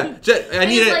up. Yeah, I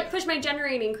need it. Like push my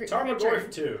generating creature.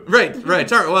 Tarmogoyf 2. Right.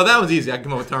 Well, that one's easy. I can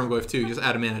come up with Tarmogoyf 2. You just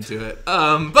add a mana to it.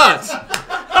 But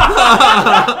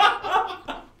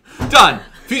done.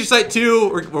 Feature Sight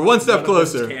 2. We're one step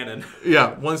closer. Canon.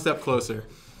 Yeah, one step closer.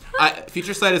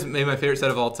 Feature Sight is maybe my favorite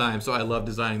set of all time, so I love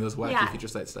designing those wacky Feature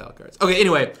Sight style cards. Okay,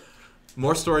 anyway,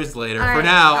 more stories later. For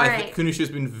now, I think Kunushu has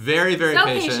been very, very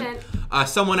patient.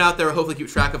 Someone out there will hopefully keep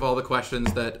track of all the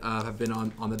questions that have been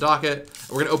on the docket.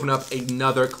 We're going to open up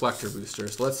another collector booster,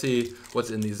 so let's see what's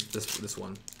in this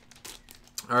one.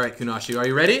 All right, Kunashu, are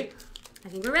you ready? I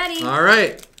think we're ready. All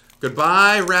right.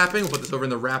 Goodbye, wrapping. We'll put this over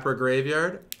in the wrapper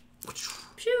graveyard.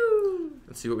 Pew.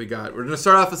 Let's see what we got. We're going to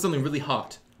start off with something really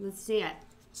hot. Let's see it.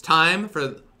 It's time for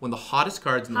one of the hottest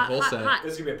cards in the whole set. Hot.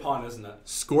 This is going to be a pun, isn't it?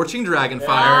 Scorching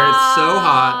Dragonfire. It's so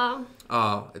hot.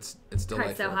 Oh, it's delightful.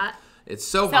 Card's so hot. It's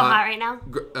so hot. So hot right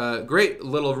now. Great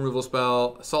little removal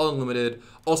spell. Solid and limited.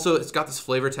 Also, it's got this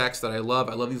flavor text that I love.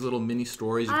 I love these little mini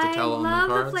stories you have to tell on the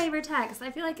cards. I love the flavor text. I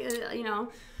feel like,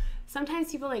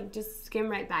 sometimes people like just skim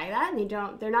right by that, and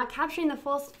they're not capturing the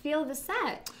full feel of the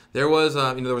set. There was,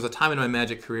 there was a time in my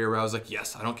Magic career where I was like,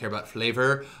 yes, I don't care about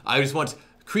flavor. I just want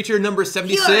creature number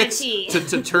 76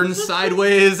 to turn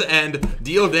sideways and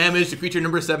deal damage to creature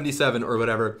number 77 or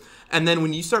whatever. And then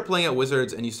when you start playing at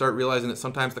Wizards and you start realizing that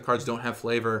sometimes the cards don't have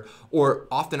flavor, or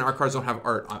often our cards don't have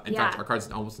art. In fact, our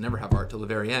cards almost never have art till the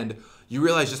very end. You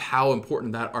realize just how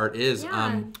important that art is.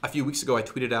 Yeah. A few weeks ago, I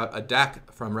tweeted out a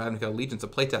deck from Ravnica Allegiance, a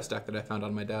playtest deck that I found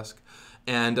on my desk.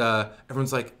 And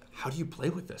everyone's like, how do you play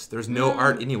with this? There's no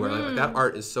art anywhere. Like, that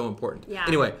art is so important. Yeah.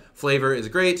 Anyway, flavor is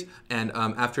great, and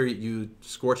after you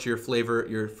scorch your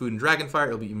food and Dragonfire,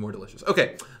 it'll be even more delicious.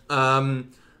 Okay,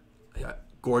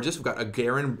 gorgeous. We've got a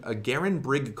Garen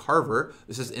Brigg Carver.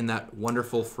 This is in that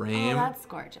wonderful frame. Oh, that's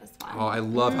gorgeous one. Oh, I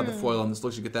love how the foil on this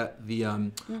looks. You get that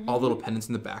all the little pendants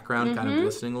in the background kind of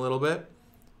glistening a little bit.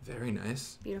 Very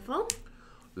nice. Beautiful.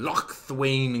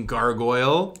 Lochthwain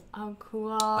Gargoyle. Oh,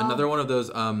 cool. Another one of those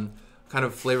kind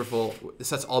of flavorful.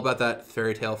 That's all about that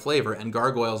fairy tale flavor. And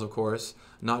gargoyles, of course,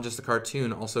 not just the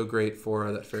cartoon, also great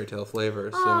for that fairy tale flavor.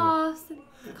 So. Oh,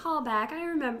 callback. I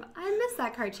remember. I missed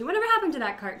that cartoon. Whatever happened to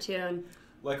that cartoon?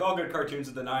 Like all good cartoons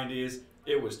of the 90s,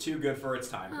 it was too good for its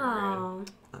time period. Oh,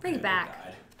 bring it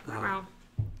back. Wow.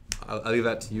 I'll leave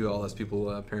that to you all as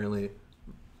people apparently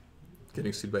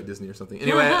getting sued by Disney or something.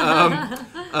 Anyway,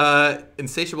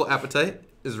 Insatiable Appetite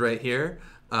is right here.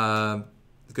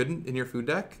 It's good in your food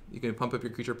deck. You can pump up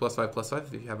your creature +5/+5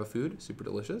 if you have a food. Super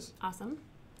delicious. Awesome.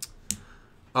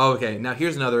 Oh, okay, now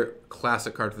here's another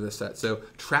classic card for this set. So,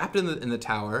 Trapped in the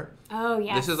Tower. Oh,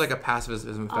 yes. This is like a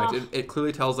pacifism effect. Oh. It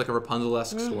clearly tells like a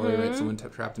Rapunzel-esque story, right? Someone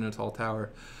trapped in a tall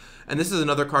tower. And this is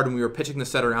another card when we were pitching the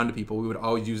set around to people, we would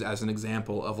always use as an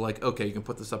example of like, okay, you can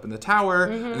put this up in the tower,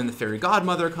 and then the fairy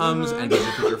godmother comes and gives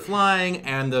the creature flying,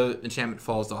 and the enchantment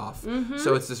falls off.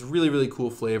 So it's this really, really cool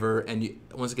flavor, and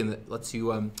once again, that lets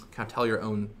you kind of tell your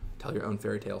own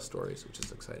fairy tale stories, which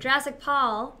is exciting. Jurassic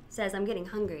Paul says, I'm getting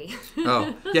hungry.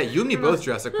 Oh, yeah, you and me both,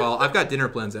 Jurassic Paul. I've got dinner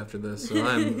plans after this, so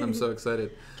I'm so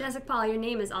excited. Jurassic Paul, your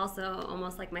name is also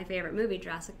almost like my favorite movie,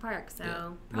 Jurassic Park,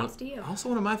 so props to you. Also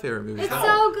one of my favorite movies. It's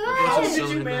so good. How So did you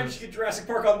many manage times. to get Jurassic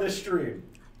Park on this stream?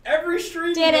 Every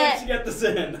stream Did you managed it. to get this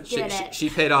in. Did it. She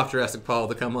paid off Jurassic Paul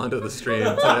to come onto the stream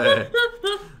today.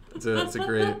 It's a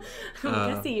great.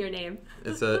 I see your name.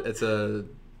 It's a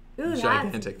Ooh,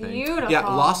 gigantic that's thing. beautiful. Yeah,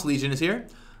 Lost Legion is here.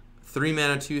 3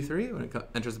 mana, 2/3. When it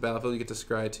enters the battlefield, you get to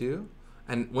scry 2.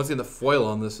 And once again, the foil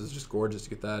on this is just gorgeous. You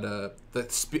get that.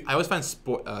 I always find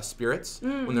spirits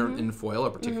when they're in foil are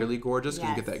particularly gorgeous because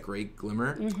you get that great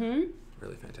glimmer.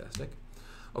 Really fantastic.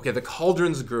 Okay, the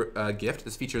Cauldron's Gift.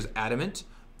 This features Adamant,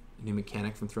 a new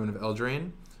mechanic from Throne of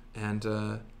Eldraine, and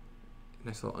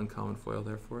nice little uncommon foil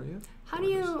there for you.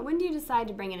 When do you decide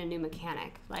to bring in a new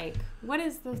mechanic? Like, what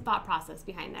is the thought process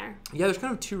behind there? Yeah, there's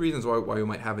kind of 2 reasons why we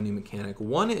might have a new mechanic.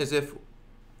 One is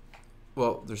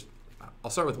I'll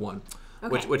start with one,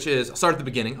 Okay. which is, I'll start at the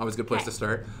beginning, always a good place to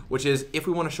start, which is if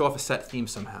we want to show off a set theme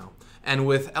somehow. And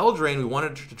with Eldraine, we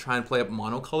wanted to try and play up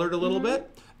monocolored a little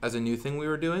bit as a new thing we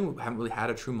were doing. We haven't really had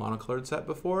a true monocolored set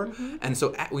before. And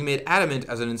so we made Adamant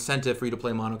as an incentive for you to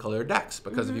play monocolored decks,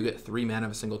 because if you get 3 mana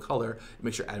of a single color, it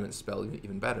makes your Adamant spell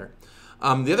even better.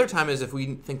 The other time is if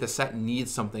we think the set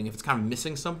needs something, if it's kind of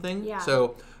missing something. Yeah.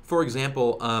 So, for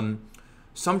example,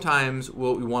 sometimes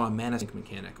we want a mana sink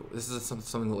mechanic. This is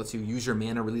something that lets you use your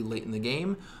mana really late in the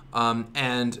game.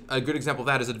 And a good example of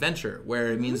that is Adventure,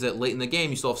 where it means that late in the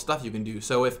game you still have stuff you can do.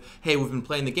 So if, hey, we've been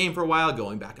playing the game for a while,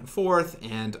 going back and forth,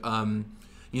 and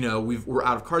we're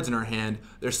out of cards in our hand,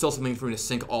 there's still something for me to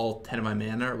sink all 10 of my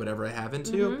mana or whatever I have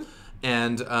into.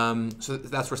 And so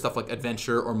that's where stuff like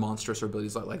Adventure or Monstrous or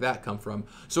abilities like that come from.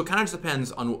 So it kind of just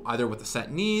depends on either what the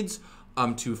set needs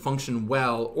to function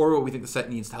well, or what we think the set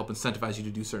needs to help incentivize you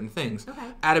to do certain things. Okay.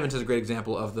 Adamant is a great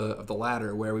example of the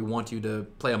latter, where we want you to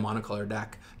play a monocolor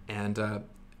deck and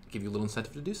give you a little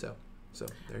incentive to do so. So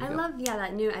there you go. I love,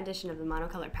 that new addition of the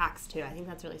monocolored packs, too. I think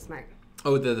that's really smart.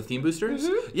 Oh, the theme boosters?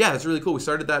 Yeah, that's really cool. We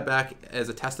started that back as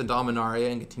a test in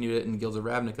Dominaria and continued it in Guilds of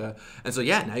Ravnica. And so,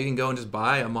 now you can go and just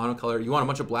buy a monocolor. You want a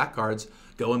bunch of black cards,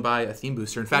 go and buy a theme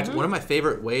booster. In fact, one of my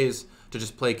favorite ways to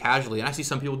just play casually, and I see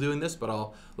some people doing this, but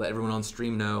I'll let everyone on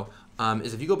stream know,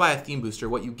 is if you go buy a theme booster,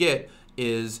 what you get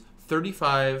is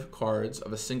 35 cards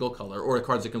of a single color, or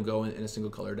cards that can go in a single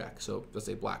color deck. So let's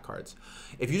say black cards.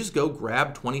 If you just go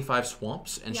grab 25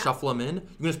 swamps and shuffle them in, you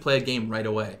can just play a game right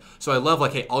away. So I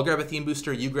love hey, I'll grab a theme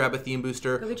booster, you grab a theme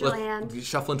booster, Go get your land.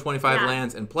 Shuffle in 25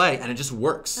 lands and play, and it just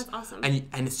works. That's awesome.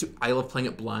 And I love playing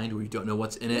it blind where you don't know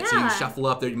what's in it, so you shuffle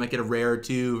up there, you might get a rare or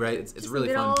 2, right? It's Just really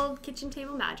good fun. old kitchen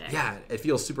table magic. Yeah, it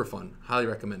feels super fun. Highly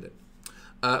recommend it.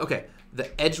 Okay, the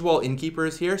Edgewall Innkeeper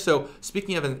is here. So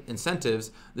speaking of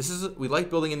incentives, we like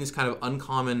building in these kind of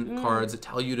uncommon cards that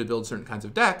tell you to build certain kinds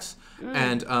of decks.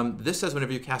 And this says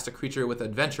whenever you cast a creature with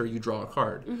Adventure, you draw a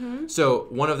card. So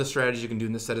one of the strategies you can do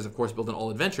in this set is, of course, build an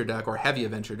all-adventure deck or heavy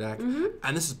adventure deck.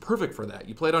 And this is perfect for that.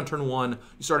 You play it on turn 1,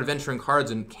 you start adventuring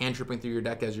cards and cantripping through your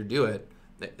deck as you do it.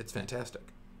 It's fantastic.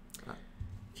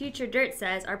 Future Dirt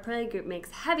says, our play group makes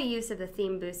heavy use of the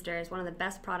theme booster as one of the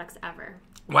best products ever.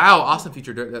 Wow, awesome,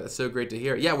 Future Dirt. That's so great to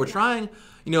hear. Yeah, we're trying,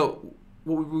 what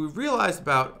we realized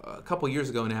about a couple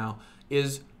years ago now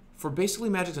is for basically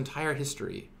Magic's entire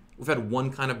history, we've had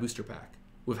one kind of booster pack.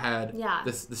 We've had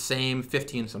the same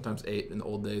 15, sometimes 8 in the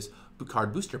old days,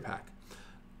 card booster pack.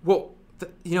 Well,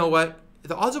 you know what?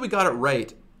 the odds that we got it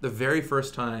right the very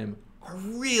first time are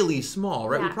really small,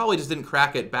 right? Yeah. We probably just didn't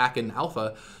crack it back in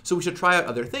alpha, so we should try out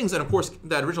other things. And of course,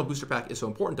 that original booster pack is so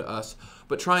important to us,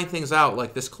 but trying things out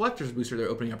like this collector's booster they're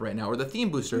opening up right now, or the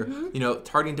theme booster,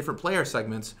 targeting different player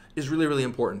segments is really, really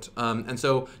important. And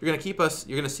so you're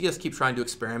gonna see us keep trying to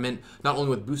experiment, not only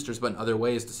with boosters, but in other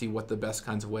ways to see what the best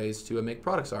kinds of ways to make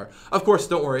products are. Of course,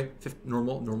 don't worry,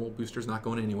 normal boosters not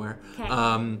going anywhere.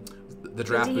 Okay. The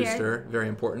draft booster, very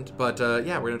important. But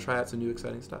yeah, we're gonna try out some new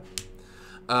exciting stuff.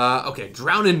 Okay,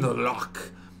 Drown in the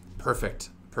Loch. Perfect.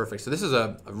 So this is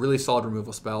a really solid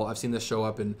removal spell. I've seen this show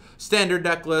up in standard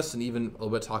deck lists and even a little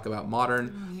bit of talk about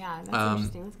modern. Oh, yeah,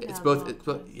 that's interesting. It's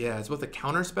both a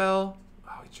counter spell.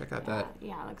 Oh, check out that.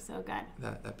 Yeah, it looks so good.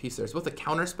 That piece there. It's both a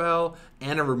counter spell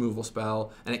and a removal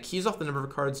spell, and it keys off the number of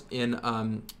cards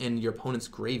in your opponent's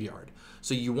graveyard.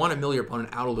 So you want to mill your opponent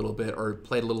out a little bit or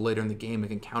play it a little later in the game. It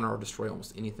can counter or destroy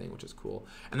almost anything, which is cool.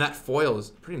 And that foil is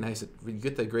pretty nice. You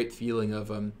get the great feeling of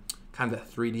kind of that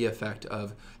 3D effect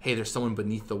of, hey, there's someone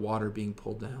beneath the water being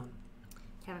pulled down.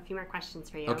 I have a few more questions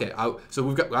for you. Okay, so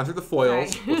we've gone through the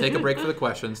foils. Sorry. We'll take a break for the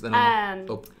questions, then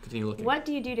I'll continue looking. What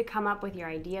do you do to come up with your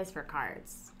ideas for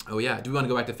cards? Oh yeah, do we want to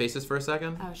go back to faces for a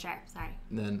second? Oh sure, sorry.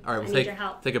 And then, all right, need your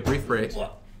help. take a brief break. Thank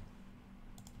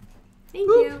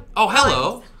you. Oh,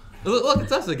 hello. Look,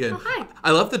 it's us again. Oh, hi.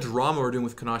 I love the drama we're doing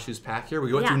with Kanashu's pack here.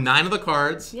 We went through 9 of the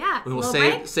cards. Yeah. We will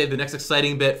break. save the next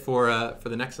exciting bit for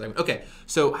the next segment. Okay,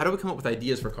 so how do we come up with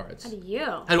ideas for cards? How do you?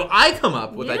 How do I come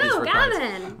up with ideas for cards?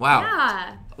 Gavin. Wow.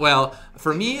 Yeah. Well,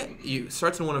 for me, it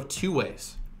starts in one of 2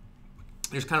 ways.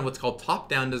 There's kind of what's called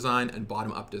top-down design and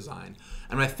bottom-up design.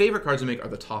 And my favorite cards to make are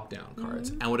the top-down cards.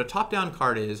 And what a top-down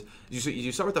card is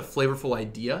you start with a flavorful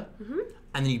idea,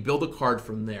 and then you build a card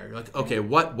from there. You're like, okay,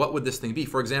 what would this thing be?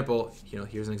 For example,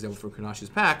 here's an example from Kanashu's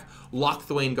pack,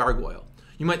 Lochthwain Gargoyle.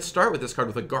 You might start with this card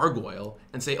with a gargoyle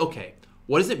and say, okay,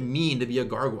 what does it mean to be a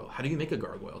gargoyle? How do you make a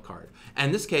gargoyle card? And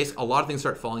in this case, a lot of things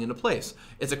start falling into place.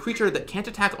 It's a creature that can't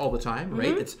attack all the time,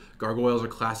 right? It's gargoyles are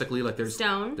classically like there's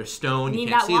stone. They're stone. You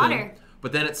can't see them.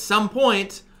 But then at some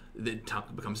point, it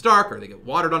becomes dark, or they get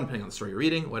watered on, depending on the story you're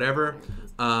reading, whatever,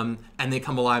 and they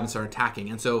come alive and start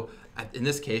attacking. And so, in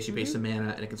this case, you pay some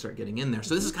mana, and it can start getting in there.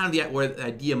 So this is kind of where the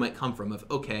idea might come from of,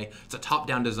 okay, it's a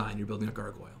top-down design. You're building a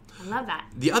gargoyle. I love that.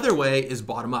 The other way is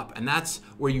bottom-up, and that's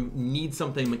where you need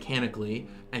something mechanically,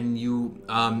 and you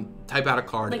type out a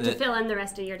card. Like to fill in the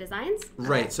rest of your designs?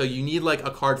 Right. Okay. So you need like a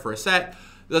card for a set.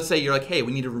 Let's say you're like, hey,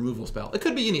 we need a removal spell. It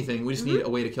could be anything. We just need a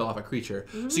way to kill off a creature.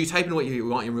 So you type in what you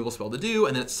want your removal spell to do,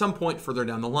 and then at some point further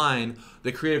down the line,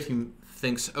 the creative team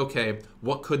thinks, okay,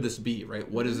 what could this be, right?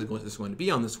 What is this going to be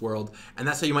on this world? And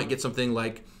that's how you might get something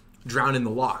like Drown in the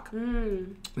Loch.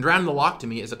 Drown in the Loch, to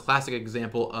me, is a classic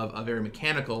example of a very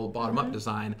mechanical bottom-up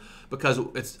design, because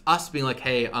it's us being like,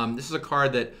 hey, this is a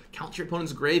card that counts your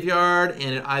opponent's graveyard,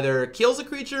 and it either kills a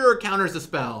creature or counters a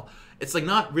spell. It's like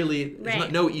not really,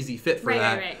 there's no easy fit for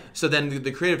that. Right. So then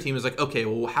the creative team is like, okay,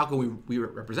 well, how can we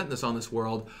represent this on this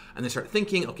world? And they start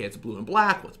thinking, okay, it's blue and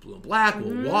black. What's blue and black?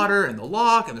 Well, water and the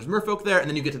loch, and there's merfolk there, and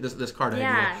then you get to this card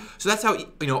idea. So that's how,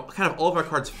 kind of all of our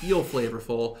cards feel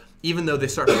flavorful, even though they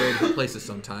start from very different places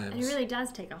sometimes. And it really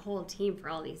does take a whole team for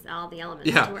all the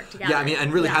elements to work together. Yeah, I mean,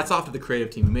 and really hats off to the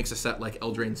creative team who makes a set like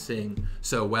Eldraine Sing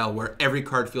so well, where every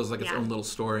card feels like its own little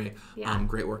story.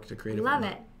 Great work to creative. Love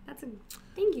it.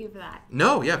 Thank you for that.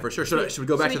 No, yeah, for sure. Should we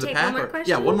go back to the pack? One more question?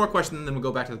 Yeah, one more question, and then we'll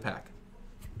go back to the pack.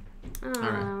 All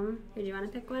right. Do you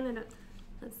want to pick one?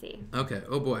 Let's see. Okay.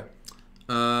 Oh boy.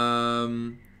 All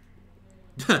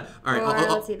right.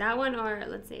 Let's see that one, or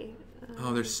let's see.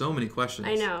 Oh, there's so many questions.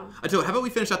 I know. I tell you, how about we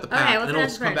finish out the pack, and then we'll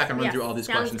just come back and run through all these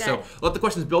questions. Good. So let the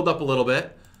questions build up a little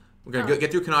bit. We're going to get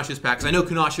through Kanashu's pack, because I know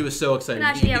Kanashu is so excited.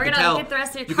 We're going to get the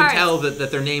rest of your cards. You can tell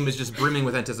that their name is just brimming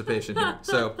with anticipation here.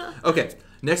 So, okay.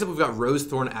 Next up, we've got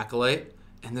Rosethorn Acolyte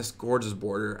and this gorgeous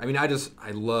border. I mean, I just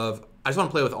want to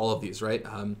play with all of these, right?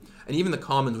 And even the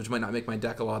commons, which might not make my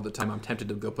deck a lot of the time, I'm tempted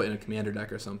to go put in a commander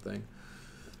deck or something.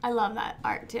 I love that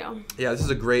art, too. Yeah, this is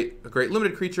a great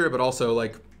limited creature, but also,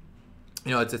 like,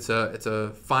 it's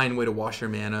a fine way to wash your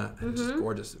mana, and it's just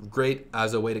gorgeous. Great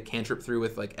as a way to cantrip through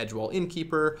with like Edgewall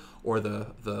Innkeeper or the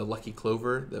Lucky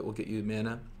Clover that will get you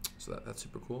mana. So that's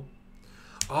super cool.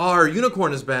 Oh, our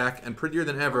unicorn is back and prettier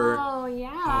than ever. Oh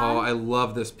yeah. Oh, I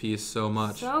love this piece so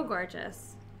much. So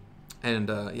gorgeous. And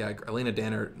Elena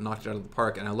Danner knocked it out of the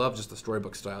park, and I love just the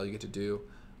storybook style you get to do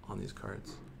on these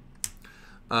cards.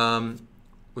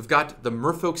 We've got the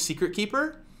Merfolk Secret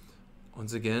Keeper.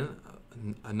 Once again,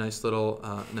 a nice little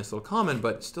common,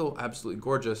 but still absolutely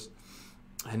gorgeous,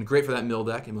 and great for that mill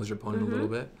deck. It mills your opponent a little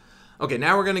bit. Okay,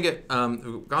 now we're gonna get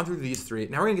we've gone through these 3.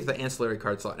 Now we're gonna get to the ancillary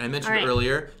card slot. And I mentioned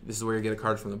earlier, this is where you get a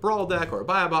card from the Brawl deck or a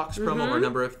buy a box promo or a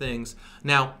number of things.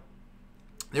 Now,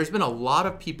 there's been a lot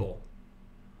of people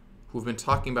who've been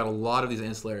talking about a lot of these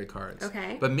ancillary cards.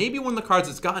 Okay. But maybe one of the cards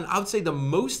that's gotten, I would say, the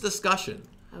most discussion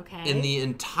in the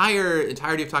entirety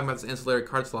of talking about this ancillary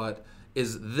card slot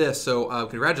is this. So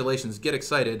congratulations, get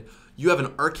excited. You have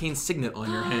an Arcane Signet on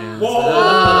your hands.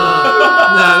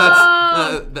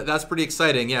 That's pretty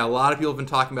exciting. Yeah, a lot of people have been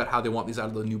talking about how they want these out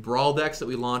of the new Brawl decks that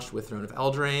we launched with Throne of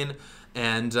Eldraine.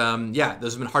 And yeah,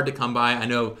 those have been hard to come by. I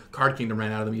know Card Kingdom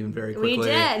ran out of them even very quickly. We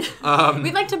did.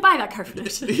 We'd like to buy that card for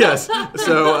us. Yes.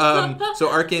 So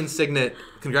Arcane Signet,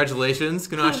 congratulations,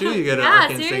 Kanashu. You get an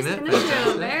Arcane Signet.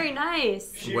 Kanashu. Very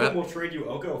nice. Shiva will trade you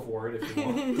Oko for it if you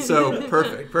want. So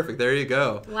perfect. There you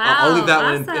go. Wow. I'll leave that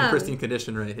one in pristine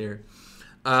condition right here.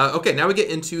 Okay, now we get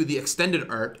into the extended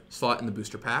art slot in the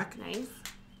booster pack. Nice.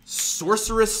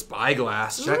 Sorceress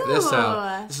Spyglass. Check this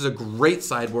out. This is a great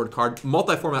sideboard card.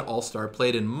 Multi-format all-star.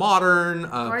 Played in Modern.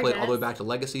 Played all the way back to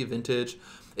Legacy, Vintage.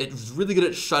 It's really good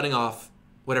at shutting off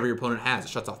whatever your opponent has. It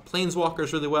shuts off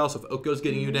Planeswalkers really well, so if Oko's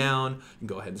getting you down, you can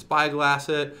go ahead and Spyglass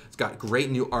it. It's got great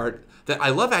new art. That I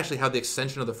love actually how the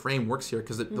extension of the frame works here,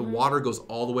 because the water goes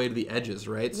all the way to the edges,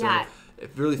 right? Yeah. So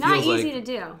it really feels not easy to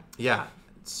do. Yeah.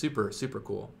 It's super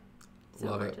cool. So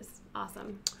Love it. Just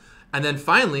awesome. And then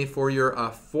finally, for your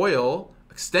foil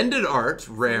extended art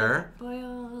rare,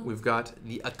 we've got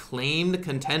the Acclaimed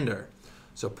Contender.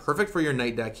 So perfect for your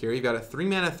Knight deck here. You've got a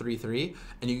 3-mana 3/3,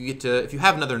 and you get to, if you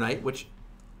have another Knight, which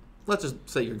let's just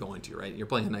say you're going to, right? You're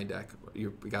playing a Knight deck.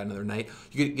 You got another Knight.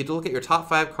 You get to look at your top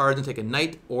 5 cards and take a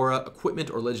Knight, aura, equipment,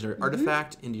 or legendary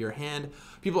artifact into your hand.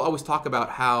 People always talk about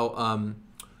how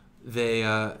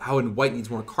how in White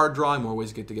needs more card drawing, more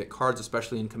ways to get cards,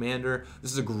 especially in Commander.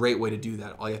 This is a great way to do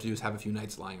that. All you have to do is have a few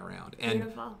Knights lying around. And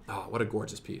beautiful. Oh, what a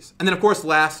gorgeous piece. And then, of course,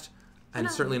 last and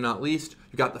certainly not least,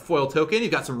 you've got the foil token. You've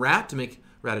got some rat to make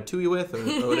Ratatouille with, or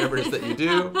whatever it is that you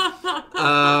do.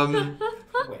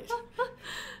 Wait.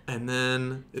 And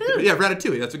then, yeah,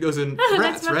 Ratatouille. That's what goes in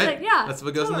rats, right? Yeah. That's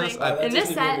what goes in this. That In this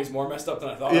Disney set- movie's more messed up than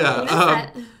I thought.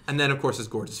 Yeah. And then, of course, this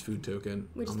gorgeous food token.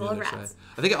 Which is on full the of other rats. side.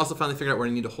 I think I also finally figured out where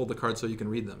you need to hold the card so you can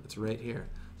read them. It's right here.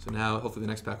 So now, hopefully, the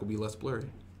next pack will be less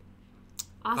blurry.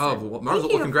 Awesome. Oh, well, Marvel,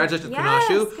 congratulations, Yes,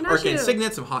 Kanashu. Arcane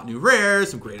Signet, some hot new rares,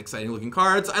 some great, exciting looking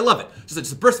cards. I love it.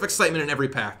 Just a burst of excitement in every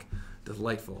pack.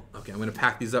 Delightful. Okay, I'm going to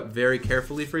pack these up very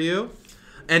carefully for you.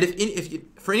 And if you,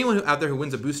 for anyone out there who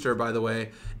wins a booster, by the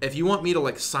way, if you want me to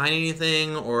like sign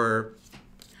anything or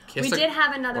kiss, we did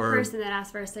have another person that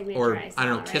asked for a signature. or I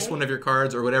don't know, kiss one of your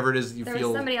cards or whatever it is you there feel.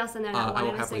 was somebody else in there that I will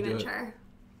wanted a happily do it. signature.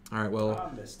 All right, well,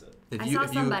 I missed it.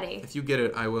 if you get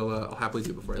it, I will. I'll happily do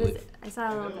it before I leave. I saw a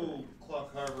I little bit. know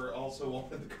Clock Harbor also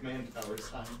wanted the command tower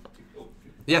signed.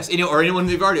 Yes, or anyone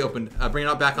who've already opened, bring it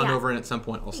out back on Yeah. over, and at some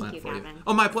point I'll sign you, it for you. Gavin.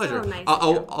 Oh, my pleasure. So nice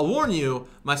of you. I'll warn you,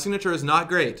 my signature is not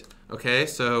great. Okay,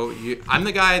 so I'm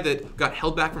the guy that got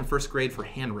held back from first grade for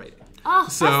handwriting. Oh,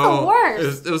 So that's the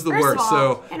worst. it was the First worst. Of all,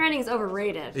 So handwriting is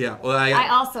overrated. yeah, well I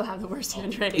also have the worst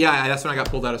handwriting. yeah, that's when I got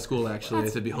pulled out of school. Actually,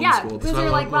 to be yeah, homeschooled. because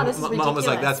you're like, wow, this is Mom was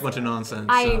like, ridiculous. that's a bunch of nonsense.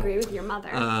 I so, agree with your mother.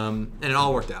 And it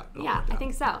all worked out. I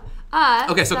think so.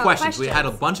 Okay, so questions. We had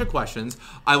a bunch of questions.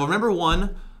 I remember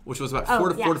one, which was about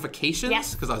fortifications,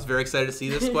 Yes. because I was very excited to see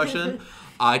this question.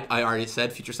 I already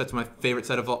said future sets are my favorite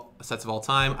sets of all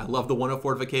time. I love the 1-0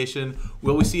 fortification.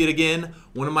 Will we see it again?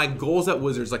 One of my goals at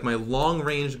Wizards, like my long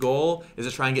range goal, is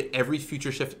to try and get every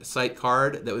future shift site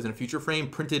card that was in a future frame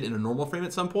printed in a normal frame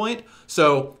at some point.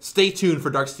 So stay tuned for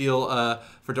Darksteel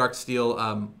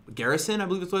Garrison, I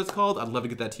believe is what it's called. I'd love to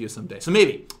get that to you someday. So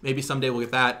maybe someday we'll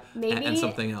get that and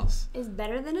something else. Is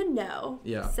better than a no.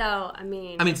 Yeah. So I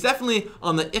mean, it's definitely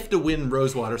on the if to win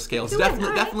Rosewater scale. It's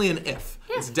definitely an if.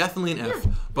 Yeah. It's definitely an if.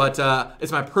 But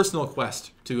it's my personal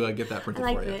quest to get that printed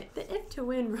I for you. like the if to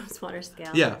win Rosewater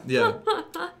scale. Yeah.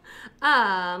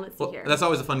 Let's see here. That's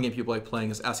always a fun game people like playing,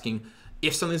 is asking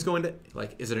if something's going to,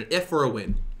 like, is it an if or a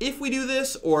win? If we do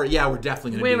this, or yeah, we're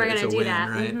definitely going to do it. It's a win,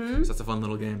 right? So that's a fun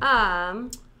little game.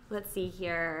 Let's see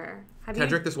here. Can I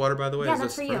drink this water, by the way? Yeah, Is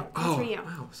that's this for you. That's for you.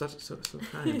 Wow, so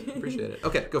kind. Appreciate it.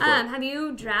 Okay, go for it. Have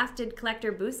you drafted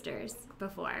collector boosters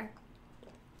before?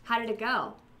 How did it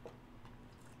go?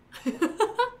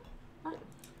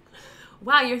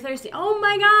 Wow, you're thirsty. Oh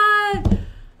my god!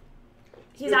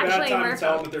 He's actually time to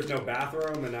tell him Murphy. that there's no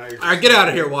bathroom, and now you're. All right, get out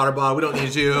of here, water bottle. We don't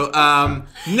need you.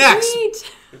 Next.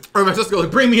 Sweet. Or am I supposed to go, like,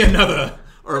 bring me another?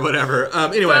 Or whatever.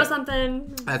 Anyway. Throw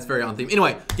something. That's very on theme.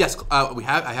 Anyway, yes,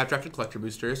 I have drafted collector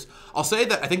boosters. I'll say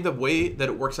that I think the way that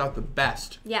it works out the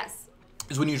best Yes.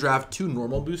 is when you draft 2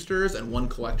 normal boosters and 1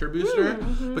 collector booster.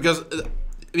 Because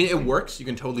I mean, it works. You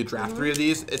can totally draft 3 of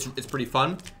these. It's pretty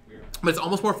fun, but it's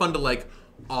almost more fun to like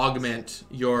augment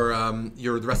your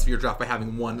the rest of your draft by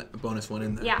having one bonus one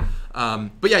in there. Yeah.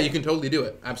 But yeah, you can totally do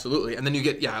it. Absolutely. And then you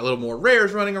get a little more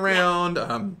rares running around.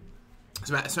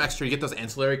 Some extra. You get those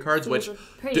ancillary cards, which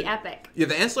pretty epic. Yeah,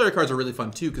 the ancillary cards are really fun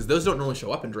too because those don't normally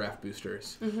show up in draft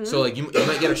boosters. So like you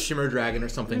might get a Shimmer Dragon or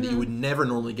something that you would never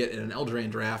normally get in an Eldraine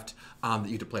draft that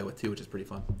you get to play with too, which is pretty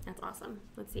fun. That's awesome.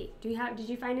 Let's see. Did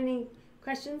you find any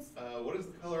questions? What is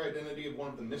the color identity of one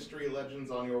of the mystery legends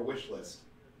on your wish list?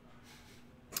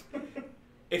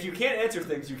 If you can't answer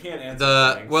things, you can't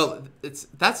answer things. Well,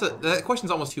 that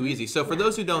question's almost too easy. So for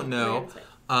those who don't know,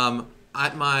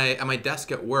 at my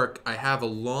desk at work, I have a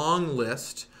long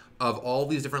list of all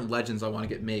these different legends I want to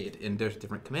get made in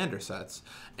different commander sets,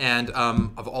 and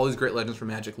of all these great legends from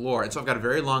Magic lore. And so I've got a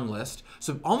very long list.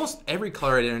 So almost every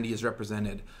color identity is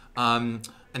represented, and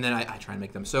then I try and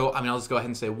make them. So I mean, I'll just go ahead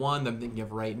and say one that I'm thinking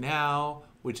of right now,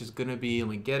 which is gonna be.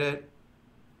 Let me get it.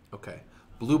 Okay.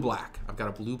 Blue-black. I've got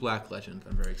a blue-black legend.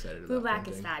 I'm very excited about. Blue-black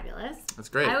is fabulous. That's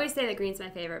great. I always say that green's my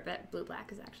favorite, but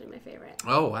blue-black is actually my favorite.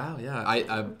 Oh wow, yeah.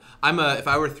 I'm if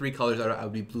I were 3 colors, I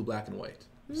would be blue, black, and white.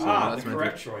 So the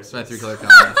correct choice. That's my 3-color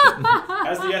combination.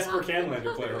 As the Esper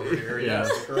Canlander player over here, yes,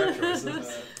 the correct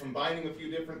choices. Combining a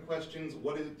few different questions,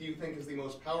 what do you think is the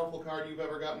most powerful card you've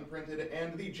ever gotten printed,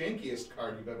 and the jankiest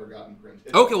card you've ever gotten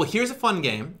printed? Okay, well here's a fun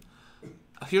game.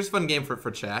 Here's a fun game for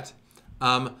chat.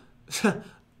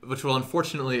 Which will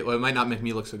unfortunately, it might not make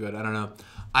me look so good. I don't know.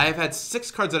 I have had 6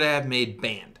 cards that I have made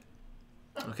banned.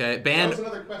 Okay, banned. That was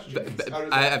another question.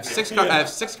 I have 6 cards. I have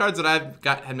 6 cards that I've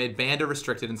had made banned or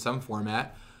restricted in some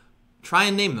format. Try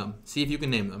and name them. See if you can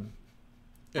name them.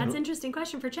 That's an interesting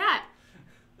question for chat.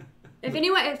 If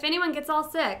anyone gets all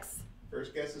 6.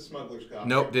 First guess is Smuggler's Copter.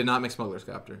 Nope, did not make Smuggler's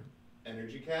Copter.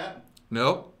 Energy Cat.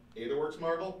 Nope. Aetherworks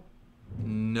Marvel.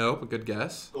 Nope, a good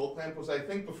guess. Gold Clamp was, I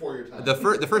think, before your time. The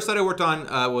first set I worked on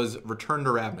was Return to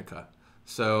Ravnica.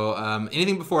 So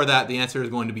anything before that, the answer is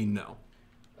going to be no.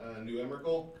 New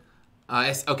Emrakul.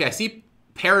 Okay, I see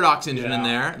Paradox Engine in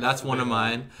there. That's one of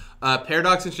mine.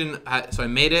 Paradox Engine. So I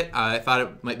made it. I thought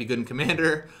it might be good in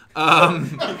Commander.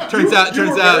 Turns out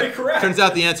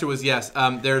the answer was yes.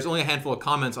 There's only a handful of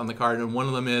comments on the card, and one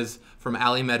of them is from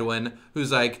Ali Medwin,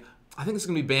 who's like, I think it's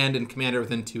gonna be banned in Commander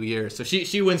within 2 years. So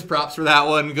she wins props for that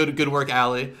one. Good work,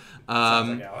 Ali.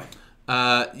 Sounds like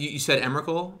Ali. You said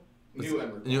Emrakul? New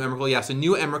Emrakul. New Emrakul, yeah. So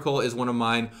New Emrakul is one of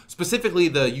mine. Specifically,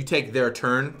 you take their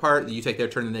turn part. You take their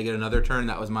turn and they get another turn.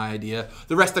 That was my idea.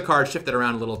 The rest of the cards shifted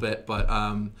around a little bit, but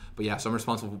yeah. So I'm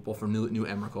responsible for New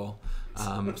Emrakul.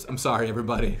 I'm sorry,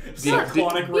 everybody. You know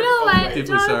what?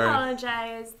 Don't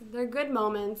apologize. They're good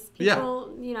moments.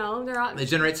 People, they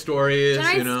generate stories.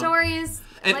 Stories.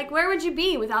 And, like, where would you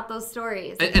be without those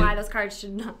stories? And why those cards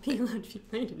should not be allowed to be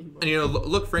played anymore. And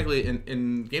look, frankly,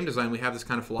 in game design, we have this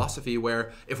kind of philosophy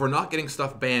where if we're not getting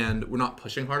stuff banned, we're not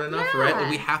pushing hard enough, right? Like,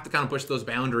 we have to kind of push those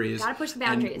boundaries. Gotta push the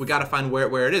boundaries. And we gotta find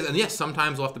where it is. And yes,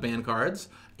 sometimes we'll have to ban cards,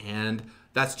 and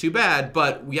that's too bad.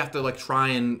 But we have to like try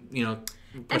and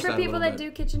and for people that do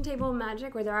kitchen table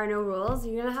magic where there are no rules,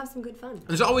 you're gonna have some good fun. And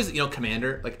there's always,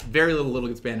 Commander. Like very little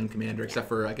gets banned in Commander, except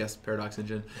for I guess Paradox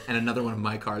Engine and another one of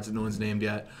my cards that no one's named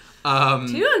yet.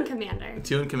 2 in Commander.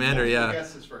 2 in Commander, yeah. I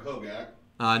guess it's for Hogak.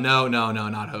 No,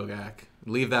 not Hogak.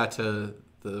 Leave that to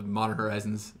the Modern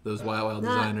Horizons, those wild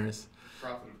designers.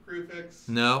 Prophet of Krufix.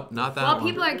 No, not that one. one.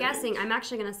 While people are guessing, I'm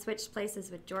actually gonna switch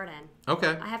places with Jordan.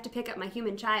 Okay. I have to pick up my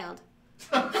human child.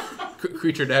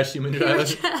 Creature dash human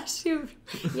child.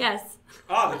 Yes.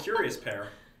 The Curious Pair.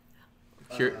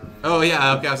 Oh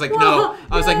yeah, okay. I was like, no.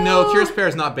 Curious Pair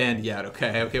is not banned yet.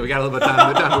 Okay, we got a little bit of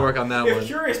time to work on that one. If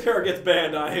Curious Pair gets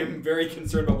banned, I am very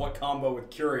concerned about what combo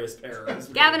with Curious Pair is.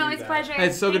 Gavin, always pleasure. Hey,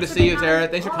 it's so good to see you, Tara.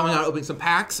 Thanks for coming out, opening some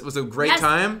packs. It was a great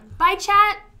time. Bye,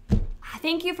 chat.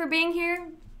 Thank you for being here.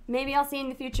 Maybe I'll see you in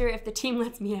the future if the team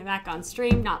lets me back on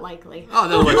stream. Not likely. Oh,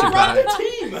 they'll let you back. The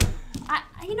team.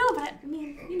 But I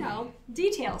mean,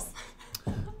 details.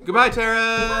 Goodbye, Tara.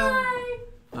 Bye.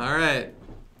 All right.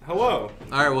 Hello.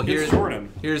 All right. Well,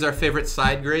 Jordan. Here's our favorite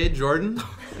side grade, Jordan.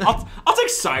 I'll take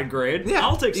side grade. Yeah,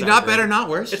 I'll take side not grade. better, not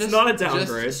worse. It's not a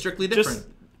downgrade. Just strictly different.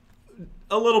 Just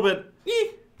a little bit.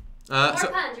 More puns.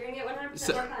 You're gonna get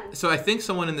 100% more puns. So I think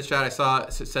someone in the chat I saw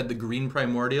said the green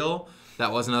primordial.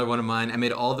 That was another one of mine. I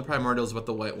made all the primordials but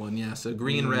the white one. Yeah, so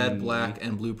green, red, black,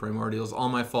 and blue primordials. All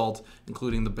my fault,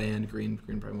 including the banned green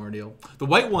primordial. The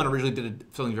white one originally did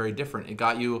something very different. It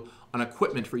got you an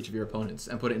equipment for each of your opponents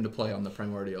and put it into play on the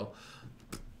primordial,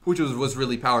 which was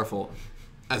really powerful,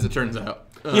 as it turns out.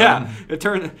 Yeah, it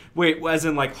turned. Wait, as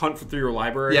in like hunt through your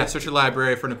library? Yeah, search your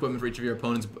library for an equipment for each of your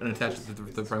opponents and attach it to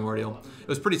the primordial. It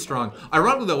was pretty strong.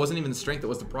 Ironically, though, it wasn't even the strength that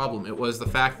was the problem. It was the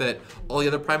fact that all the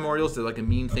other primordials did like a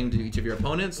mean thing to each of your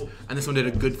opponents, and this one did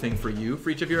a good thing for you for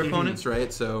each of your opponents,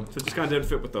 right? So it just kind of didn't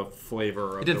fit with the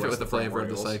flavor. It didn't fit with the flavor of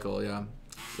the cycle, yeah.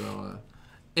 So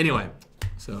anyway,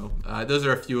 so those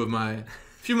are a few of my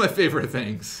favorite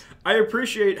things. I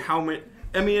appreciate how many.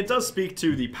 I mean, it does speak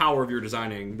to the power of your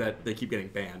designing that they keep getting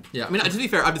banned. Yeah, I mean, to be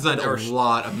fair, I've designed a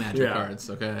lot of Magic cards,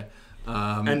 okay?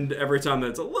 And every time that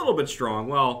it's a little bit strong,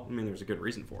 well, I mean, there's a good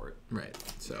reason for it. Right,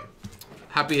 so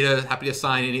happy to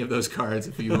sign any of those cards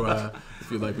if you if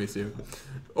you'd like me to.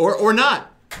 Or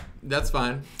not. That's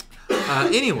fine.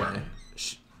 Anyway,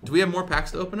 do we have more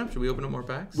packs to open up? Should we open up more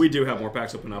packs? We do have more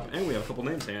packs open up, and we have a couple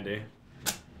names handy.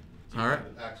 All right.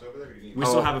 We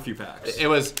still have a few packs.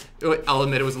 I'll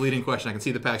admit it was a leading question. I can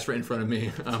see the packs right in front of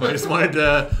me. I just wanted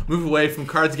to move away from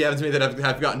cards Gavin's made that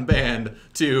have gotten banned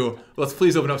to let's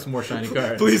please open up some more shiny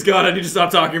cards. Please God, I need to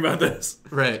stop talking about this.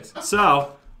 Right.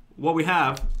 So, what we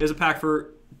have is a pack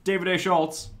for David A.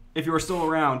 Schultz. If you are still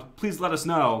around, please let us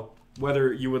know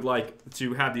whether you would like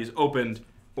to have these opened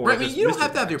or right, I mean, you don't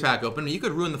have to have your pack open. You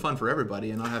could ruin the fun for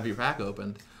everybody and not have your pack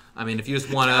opened. I mean, if you just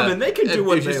want to... I mean, they can do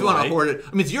what they want like. to hoard it.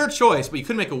 I mean, it's your choice, but you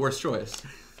could make a worse choice.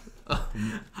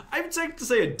 I would say to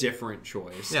say a different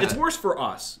choice. Yeah. It's worse for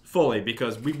us, fully,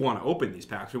 because we want to open these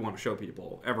packs. We want to show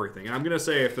people everything. And I'm going to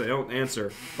say if they don't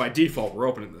answer, by default, we're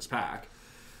opening this pack.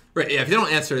 Right, yeah, if they don't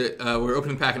answer, we're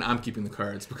opening the pack and I'm keeping the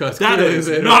cards. Because that is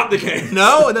not the case.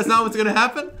 No? That's not what's going to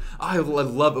happen? I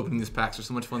love opening these packs. There's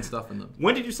so much fun stuff in them.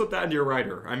 When did you slip that into your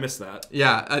rider? I missed that.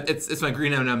 Yeah, it's my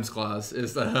green M&M's clause.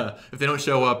 Is if they don't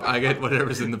show up, I get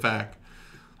whatever's in the pack.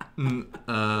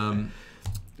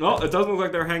 Well, it doesn't look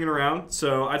like they're hanging around,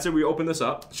 so I'd say we open this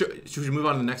up. Should we move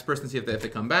on to the next person and see if they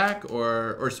come back,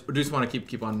 or do you just want to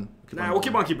keep on? We'll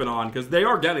keep on keeping on, because they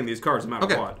are getting these cards no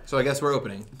matter what. So I guess we're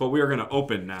opening. But we are going to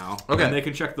open now. Okay. And they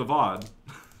can check the VOD.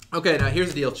 Okay, now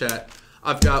here's the deal, chat.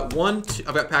 I've got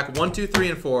pack 1, 2, 3,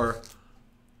 and 4.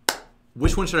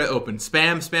 Which one should I open?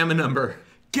 Spam a number.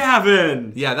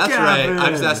 Gavin! Yeah, that's Gavin. right. I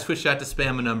just asked Twitch chat to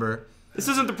spam a number. This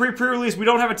isn't the pre-release. We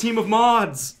don't have a team of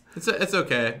mods. It's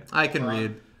okay. I can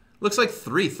read. Looks like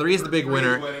 3. 3 is the big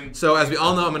winner. So as we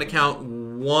all know, I'm going to count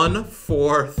 1,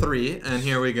 4, 3, and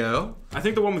here we go. I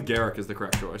think the one with Garrick is the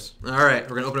correct choice. All right,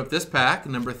 we're going to open up this pack,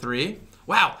 number 3.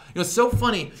 Wow, it's so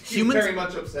funny. Humans very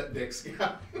much upset Dick's.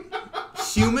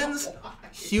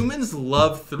 humans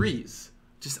love 3s.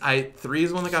 3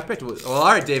 is one that got picked. Well,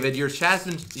 all right, David, your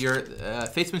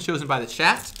fate's been chosen by the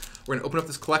chat. We're going to open up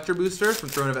this collector booster from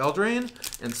Throne of Eldraine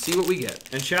and see what we get.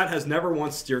 And chat has never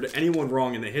once steered anyone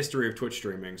wrong in the history of Twitch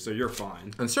streaming, so you're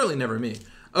fine. And certainly never me.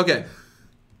 Okay.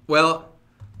 Well,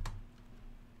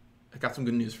 I got some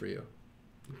good news for you.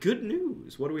 Good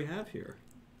news. What do we have here?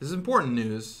 This is important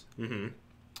news. Mm-hmm.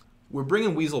 We're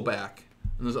bringing Weasel back,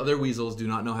 and those other weasels do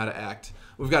not know how to act.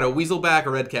 We've got a Weasel back, a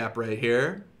red cap right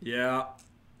here. Yeah.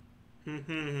 Yep,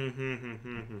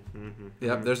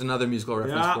 there's another musical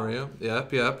reference for you.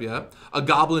 Yep. A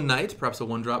Goblin Knight, perhaps a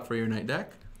 1-drop for your night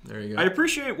deck. There you go. I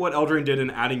appreciate what Eldraine did in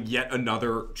adding yet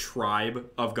another tribe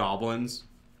of goblins.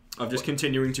 Of just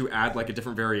continuing to add like a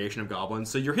different variation of goblins.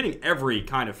 So you're hitting every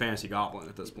kind of fantasy goblin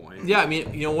at this point. Yeah, I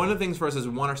mean, one of the things for us is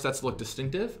we want our sets to look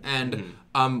distinctive, and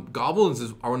goblins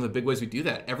are one of the big ways we do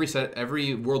that.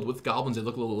 Every world with goblins, they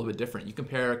look a little bit different. You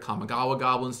compare Kamigawa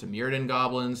goblins to Mirrodin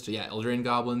goblins to Eldraine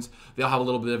goblins. They all have a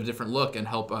little bit of a different look and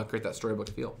help create that storybook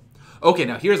feel. Okay,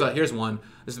 now here's one.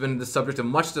 This has been the subject of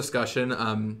much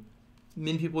discussion.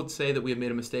 Many people would say that we have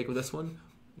made a mistake with this one.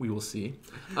 We will see.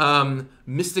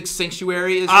 Mystic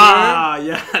Sanctuary is here. Ah,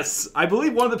 yes. I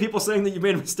believe one of the people saying that you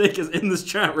made a mistake is in this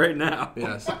chat right now.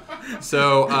 Yes.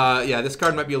 So, this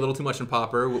card might be a little too much in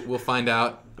Pauper. We'll find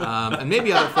out. And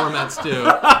maybe other formats, too.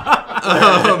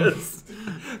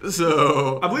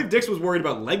 So I believe Dix was worried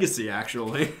about Legacy,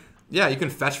 actually. Yeah, you can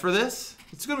fetch for this.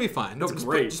 It's going to be fine. It's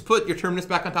great. Just put your Terminus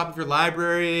back on top of your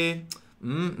library.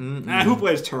 Who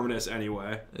plays Terminus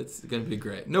anyway? It's going to be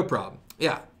great. No problem.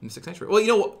 Yeah, Mystic Sanctuary.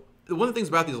 Well, one of the things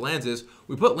about these lands is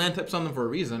we put land types on them for a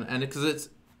reason, and because it's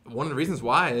one of the reasons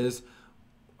why is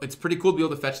it's pretty cool to be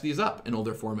able to fetch these up in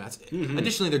older formats.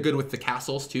 Additionally, they're good with the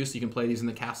castles too, so you can play these in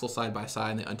the castle side by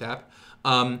side and they untap.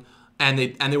 And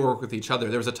they work with each other.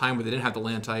 There was a time where they didn't have the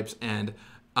land types, and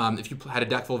if you had a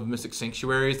deck full of Mystic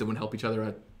Sanctuaries, they wouldn't help each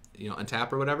other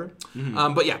untap or whatever.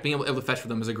 But yeah, being able to fetch for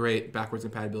them is a great backwards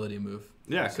compatibility move.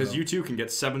 Yeah, because you too can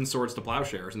get 7 swords to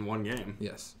plowshares in one game.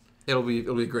 Yes. It'll be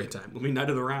a great time. It'll be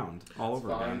Night of the Round all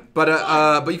over again.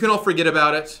 But you can all forget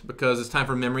about it because it's time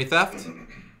for memory theft.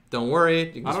 Don't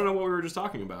worry. I don't know what we were just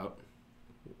talking about.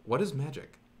 what is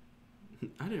Magic?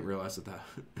 I didn't realize that.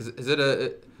 Is it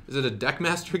a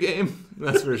Deckmaster game?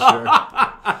 That's for sure.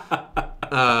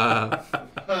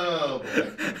 Oh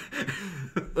boy.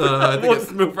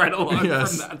 Let's move right along from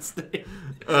that state.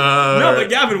 No, but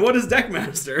Gavin, what is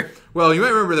Deckmaster? Well, you might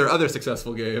remember there are other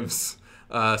successful games,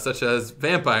 such as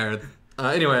Vampire.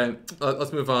 Anyway,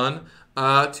 let's move on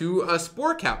to a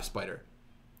Spore Cap Spider.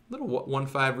 Little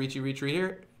 1/5 reachy reach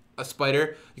reader. A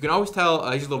spider. You can always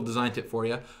tell, here's a little design tip for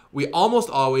you. We almost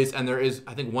always, and there is,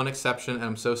 I think, one exception, and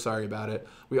I'm so sorry about it,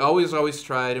 we always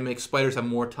try to make spiders have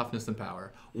more toughness than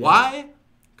power. Yeah. Why?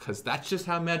 Because that's just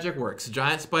how Magic works.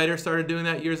 Giant Spider started doing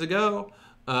that years ago,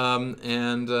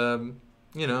 you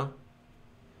know.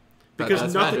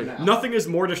 Because nothing is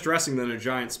more distressing than a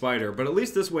giant spider, but at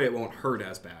least this way it won't hurt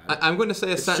as bad. I'm going to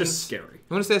say it's just scary. I'm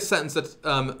going to say a sentence that's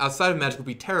outside of Magic would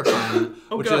be terrifying,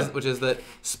 which is that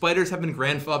spiders have been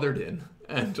grandfathered in,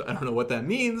 and I don't know what that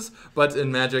means, but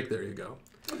in Magic, there you go.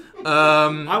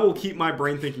 I will keep my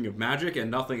brain thinking of Magic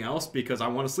and nothing else because I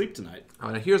want to sleep tonight. All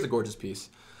right, now here's a gorgeous piece.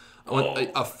 I want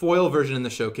a foil version in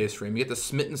the showcase frame. You get the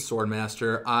Smitten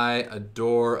Swordmaster. I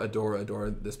adore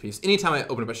this piece. Anytime I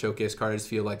open up a showcase card, I just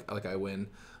feel like I win.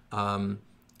 And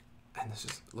let's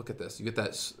just look at this. You get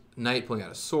that knight pulling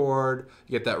out a sword.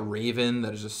 You get that raven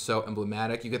that is just so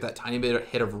emblematic. You get that tiny bit of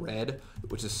hit of red,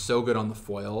 which is so good on the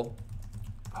foil.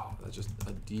 Oh, that's just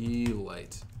a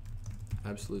delight.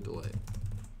 Absolute delight.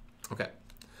 Okay.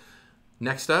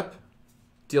 Next up,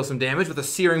 deal some damage with a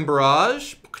Searing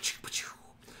Barrage.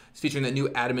 Featuring that new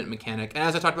adamant mechanic. And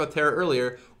as I talked about Terra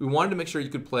earlier, we wanted to make sure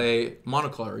you could play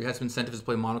monocolor. You had some incentives to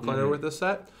play monocolor with this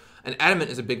set. And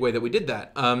adamant is a big way that we did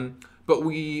that. But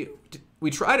we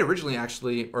tried originally,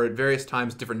 actually, or at various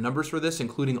times, different numbers for this,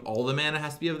 including all the mana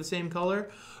has to be of the same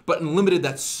color. But in limited,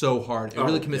 that's so hard. It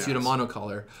really commits you to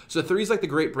monocolor. So 3 is like the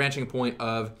great branching point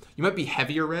of, you might be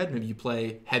heavier red. Maybe you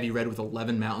play heavy red with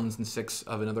 11 mountains and 6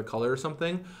 of another color or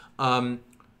something.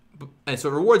 And so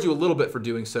it rewards you a little bit for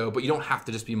doing so, but you don't have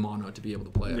to just be mono to be able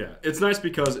to play it. Yeah, it's nice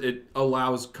because it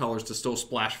allows colors to still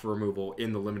splash for removal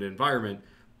in the limited environment,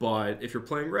 but if you're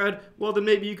playing red, well, then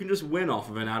maybe you can just win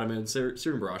off of an adamant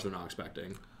Searing Barrage they're not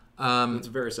expecting. It's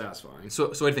very satisfying. So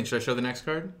what do you think? Should I show the next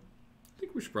card? I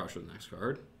think we should probably show the next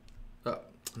card.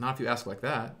 Not if you ask like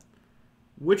that.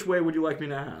 Which way would you like me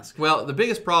to ask? Well, the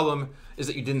biggest problem is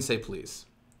that you didn't say please.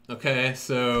 Okay,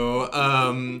 so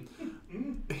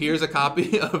here's a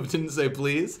copy of Didn't Say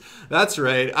Please. That's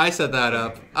right, I set that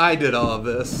up. I did all of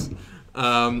this.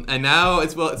 And now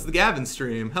it's the Gavin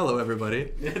stream. Hello,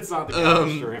 everybody. It's not the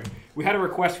Gavin stream. We had a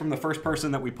request from the first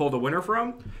person that we pulled a winner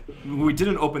from. We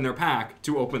didn't open their pack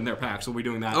to open their pack, so we'll be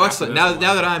doing that. Oh, excellent. Now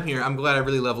that I'm here, I'm glad I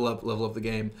really level up the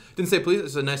game. Didn't Say Please.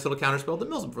 It's a nice little counterspell that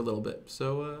mills them for a little bit.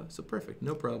 So perfect.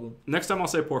 No problem. Next time I'll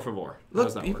say por favor.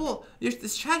 Look, people,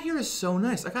 this chat here is so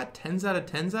nice. I got 10s out of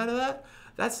 10s out of that.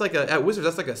 That's like at Wizards.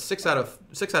 That's like a 6 out of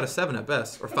 7 at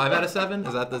best, or 5 out of 7.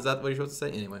 Is that what you're supposed to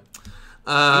say? Anyway,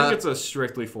 I think it's a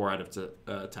strictly 4 out of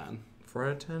 10. 4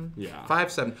 out of 10? Yeah.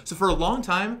 5, 7. So for a long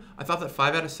time, I thought that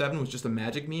 5 out of 7 was just a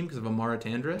Magic meme because of Amara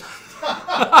Tandris.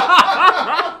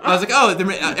 I was like,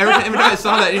 every time I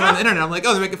saw that on the internet, I'm like,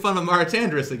 they're making fun of Amara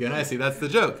Tandris again. I see, that's the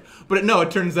joke. But no,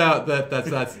 it turns out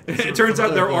that's it turns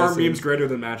out there are memes greater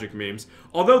than Magic memes.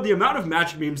 Although the amount of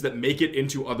Magic memes that make it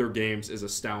into other games is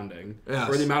astounding. Yes.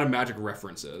 For the amount of Magic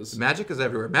references. Magic is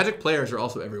everywhere. Magic players are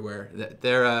also everywhere.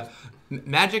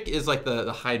 Magic is like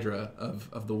the Hydra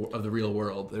of the real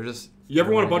world. They're just. You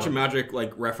ever want a bunch of Magic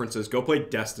references? Go play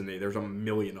Destiny. There's a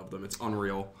million of them. It's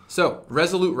unreal. So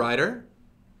Resolute Rider.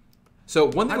 So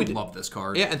one thing I love this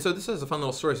card. Yeah, and so this is a fun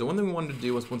little story. So one thing we wanted to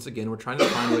do was, once again, we're trying to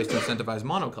find ways to incentivize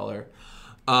monocolor,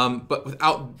 but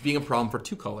without being a problem for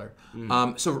two color.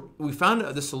 So we found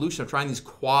the solution of trying these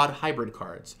quad hybrid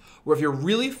cards, where if you're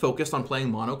really focused on playing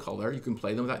monocolor, you can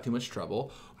play them without too much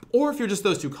trouble. Or if you're just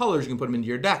those two colors, you can put them into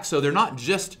your deck. So they're not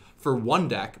just for one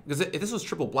deck, because if this was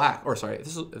triple black, or sorry, if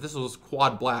this was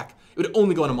quad black, it would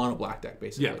only go in a mono black deck,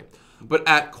 basically. Yeah. But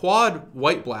at quad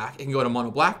white black, it can go in a mono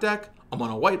black deck, a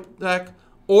mono white deck,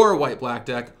 or a white black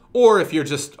deck. Or if you're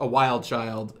just a wild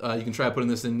child, you can try putting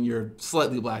this in your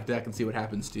slightly black deck and see what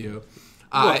happens to you.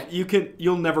 Look,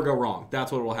 you'll never go wrong.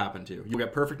 That's what will happen to you. You'll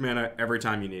get perfect mana every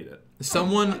time you need it.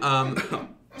 Someone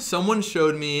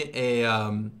showed me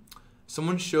a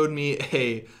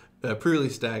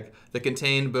pre-release deck that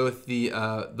contained both the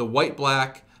white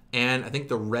black and I think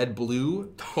the red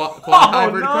blue quad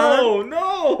hybrid card.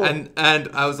 No. And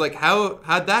I was like,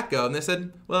 how'd that go? And they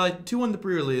said, well, I 2-1 the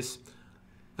pre-release.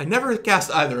 I never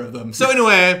cast either of them. So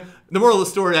anyway, the moral of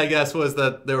the story, I guess, was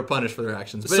that they were punished for their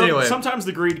actions. But anyway, sometimes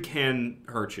the greed can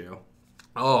hurt you.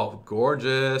 Oh,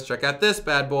 gorgeous. Check out this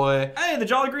bad boy. Hey, the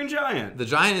Jolly Green Giant. The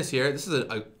Giant is here. This is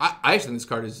I actually think this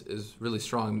card is really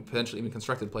strong, potentially even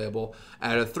constructed playable.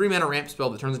 At a 3-mana ramp spell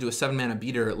that turns into a 7-mana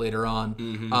beater later on.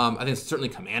 I think it's certainly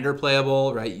Commander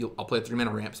playable, right? I'll play a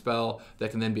 3-mana ramp spell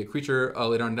that can then be a creature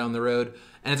later on down the road.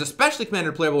 And it's especially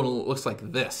Commander playable when it looks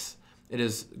like this. It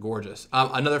is gorgeous.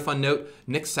 Another fun note,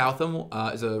 Nick Southam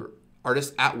is a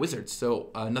artist at Wizards. So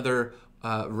another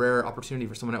rare opportunity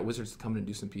for someone at Wizards to come in and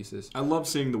do some pieces. I love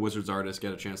seeing the Wizards artists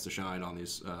get a chance to shine on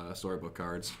these storybook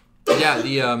cards. Yeah,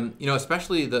 the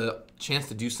especially the chance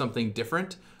to do something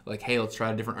different. Like, hey, let's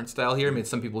try a different art style here. Made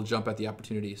some people jump at the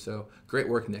opportunity. So great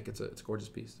work, Nick. It's a gorgeous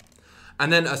piece.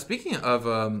 And then speaking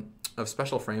of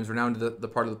special frames, we're now into the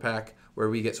part of the pack where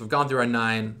we get. So we've gone through our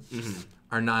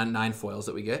nine foils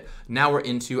that we get. Now we're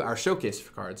into our showcase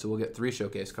cards. So we'll get 3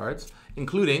 showcase cards,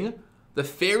 including the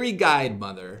Fairy Guide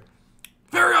Mother.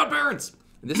 Fairy Odd Parents.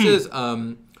 This is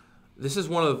one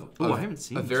of I haven't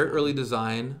seen a this very one. early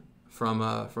design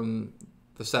from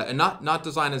the set, and not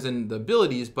design as in the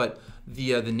abilities, but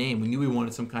the name. We knew we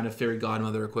wanted some kind of fairy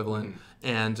godmother equivalent,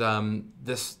 and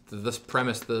this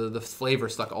premise, the flavor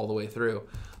stuck all the way through.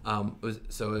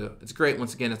 It's great.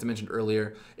 Once again, as I mentioned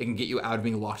earlier, it can get you out of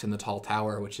being locked in the tall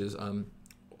tower, which is a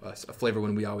flavor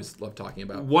one we always love talking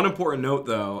about. One important note,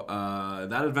 though,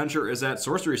 that adventure is at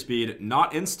sorcery speed,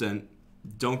 not instant.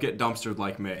 Don't get dumpstered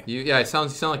like me. You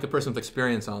sound like a person with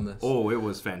experience on this. Oh, it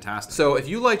was fantastic. So if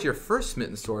you liked your first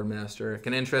Smitten Swordmaster, it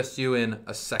can interest you in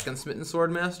a second Smitten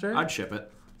Swordmaster. I'd ship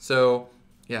it. So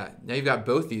yeah, now you've got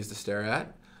both these to stare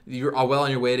at. You're well on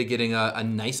your way to getting a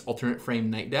nice alternate frame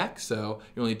night deck. So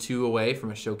you're only 2 away from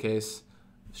a showcase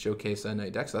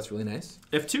night deck. So that's really nice.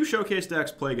 If 2 showcase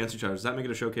decks play against each other, does that make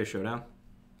it a showcase showdown?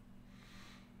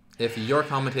 If you're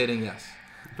commentating, yes.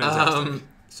 Fantastic.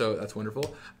 So that's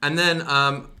wonderful. And then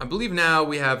I believe now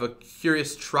we have a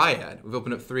Curious Triad. We've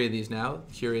opened up 3 of these now.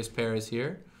 Curious Pair is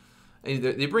here. And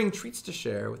they bring treats to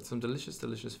share with some delicious,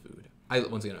 delicious food.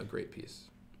 Once again, a great piece.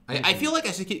 I feel like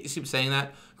I should keep saying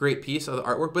that. Great piece of the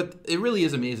artwork, but it really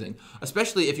is amazing.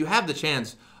 Especially if you have the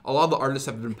chance. A lot of the artists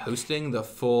have been posting the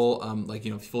full,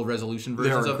 full resolution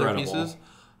versions of their pieces.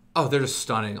 Oh, they're just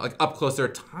stunning. Like up close, there are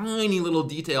tiny little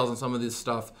details on some of this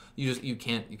stuff. You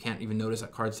can't even notice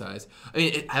at card size. I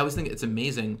mean, I always think it's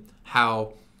amazing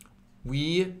how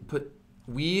we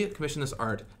commission this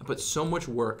art and put so much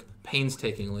work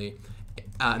painstakingly,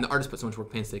 and the artist put so much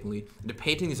work painstakingly into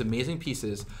painting these amazing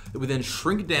pieces that we then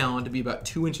shrink down to be about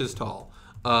 2 inches tall.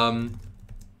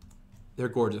 They're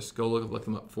gorgeous. Go look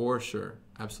them up for sure.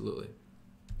 Absolutely.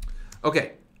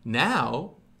 Okay,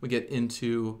 now we get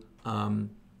into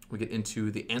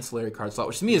the ancillary card slot,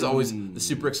 which to me is always the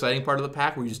super exciting part of the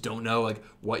pack, where you just don't know like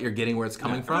what you're getting, where it's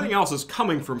coming from. Everything else is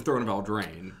coming from Throne of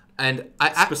Eldraine. And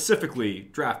specifically,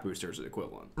 draft boosters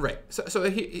equivalent. Right. So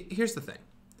here's the thing.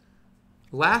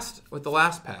 With the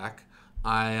last pack,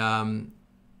 I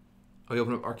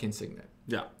opened up Arcane Signet.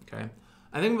 Yeah. Okay.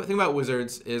 I think the thing about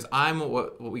Wizards is I'm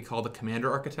what we call the commander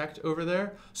architect over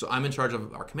there. So I'm in charge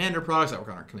of our commander products. I work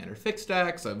on our commander fixed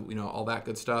decks, all that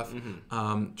good stuff.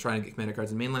 Trying to get commander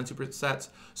cards in mainline supersets.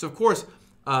 So of course,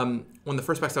 one of the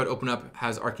first packs I would open up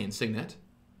has Arcane Signet.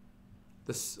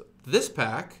 This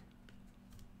pack,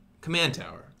 Command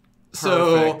Tower. Perfect.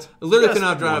 So literally Just could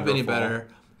not draw up any wonderful. better.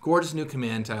 Gorgeous new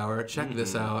Command Tower. Check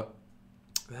this out.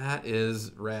 That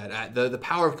is rad. The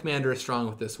power of Commander is strong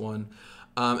with this one.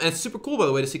 And it's super cool, by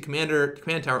the way, to see Command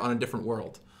Tower on a different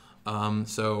world.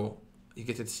 So you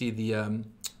get to see the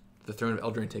Throne of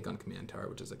Eldraine take on Command Tower,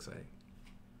 which is exciting.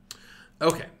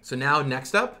 Okay, so now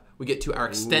next up, we get to our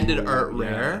extended art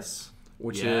rare,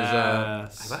 which is I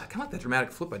kind of like that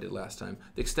dramatic flip I did last time.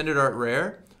 The extended art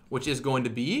rare, which is going to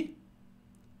be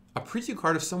a preview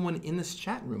card of someone in this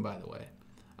chat room, by the way.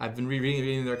 I've been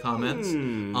reading their comments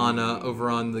on over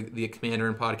on the Commander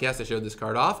and podcast. I showed this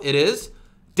card off. It is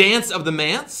Dance of the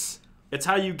Manse. It's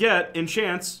how you get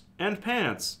enchants and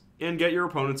pants and get your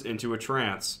opponents into a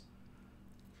trance.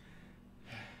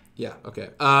 Yeah, okay.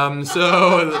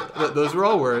 So those were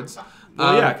all words.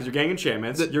 Well, yeah, because you're getting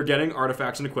enchantments, you're getting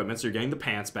artifacts and equipment, so you're getting the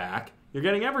pants back, you're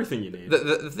getting everything you need.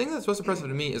 The thing that's most impressive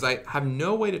to me is I have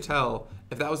no way to tell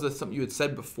if that was something you had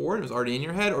said before and it was already in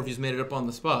your head, or if you just made it up on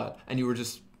the spot and you were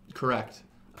just correct.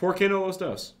 Por qué no los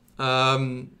dos?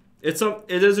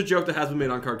 It is a joke that has been made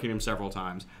on Card Kingdom several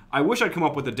times. I wish I'd come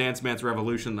up with the Dance Man's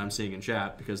Revolution that I'm seeing in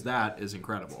chat, because that is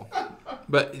incredible.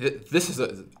 But this is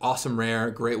an awesome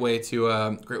rare, great way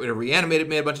to reanimate it,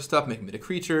 made a bunch of stuff, make them into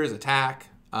creatures, attack.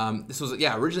 This was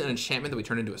originally an enchantment that we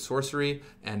turned into a sorcery,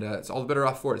 and it's all the better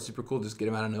off for it. It's super cool. Just get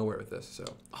him out of nowhere with this. So.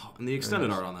 Oh, and the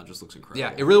extended art on that just looks incredible.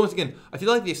 Yeah, it really, once again, I feel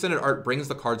like the extended art brings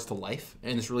the cards to life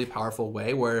in this really powerful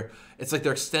way, where it's like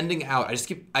they're extending out. I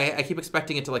keep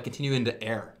expecting it to like continue into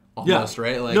air. Almost,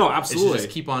 right? Like, no, absolutely. It's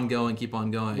just keep on going, keep on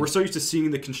going. We're so used to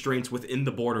seeing the constraints within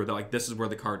the border that like this is where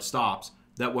the card stops,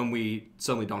 that when we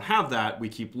suddenly don't have that, we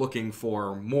keep looking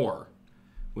for more,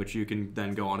 which you can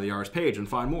then go onto the Ars page and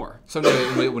find more.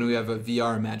 Someday when we have a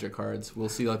VR Magic cards, we'll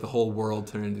see like the whole world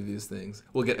turn into these things.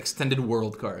 We'll get extended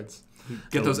world cards.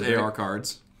 Get those AR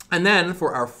cards. And then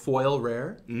for our foil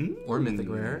rare or mythic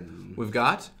rare, we've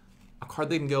got a card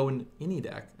that can go in any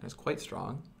deck, and it's quite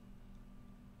strong.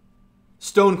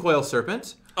 Stone Coil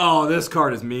Serpent. Oh, this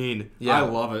card is mean. Yeah. I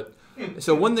love it.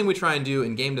 So one thing we try and do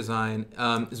in game design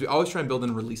is we always try and build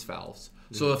in release valves.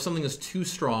 So if something is too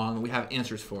strong, we have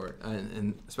answers for it,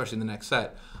 and especially in the next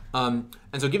set. And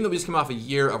so given that we just came off a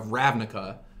year of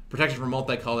Ravnica, protection from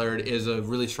multicolored is a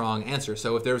really strong answer.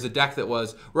 So if there was a deck that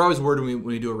was, we're always worried when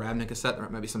we do a Ravnica set, there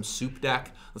might be some soup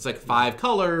deck that's like 5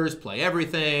 colors, play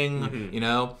everything, you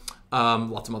know.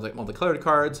 Lots of multicolored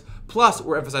cards. Plus,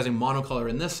 we're emphasizing monocolor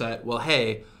in this set. Well,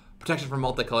 hey, protection from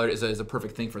multicolored is a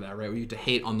perfect thing for that, right? We used to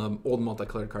hate on the old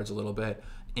multicolored cards a little bit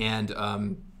and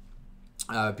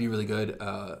be really good,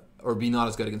 or be not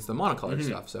as good against the monocolored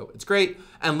stuff. So it's great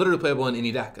and literally playable in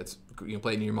any deck. You can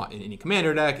play it in any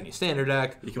commander deck, any standard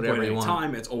deck, you can whatever play it you want.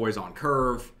 anytime. It's always on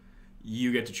curve.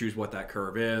 You get to choose what that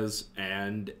curve is,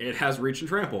 and it has reach and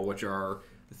trample, which are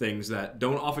things that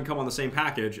don't often come on the same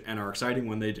package and are exciting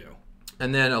when they do.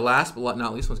 And then last but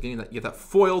not least, once again, you get that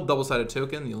foiled double-sided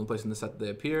token, the only place in the set that they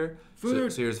appear.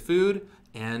 Food. So here's food,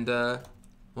 and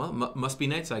must be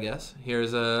knights, I guess.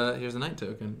 Here's a knight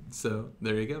token. So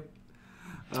there you go.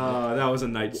 That was a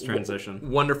knight's transition.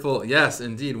 Wonderful, yes,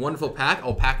 indeed, wonderful pack.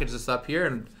 I'll package this up here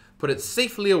and put it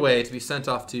safely away to be sent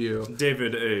off to you.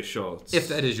 David A. Schultz. If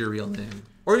that is your real name,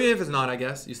 or even if it's not, I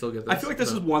guess you still get this. I feel like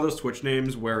this is one of those Twitch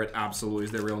names where it absolutely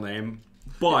is their real name.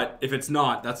 But if it's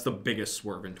not, that's the biggest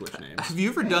swerve in Twitch names. Have you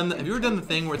ever done the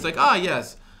thing where it's like,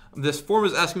 yes, this form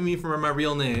is asking me for my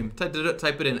real name. Type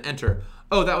it in, enter.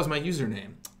 Oh, that was my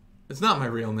username. It's not my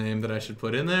real name that I should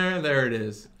put in there. There it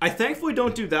is. I thankfully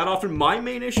don't do that often. My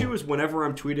main issue is whenever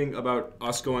I'm tweeting about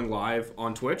us going live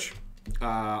on Twitch.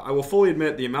 I will fully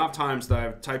admit the amount of times that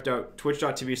I've typed out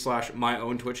twitch.tv/my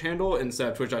own Twitch handle instead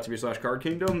of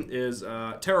twitch.tv/cardkingdom is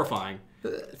terrifying.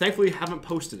 Thankfully, haven't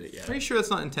posted it yet. Are you sure that's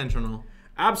not intentional?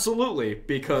 Absolutely,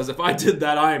 because if I did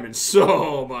that, I am in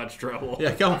so much trouble.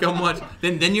 Yeah, come watch.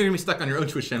 Then you're gonna be stuck on your own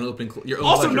Twitch channel, opening your own.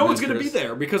 Also, no one's gonna be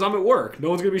there because I'm at work. No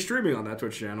one's gonna be streaming on that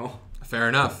Twitch channel. Fair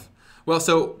enough. Well,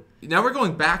 so now we're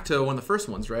going back to one of the first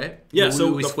ones, right? Yeah.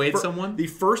 So we swayed someone. The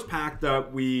first pack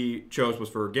that we chose was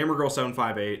for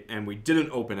GamerGirl758, and we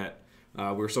didn't open it.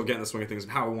 We were still getting the swing of things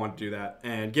and how we want to do that.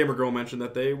 And Gamer Girl mentioned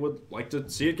that they would like to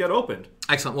see it get opened.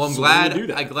 Excellent. Well, I'm glad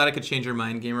I could change your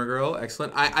mind, Gamer Girl.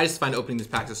 Excellent. I just find opening these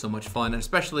packs is so much fun, and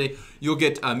especially you'll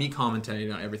get me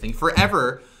commentating on everything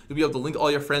forever. You'll be able to link all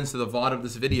your friends to the VOD of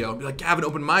this video and be like, Gavin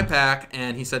opened my pack,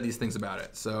 and he said these things about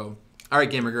it. So, all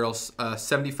right, Gamer Girls,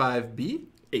 75B?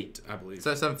 8, I believe.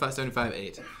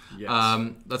 75-8.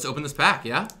 Yes. Let's open this pack,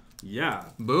 yeah? Yeah.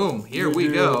 Boom. Here we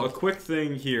do go. A quick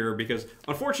thing here because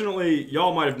unfortunately,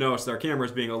 y'all might have noticed our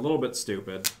camera's being a little bit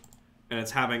stupid and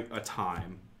it's having a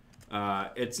time.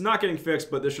 It's not getting fixed,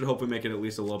 but this should hopefully make it at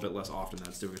least a little bit less often than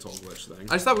it's doing its whole glitch thing.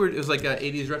 I just thought it was like an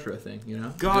 80s retro thing, you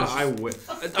know? God,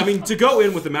 I mean, to go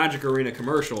in with the Magic Arena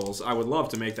commercials, I would love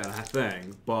to make that a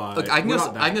thing, but look, I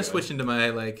can good. switch into my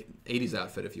like 80s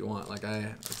outfit if you want. Like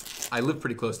I live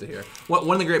pretty close to here. One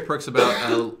of the great perks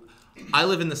about I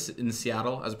live in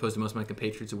Seattle as opposed to most of my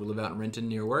compatriots who would live out in Renton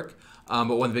near work. But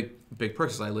one of the big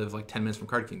perks is I live like 10 minutes from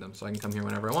Card Kingdom, so I can come here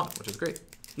whenever I want, which is great.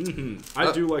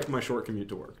 I do like my short commute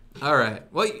to work. All right.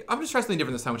 Well, I'm going to try something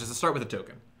different this time, which is to start with a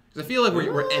token. Because I feel like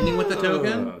we're ending with the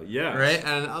token. Yeah. Right?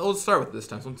 And I'll start with it this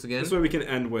time. So once again. This way we can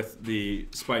end with the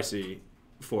spicy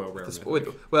foil rare.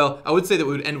 Well, I would say that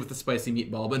we would end with the spicy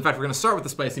meatball, but in fact, we're going to start with the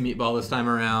spicy meatball this time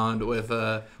around with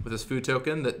this food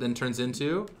token that then turns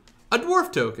into a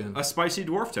dwarf token. A spicy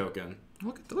dwarf token.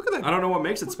 Look at that. I don't know what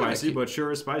makes it spicy, but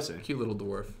sure is spicy. Cute little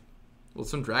dwarf. Well,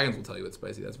 some dragons will tell you it's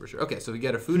spicy, that's for sure. Okay, so we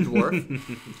get a food dwarf.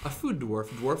 A food dwarf.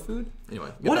 Dwarf food?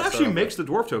 Anyway. What actually makes the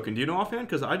dwarf token? Do you know offhand?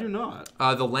 Because I do not.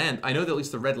 The land. I know that at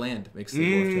least the red land makes the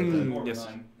dwarf token. Yes.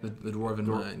 The dwarven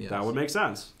mine, yes. That would make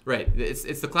sense. Right.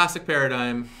 It's the classic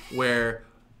paradigm where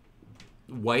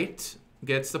white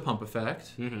gets the pump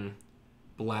effect.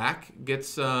 Black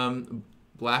gets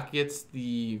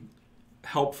the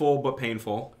helpful but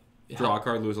painful. Draw a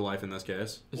card, lose a life in this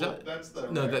case. That's the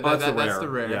rare. No, that's the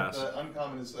rare. Yes. The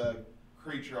uncommon is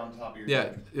creature on top of your Yeah,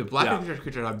 deck. black Yeah.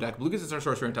 creature on top of deck. Blue gets its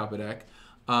sorcerer on top of deck.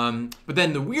 But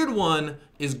then the weird one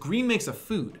is green makes a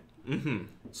food. Mm-hmm.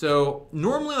 So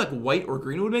normally like white or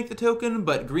green would make the token,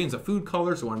 but green's a food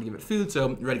color, so we wanted to give it food,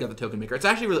 so red got the token maker. It's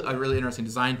actually a really interesting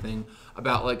design thing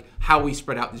about like how we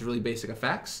spread out these really basic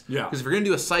effects. Yeah. Because if you're gonna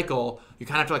do a cycle, you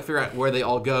kind of have to like figure out where they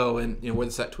all go and where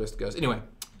the set twist goes. Anyway,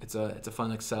 it's a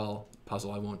fun Excel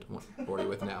puzzle I won't bore you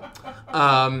with now.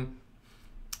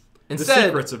 The Instead,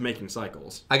 secrets of making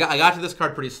cycles. I got to this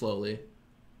card pretty slowly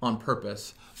on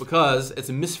purpose because it's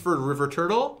a Misford River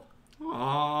Turtle.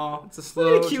 Aww. It's a Look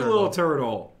slow at a cute little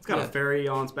turtle. It's got Yeah. a fairy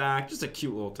on its back. Just a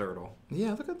cute little turtle.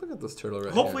 Yeah, look at this turtle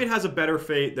right Hopefully here. it has a better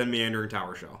fate than Meandering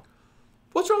Tower Shell.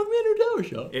 What's wrong with Meander Tower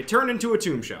Shell? It turned into a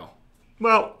tomb shell.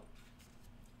 Well,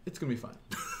 It's gonna be fine.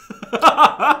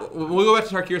 We'll go back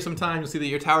to Tarkir sometime. You'll see that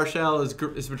your tower shell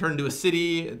is returned to a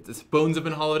city. Its bones have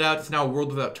been hollowed out. It's now a world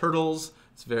without turtles.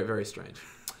 It's very, very strange.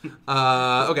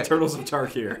 Okay. Turtles of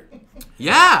Tarkir.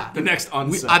 Yeah. The next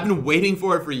unset. I've been waiting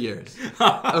for it for years.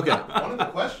 Okay. One of the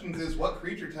questions is, what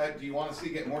creature type do you want to see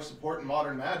get more support in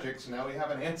Modern Magic? So now we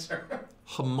have an answer.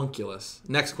 Homunculus.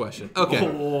 Next question. Okay.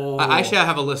 Oh. Actually, I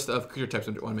have a list of creature types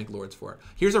I want to make lords for.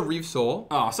 Here's a Reeve Soul.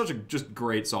 Oh, such a just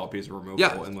great solid piece of removal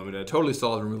Yeah. and limited. Totally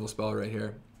solid removal spell right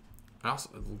here. I also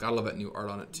gotta love that new art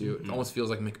on it too. It almost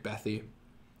feels like Macbethy.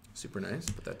 Super nice.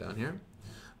 Put that down here.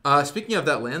 Speaking of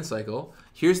that land cycle,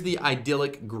 here's the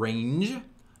idyllic Grange.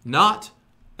 Not,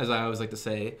 as I always like to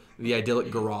say, the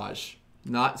idyllic garage.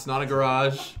 It's not a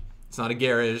garage. It's not a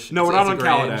garage. No, we're it's not a on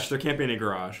Grange. Kaladesh. There can't be any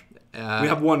garage. We Uh,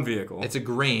 have one vehicle. It's a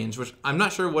Grange, which I'm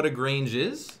not sure what a Grange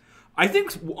is. I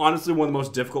think, honestly, one of the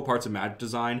most difficult parts of Magic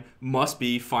design must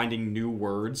be finding new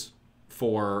words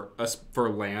for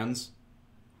lands,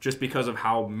 just because of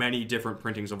how many different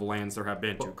printings of lands there have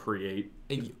been to create.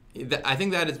 I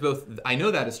think that is both. I know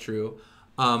that is true.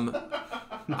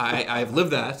 I've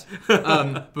lived that.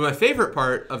 But my favorite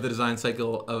part of the design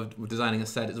cycle of designing a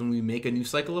set is when we make a new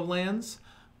cycle of lands,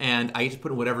 and I get to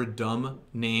put whatever dumb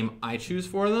name I choose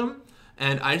for them.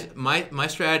 And my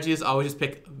strategy is always just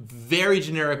pick very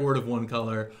generic word of one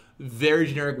color, very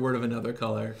generic word of another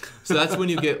color. So that's when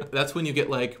you get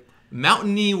like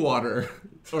mountainy water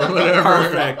or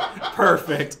whatever.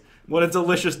 Perfect. What a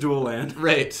delicious dual land.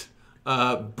 Right.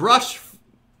 Brush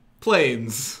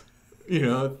plains.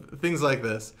 Things like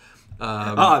this.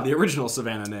 The original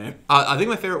Savannah name. I think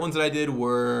my favorite ones that I did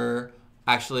were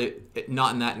actually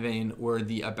not in that vein. Were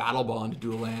the Battle Bond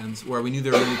dual lands, where we knew they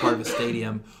were going to be part of a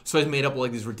stadium. So I made up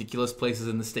like these ridiculous places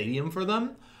in the stadium for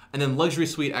them. And then Luxury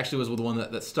Suite actually was the one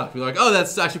that stuck. We were like, oh,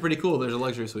 that's actually pretty cool. There's a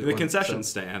Luxury Suite. The one. concession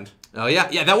stand. Oh yeah,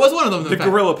 that was one of them. The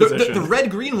gorilla position. The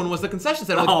red-green one was the concession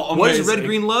stand. I'm like, Oh, what does amazing.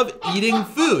 red-green love? Eating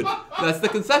food. That's the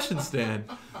concession stand.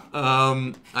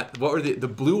 What were the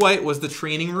blue-white was the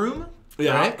training room.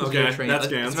 Yeah, right? 'Cause we okay, were training. that's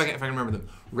Let's Gans. see if I can remember them.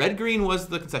 Red-green was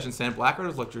the concession stand. Black-red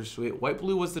was Luxury Suite.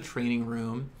 White-blue was the training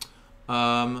room.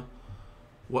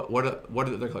 What are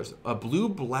the other colors?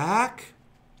 Blue-black.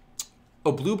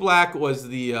 Oh, blue-black was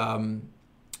the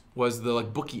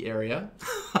like bookie area,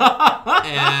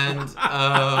 and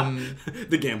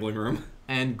The gambling room.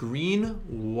 and green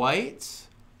white.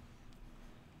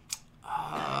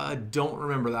 Don't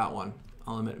remember that one.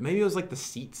 I'll admit. Maybe it was like the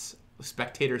seats,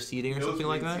 spectator seating or something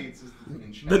like that. Seats is the thing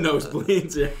in The chat.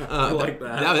 nosebleeds, yeah. I like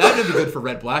that. That would be good for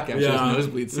red black actually. Yeah. Those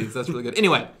nosebleed seats. That's really good.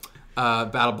 Anyway,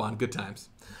 Battle Bond, good times.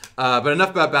 But enough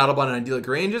about Battle Bond and idyllic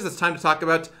ranges. It's time to talk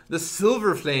about the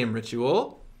Silver Flame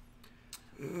ritual.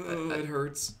 It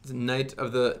hurts. It's Knight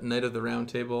of the Round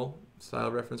Table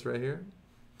style reference right here.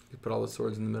 You put all the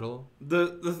swords in the middle.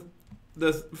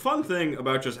 The fun thing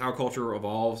about just how culture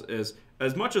evolves is,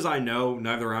 as much as I know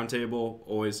neither Round Table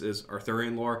always is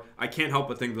Arthurian lore, I can't help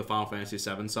but think of the Final Fantasy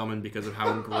VII summon because of how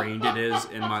ingrained it is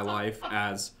in my life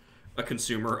as a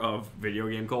consumer of video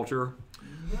game culture.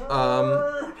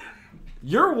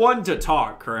 You're one to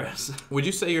talk, Chris. Would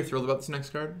you say you're thrilled about this next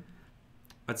card?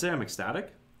 I'd say I'm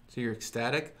ecstatic. So you're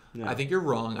ecstatic? Yeah. I think you're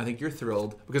wrong. I think you're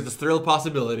thrilled because the thrilled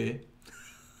possibility.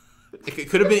 It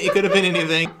could have been. It could have been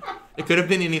anything. It could have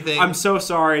been anything. I'm so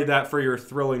sorry that for your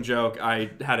thrilling joke, I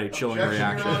had a chilling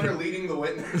Objection, Your Honor, reaction. leading the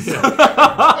witness.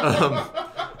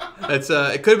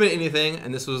 It could have been anything,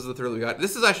 and this was the thrill we got.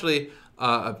 This is actually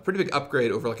a pretty big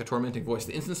upgrade over like a tormenting voice.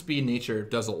 The instant speed nature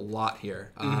does a lot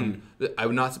here. I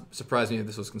would not surprise me if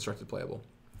this was constructed playable.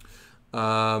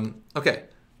 Okay,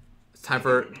 it's time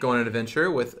for going on an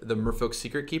adventure with the Merfolk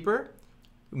Secret Keeper.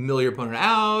 Mill your opponent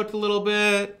out a little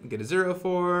bit. Get a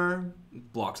 0/4.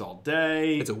 Blocks all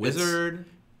day. It's a wizard.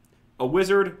 A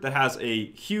wizard that has a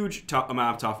huge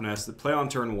amount of toughness that play on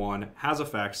turn 1, has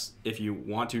effects if you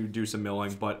want to do some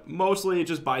milling, but mostly it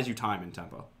just buys you time and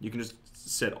tempo. You can just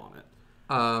sit on it.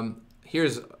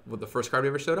 Here's what the first card we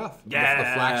ever showed off. Yeah. The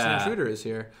Flaxen Intruder is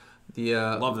here. The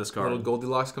love this card. Little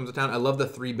Goldilocks comes to town. I love the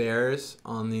 3 bears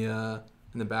on the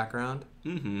in the background.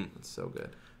 Mm-hmm. It's so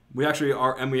good. We actually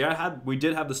are, and we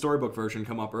did have the storybook version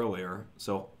come up earlier.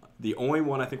 So the only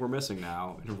one I think we're missing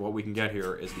now, and what we can get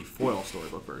here, is the foil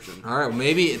storybook version. All right, well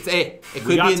maybe it could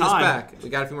be in this pack. We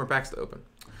got a few more packs to open.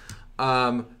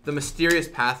 The Mysterious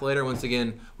Pathlighter, once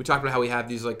again, we talked about how we have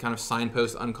these like kind of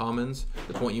signpost uncommons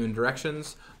that point you in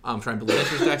directions. Trying to build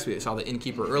adventures decks. We saw the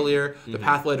Innkeeper earlier. The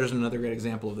Pathlighter is another great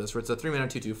example of this, where it's a 3-mana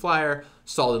 2/2 flyer,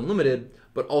 solid and limited,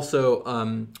 but also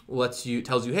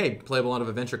tells you, hey, play a lot of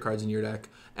adventure cards in your deck.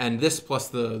 And this plus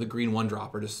the green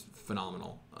 1-drop are just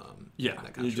phenomenal. Yeah,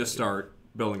 you just start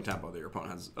building tempo that your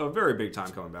opponent has a very big time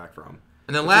coming back from.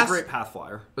 And then It's a great path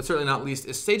flyer. but certainly not least,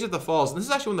 is Sage of the Falls. And this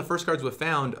is actually one of the first cards we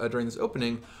found during this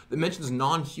opening that mentions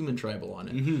non-human tribal on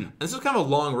it. Mm-hmm. And this is kind of a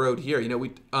long road here. You know,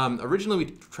 we originally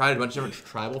we tried a bunch of different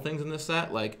tribal things in this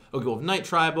set, like we'll have Night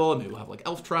Tribal, and maybe we'll have like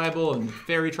Elf Tribal and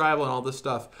Fairy Tribal and all this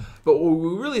stuff. But what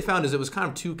we really found is it was kind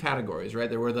of 2 categories, right?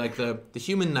 There were like the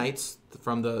human knights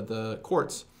from the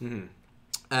courts,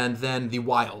 and then the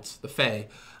wilds, the Fae.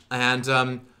 And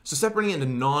so separating it into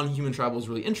non-human tribal is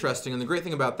really interesting. And the great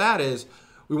thing about that is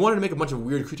we wanted to make a bunch of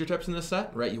weird creature types in this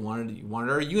set, right? You wanted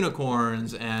our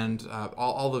unicorns and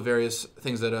all the various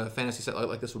things that a fantasy set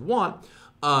like this would want.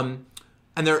 And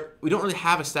we don't really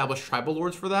have established tribal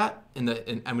lords for that, and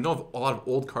we don't have a lot of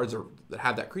old cards that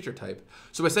have that creature type.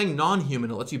 So by saying non-human,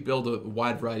 it lets you build a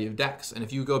wide variety of decks. And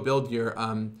if you go build your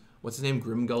what's his name,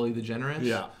 Grimgully the Generous?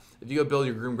 Yeah. If you go build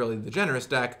your Grimgully the Generous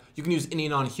deck, you can use any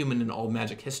non-human in all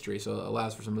Magic history, so it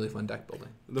allows for some really fun deck building.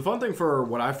 The fun thing for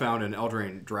what I found in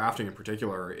Eldraine drafting in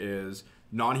particular is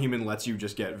non-human lets you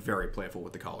just get very playful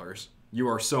with the colors. You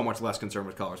are so much less concerned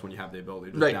with colors when you have the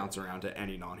ability to just bounce around to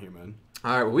any non-human.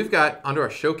 All right, well, we've got onto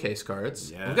our showcase cards.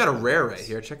 Yes. We've got a rare right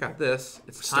here. Check out this.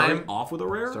 It's Starting off with a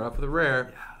rare? Start off with a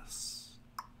rare. Yes.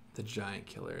 The Giant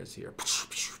Killer is here.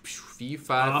 V5.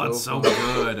 Oh, it's so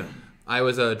good. I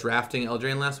was drafting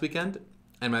Eldraine last weekend,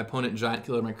 and my opponent Giant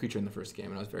Killered my creature in the first game,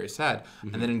 and I was very sad.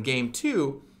 Mm-hmm. And then in game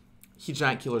 2, he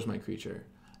Giant Killers my creature.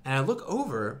 And I look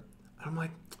over, and I'm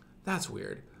like, that's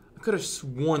weird. I could have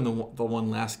sworn the one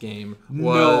last game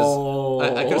was... No.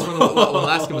 I could have sworn the one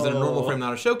last game was in a normal frame,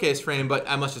 not a showcase frame, but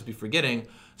I must just be forgetting.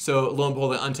 So lo and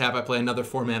behold, I untap, I play another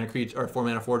 4-mana creature, or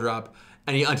 4-mana 4-drop,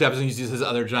 and he untaps and uses his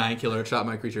other Giant Killer to chop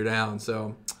my creature down.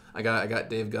 So I got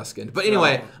Dave Guskin. But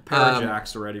anyway...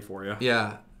 Parajacks are ready for you.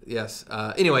 Yeah, yes.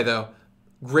 Anyway, though,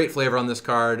 great flavor on this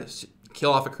card.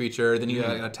 Kill off a creature, then you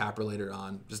got a tapper later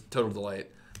on. Just total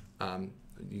delight.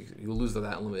 You lose to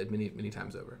that unlimited many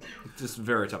times over. It's just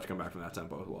very tough to come back from that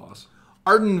tempo loss.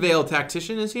 Ardenvale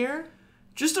Tactician is here.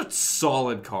 Just a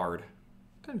solid card.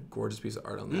 Kind of gorgeous piece of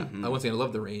art on that. Once again, I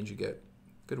love the range you get.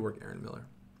 Good work, Aaron Miller.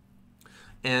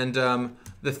 And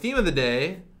the theme of the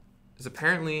day is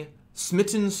apparently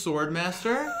Smitten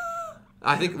Swordmaster.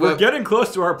 I think we're getting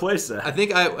close to our playset. I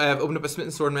think I have opened up a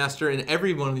Smitten Swordmaster in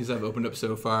every one of these I've opened up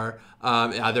so far,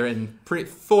 either in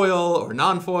foil or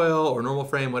non-foil or normal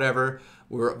frame, whatever.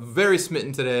 We're very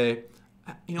smitten today.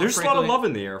 There's a lot of love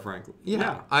in the air, frankly.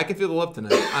 Yeah, I can feel the love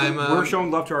tonight. We're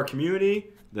showing love to our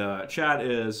community. The chat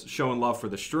is showing love for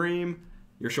the stream.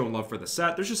 You're showing love for the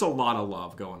set. There's just a lot of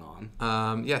love going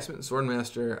on. Yeah, Smitten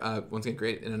Swordmaster, once again,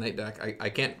 great in a night deck. I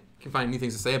can't find any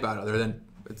things to say about it other than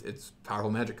it's a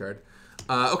powerful Magic card.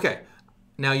 Okay,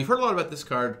 now you've heard a lot about this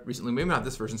card recently, maybe not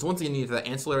this version. So once again, you need that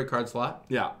ancillary card slot.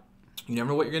 Yeah. You never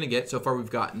know what you're going to get. So far, we've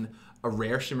gotten a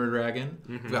rare Shimmer Dragon.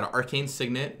 We've got an Arcane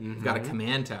Signet. We've got a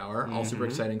Command Tower. All super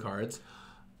exciting cards.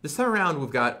 This time around,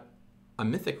 we've got a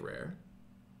Mythic Rare.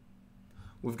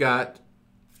 We've got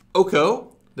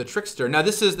Oko, the Trickster. Now,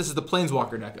 this is the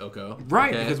Planeswalker deck, Oko.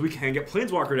 Right, because we can get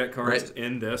Planeswalker deck cards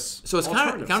in this. So it's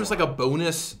kind of just like a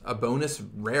bonus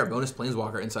rare, bonus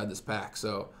Planeswalker inside this pack.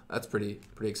 So that's pretty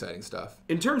exciting stuff.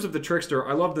 In terms of the Trickster,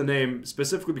 I love the name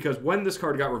specifically because when this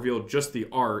card got revealed, just the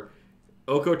art,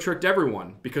 Oko tricked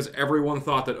everyone because everyone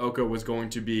thought that Oko was going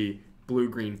to be blue,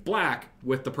 green, black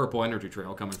with the purple energy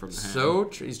trail coming from the hand. So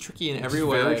he's tricky in every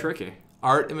way. Very tricky.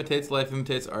 Art imitates life,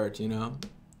 imitates art,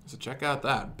 So check out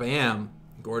that. Bam.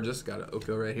 Gorgeous. Got an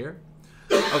Oko right here.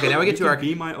 Okay, now we get to our...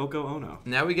 Be my Oko Ono.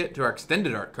 Now we get to our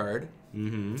extended art card.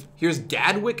 Here's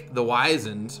Gadwick the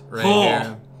Wizened right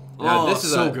here. Now, this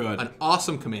is an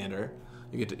awesome commander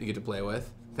you get to play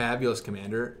with. Fabulous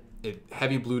commander. A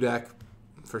heavy blue deck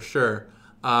for sure.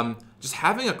 Just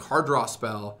having a card draw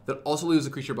spell that also leaves a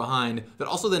creature behind, that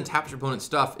also then taps your opponent's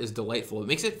stuff is delightful. It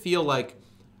makes it feel like,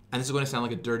 and this is going to sound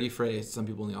like a dirty phrase to some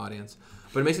people in the audience,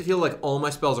 but it makes it feel like all my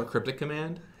spells are cryptic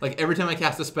command. Like every time I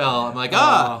cast a spell, I'm like, you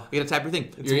gotta tap your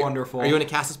thing. It's wonderful. Are you going to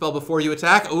cast a spell before you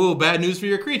attack? Ooh, bad news for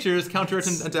your creatures. Counter it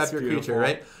and tap your creature,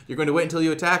 right? You're going to wait until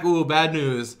you attack? Ooh, bad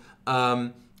news.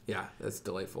 Yeah, that's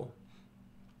delightful.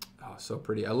 Oh, so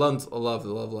pretty. I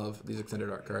love these extended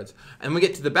art cards. And we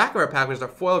get to the back of our pack, which is our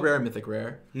foil rare and mythic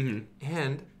rare.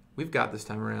 And we've got this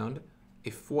time around a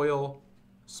foil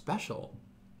special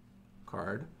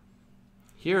card.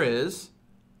 Here is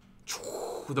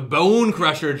the Bone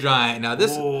Crusher Giant. Now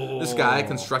this guy,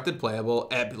 constructed playable.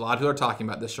 A lot of people are talking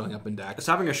about this showing up in decks. It's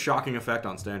having a shocking effect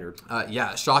on standard.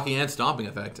 Yeah, shocking and stomping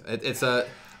effect. It's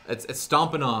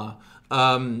stomp and awe.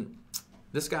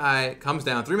 This guy comes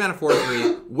down 3 mana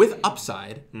 4/3 with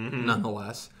upside,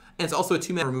 nonetheless, and it's also a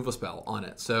 2 mana removal spell on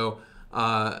it. So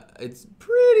it's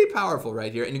pretty powerful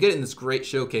right here, and you get it in this great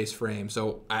showcase frame.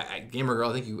 So, Gamer Girl,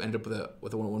 I think you end up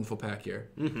with a wonderful pack here.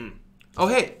 Oh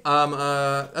hey,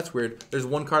 that's weird. There's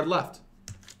one card left.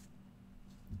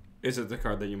 Is it the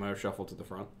card that you might have shuffled to the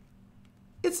front?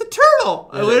 It's a turtle.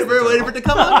 I waited for it to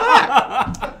come on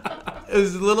back. It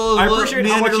was a little. I appreciate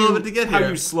how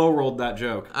you slow rolled that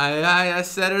joke. I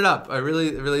set it up. I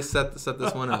really set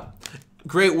this one up.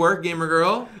 Great work, Gamer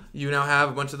Girl. You now have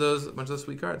a bunch of those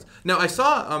sweet cards. Now I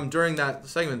saw during that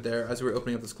segment there, as we were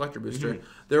opening up this collector booster,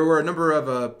 there were a number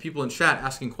of people in chat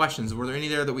asking questions. Were there any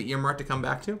there that we earmarked to come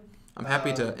back to? I'm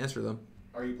happy to answer them.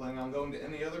 Are you planning on going to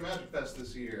any other Magic Fest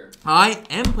this year? I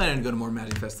am planning to go to more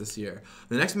Magic Fest this year.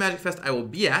 The next Magic Fest I will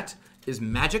be at is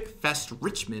Magic Fest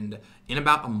Richmond in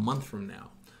about a month from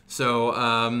now. So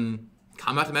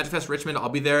come out to Magic Fest Richmond. I'll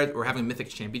be there. We're having a Mythic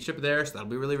Championship there, so that'll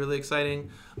be really, really exciting.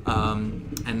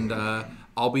 And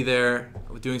I'll be there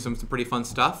doing some pretty fun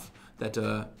stuff that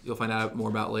you'll find out more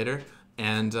about later.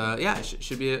 And yeah, it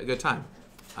should be a good time.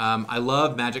 I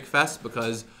love Magic Fest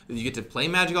because you get to play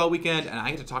Magic all weekend, and I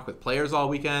get to talk with players all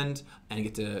weekend, and you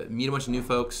get to meet a bunch of new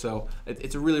folks. So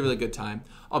it's a really, really good time.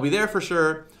 I'll be there for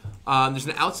sure. There's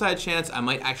an outside chance I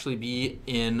might actually be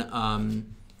in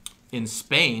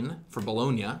Spain for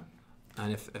Bologna,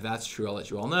 and if that's true, I'll let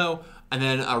you all know. And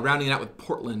then rounding it out with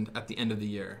Portland at the end of the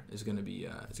year is going to be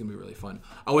really fun.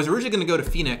 I was originally going to go to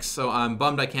Phoenix, so I'm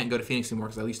bummed I can't go to Phoenix anymore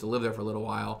because I used to live there for a little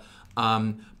while.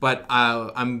 But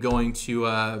I'm going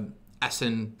to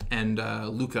Essen and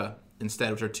Lucca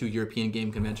instead, which are 2 European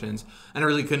game conventions. And I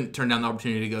really couldn't turn down the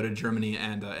opportunity to go to Germany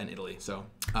and Italy. So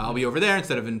I'll be over there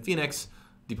instead of in Phoenix.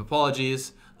 Deep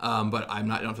apologies. But I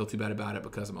don't feel too bad about it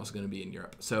because I'm also going to be in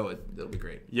Europe. So it'll be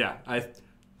great. Yeah,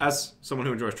 as someone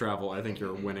who enjoys travel, I think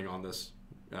you're winning on this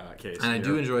case. And I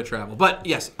do enjoy travel. But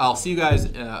yes, I'll see you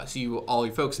guys, see you all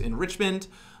you folks in Richmond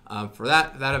for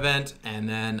that event. And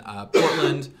then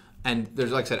Portland. And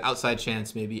there's, like I said, outside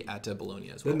chance maybe at Bologna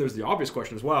as well. Then there's the obvious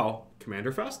question as well.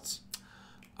 Commander Fests?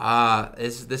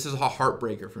 This is a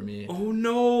heartbreaker for me. Oh,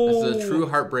 no. This is a true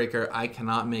heartbreaker. I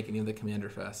cannot make any of the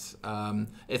Commander Fests.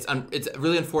 It's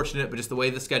really unfortunate, but just the way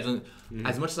the scheduling,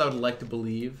 as much as I would like to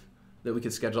believe that we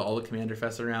could schedule all the Commander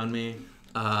Fests around me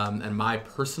and my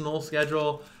personal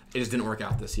schedule, it just didn't work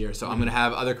out this year. So I'm going to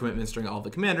have other commitments during all the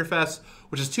Commander Fests,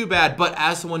 which is too bad. But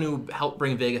as someone who helped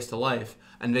bring Vegas to life,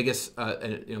 and Vegas,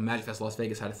 Magic Fest Las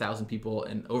Vegas had 1,000 people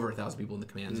and over 1,000 people in the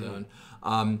command zone,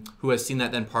 who has seen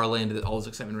that then parlay into all this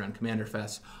excitement around Commander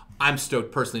Fest. I'm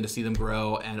stoked personally to see them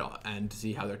grow and to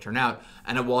see how they turn out.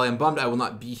 And while I'm bummed I will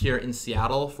not be here in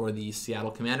Seattle for the Seattle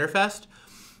Commander Fest,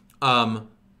 there's going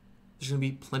to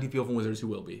be plenty of people from Wizards who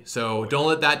will be. So don't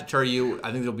let that deter you.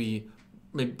 I think there'll be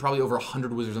probably over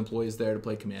 100 Wizards employees there to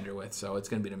play Commander with, so it's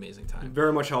going to be an amazing time. It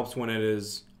very much helps when it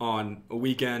is on a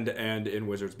weekend and in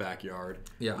Wizards' backyard.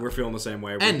 Yeah. We're feeling the same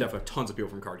way. We definitely have tons of people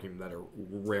from Card Kingdom that are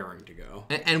raring to go.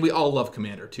 And we all love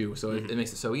Commander, too, so it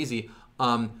makes it so easy.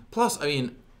 Plus, I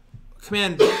mean,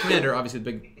 Commander, obviously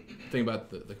the big thing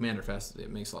about the Commander Fest,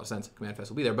 it makes a lot of sense. Commander Fest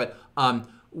will be there, but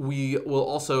we will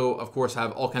also, of course,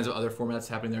 have all kinds of other formats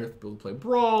happening there. People play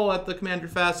Brawl at the Commander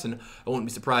Fest, and I wouldn't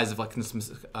be surprised if like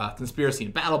Conspiracy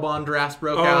and Battle Bond drafts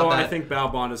broke out. I think Battle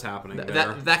Bond is happening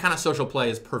there. That kind of social play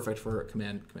is perfect for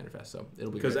Commander Fest, so it'll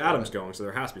be because Adam's going, so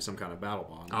there has to be some kind of Battle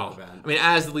Bond event. I mean,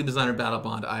 as the lead designer of Battle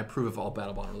Bond, I approve of all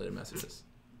Battle Bond related messages.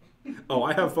 Oh,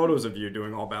 I have photos of you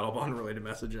doing all Battle Bond related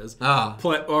messages.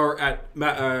 Or at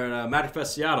Magic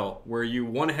Fest Seattle, where you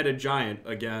one-headed giant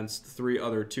against 3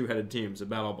 other 2-headed teams at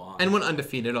Battle Bond. And went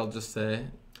undefeated, I'll just say.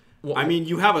 Well, I mean,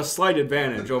 you have a slight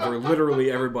advantage over literally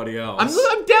everybody else.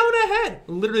 I'm down ahead.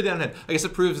 Literally down ahead. I guess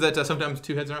it proves that sometimes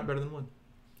 2 heads are not better than 1.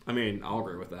 I mean, I'll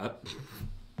agree with that.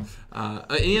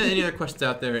 Any other questions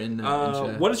out there in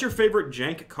chat? What is your favorite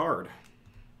jank card?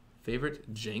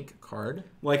 Favorite jank card?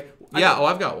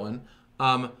 I've got one.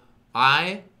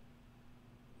 I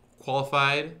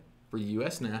qualified for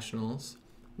U.S. Nationals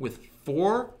with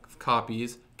 4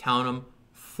 copies, count them,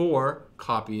 4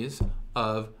 copies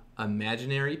of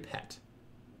Imaginary Pet.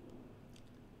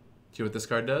 Do you know what this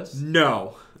card does?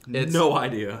 No. No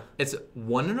idea. It's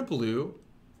 1 and a blue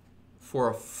for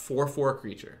a 4/4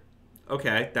 creature.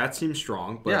 Okay, that seems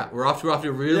strong. But Yeah, we're off to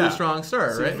a really strong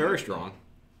start, seems right? very strong.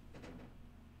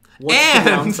 What's the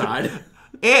downside?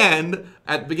 And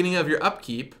at the beginning of your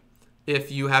upkeep,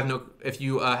 if you have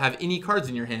any cards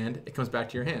in your hand, it comes back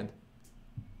to your hand.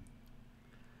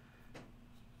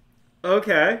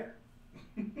 Okay.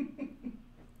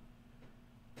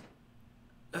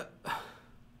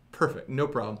 Perfect, no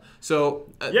problem.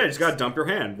 So yeah, you just gotta dump your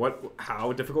hand.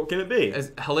 How difficult can it be?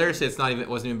 As hilariously, it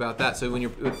wasn't even about that. So when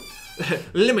you're,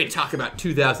 let me talk about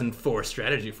 2004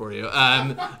 strategy for you. So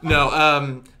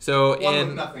One in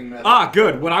with nothing meta.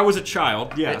 Good. When I was a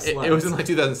child, yes, it was in like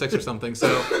 2006 or something. So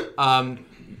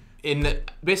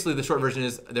basically the short version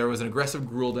is there was an aggressive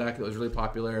Gruul deck that was really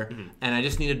popular, and I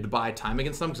just needed to buy time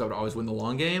against them because I would always win the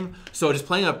long game. So just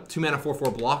playing a 2-mana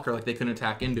 4/4 blocker, like they couldn't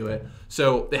attack into it.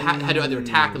 So they had to either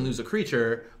attack and lose a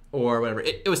creature or whatever.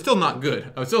 It was still not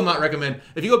good. I would still not recommend.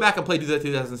 If you go back and play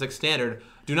 2006 Standard,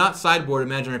 do not sideboard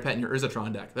Imaginary Pet in your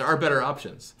Urzatron deck. There are better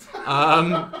options.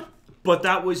 But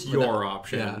that was your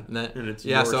option, Yeah, and it's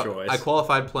your so choice. I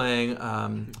qualified playing.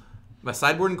 My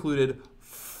sideboard included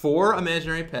 4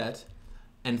 Imaginary Pet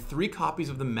and 3 copies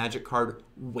of the magic card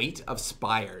Weight of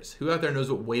Spires. Who out there knows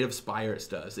what Weight of Spires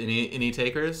does? Any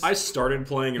takers? I started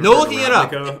playing in No looking it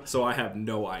up. Ravnica, so I have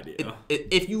no idea.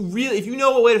 If you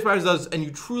know what Weight of Spires does and you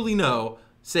truly know,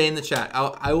 say in the chat.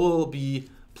 I will be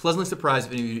pleasantly surprised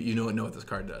if any of you know what this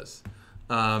card does.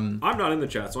 I'm not in the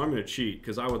chat, so I'm going to cheat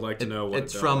because I would like to know what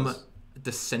it's it does. from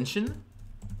Dissension.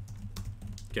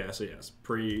 Okay, so yes,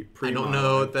 pre. I don't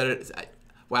know that it's.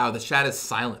 Wow, the chat is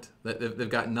silent. They've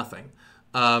got nothing.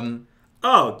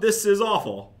 Oh, this is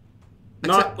awful.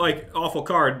 Not like awful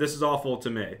card. This is awful to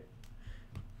me.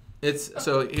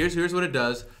 So here's what it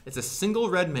does. It's a single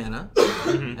red mana,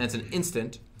 and it's an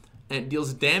instant, and it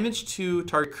deals damage to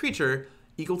target creature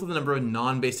equal to the number of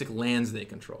non-basic lands they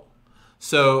control.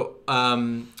 So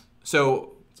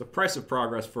It's a price of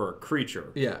progress for a creature.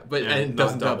 yeah, but and it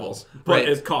doesn't double. But Right.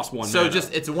 it costs 1 So mana.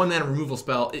 it's a 1-mana removal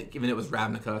spell. Given it was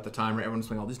Ravnica at the time, right? Everyone was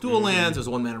playing all these dual lands. It was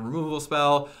a 1-mana removal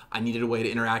spell. I needed a way to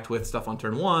interact with stuff on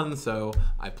turn 1, so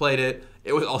I played it.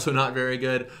 It was also not very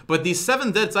good. But these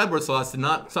 7 dead sideboard slots did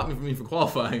not stop me from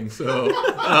qualifying. So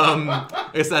I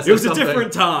guess that's it was something. a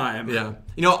different time. Yeah.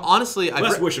 Honestly,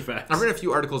 Less wish effects. I've read a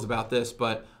few articles about this,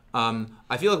 but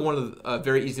I feel like one of the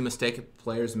very easy mistake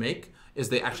players make is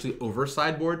they actually over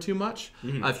sideboard too much.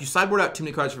 If you sideboard out too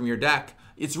many cards from your deck,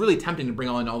 it's really tempting to bring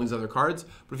on all these other cards.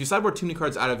 But if you sideboard too many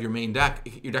cards out of your main deck,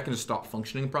 your deck can just stop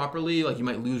functioning properly. Like you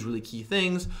might lose really key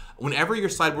things. Whenever you're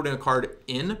sideboarding a card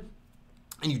in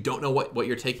and you don't know what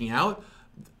you're taking out,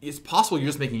 it's possible you're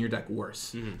just making your deck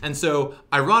worse. And so,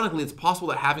 ironically, it's possible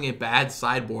that having a bad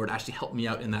sideboard actually helped me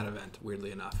out in that event,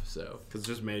 weirdly enough. So Because it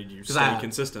just made you stay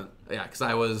consistent. Yeah, because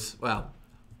I was,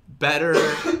 better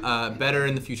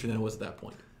in the future than I was at that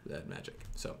point, that Magic.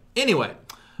 So, anyway,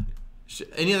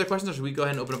 any other questions, or should we go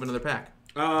ahead and open up another pack?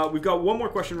 We've got one more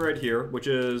question right here, which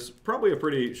is probably a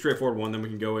pretty straightforward one. Then we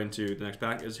can go into the next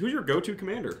pack. Is who's your go-to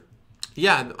commander?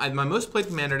 Yeah, my most played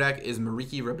commander deck is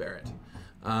Mariki Rabaret.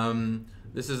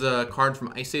 This is a card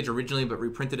from Ice Age originally, but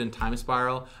reprinted in Time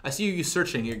Spiral. I see you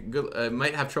searching. You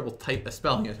might have trouble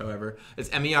spelling it, however. It's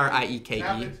Merieke.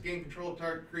 Tap it to gain control of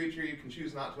target creature. You can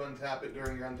choose not to untap it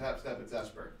during your untap step. It's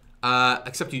Esper.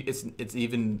 Except it's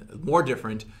even more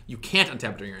different. You can't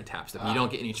untap it during your untap step. You don't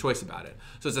get any choice about it.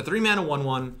 So it's a 3-mana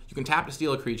 1/1. You can tap to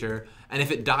steal a creature, and if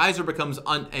it dies or becomes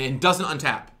and doesn't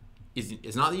untap,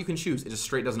 it's not that you can choose. It just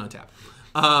straight doesn't untap.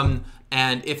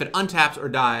 And if it untaps or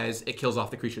dies, it kills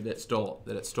off the creature that it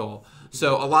stole.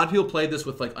 So a lot of people played this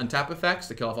with like untap effects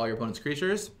to kill off all your opponent's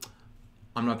creatures.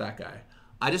 I'm not that guy.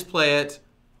 I just play it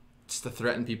just to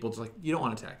threaten people. Just like, you don't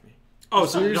want to attack me. Oh,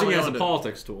 so you're Don't using it as a want to-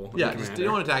 politics tool. Yeah, just you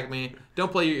don't want to attack me. Don't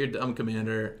play your dumb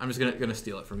commander. I'm just gonna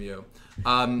steal it from you.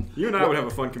 You and I would have a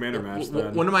fun commander match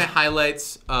then. One of my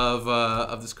highlights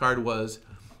of this card was,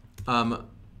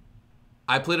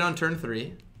 I played it on turn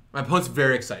 3. My opponent's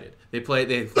very excited. They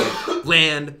play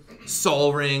land,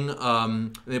 Sol Ring.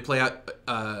 They play out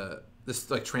this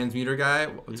like transmuter guy.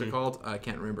 What's it called? I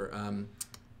can't remember.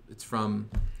 It's from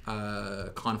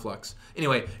Conflux.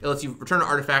 Anyway, it lets you return an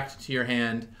artifact to your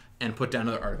hand and put down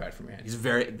another artifact from your hand. He's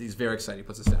very excited. He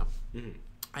puts this down,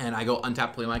 and I go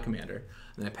untap, play my commander,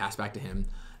 and then I pass back to him.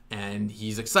 And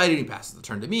he's excited. He passes the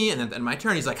turn to me, and then at the end of my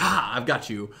turn, he's like, "Ha! I've got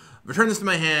you. Return this to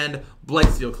my hand.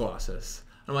 Blightsteel Colossus."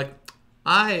 I'm like,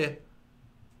 I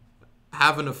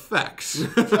have an effect.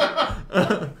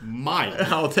 Mine.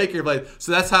 I'll take your blade.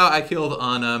 So that's how I killed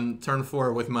on turn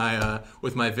 4 with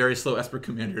my very slow Esper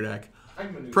Commander deck.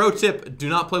 Pro tip: do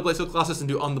not play Blaze of Colossus and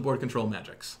do on the board control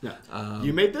magics. Yeah.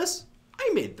 You made this?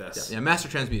 I made this. Yeah, Master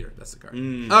Transmuter. That's the card.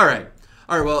 All right.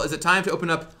 Well, is it time to open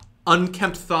up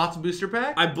Unkempt Thoughts booster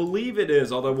pack? I believe it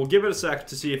is, although we'll give it a sec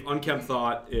to see if Unkempt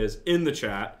Thought is in the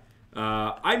chat.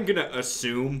 I'm going to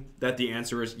assume that the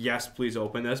answer is yes, please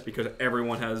open this, because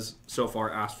everyone has so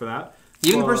far asked for that.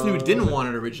 Even the person who didn't want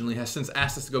it originally has since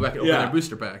asked us to go back and open their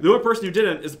booster pack. The only person who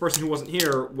didn't is the person who wasn't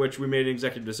here, which we made an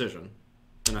executive decision.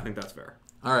 And I think that's fair.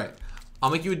 All right.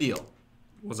 I'll make you a deal.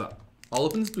 What's up? I'll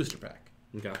open this booster pack.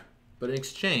 Okay. But in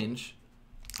exchange,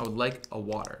 I would like a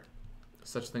water. Is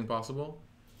such a thing possible?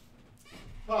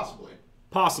 Possibly.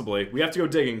 Possibly. We have to go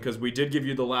digging because we did give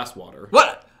you the last water.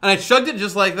 What? And I chugged it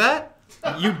just like that?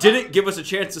 You didn't give us a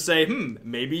chance to say,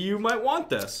 maybe you might want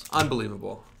this.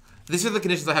 Unbelievable. These are the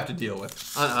conditions I have to deal with.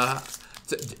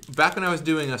 Back when I was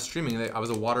doing streaming, I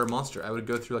was a water monster. I would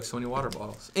go through like so many water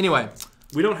bottles. Anyway.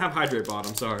 We don't have Hydrate Bot,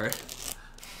 I'm sorry.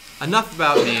 Enough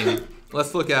about me.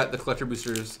 Let's look at the collector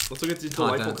boosters. Let's look at these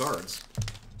delightful cards.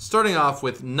 Starting off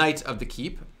with Knight of the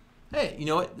Keep. Hey, you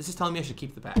know what? This is telling me I should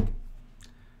keep the pack.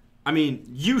 I mean,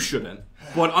 you shouldn't,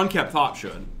 but Unkept Thought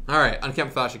should. All right,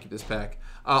 Unkempt Thought should keep this pack.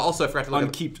 Also, I forgot to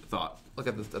look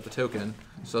at the token.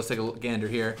 So let's take a gander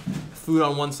here. Food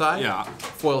on one side. Yeah.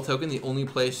 Foil token, the only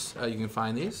place you can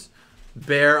find these.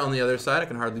 Bear on the other side. I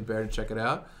can hardly bear to check it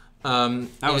out.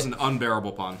 That was an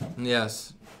unbearable pun.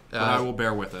 Yes. But I will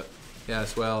bear with it.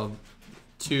 Yes, well,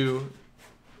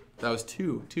 that was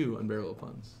two unbearable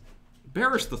puns.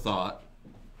 Bearish the thought.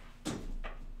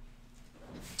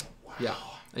 Wow. Yeah.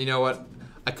 You know what?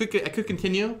 I could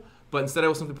continue, but instead I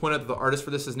will simply point out that the artist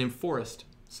for this is named Forrest.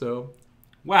 So.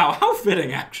 Wow, how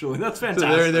fitting, actually. That's fantastic.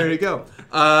 So there you go.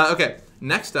 Okay,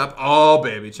 next up. Oh,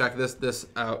 baby, check this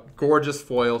out. Gorgeous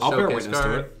foil I'll bear showcase witness to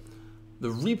card. it. The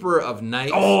Reaper of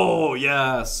Night. Oh,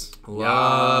 yes.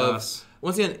 Love. Yes.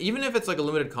 Once again, even if it's like a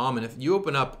limited common, if you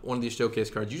open up one of these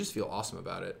showcase cards, you just feel awesome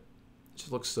about it. It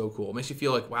just looks so cool. It makes you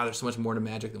feel like, wow, there's so much more to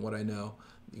Magic than what I know.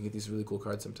 You can get these really cool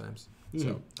cards sometimes.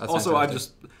 So that's also,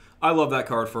 fantastic. I love that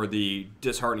card for the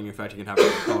disheartening effect you can have on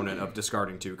an opponent of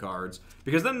discarding 2 cards.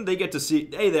 Because then they get to see,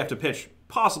 they have to pitch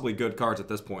possibly good cards at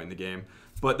this point in the game.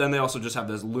 But then they also just have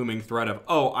this looming threat of,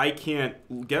 oh, I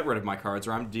can't get rid of my cards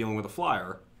or I'm dealing with a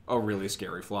flyer. A really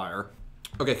scary flyer.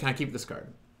 Okay, can I keep this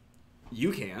card?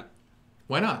 You can't.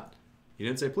 Why not? You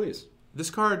didn't say please. This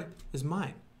card is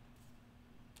mine.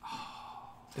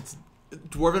 It's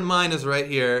Dwarven Mine is right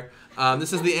here.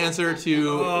 This is the answer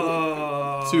to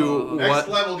what? Next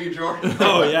level, D. Jordan.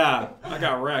 Oh yeah, I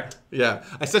got wrecked. Yeah,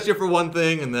 I set you up for one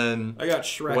thing and then I got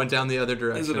shreked. went down the other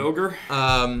direction. Is it ogre?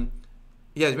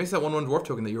 Yeah, it makes that 1/1 dwarf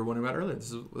token that you were wondering about earlier.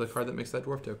 This is the card that makes that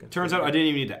dwarf token. Turns out I didn't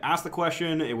even need to ask the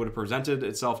question. It would have presented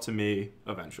itself to me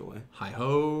eventually. Hi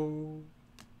ho.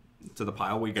 To the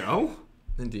pile we go.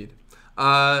 Indeed.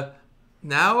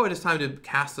 Now it is time to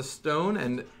cast a stone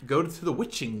and go to the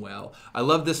Witching Well. I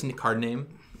love this card name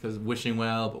because Wishing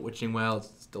Well, but Witching Well,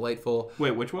 it's delightful.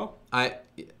 Wait, which well?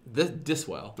 This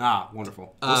well. Ah,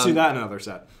 wonderful. We'll see that in another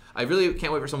set. I really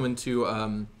can't wait for someone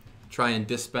to try and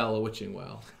dispel a Witching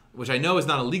Well, which I know is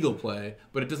not a legal play,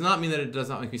 but it does not mean that it does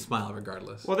not make me smile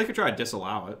regardless. Well, they could try to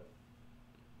disallow it.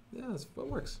 Yeah, that's what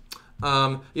works.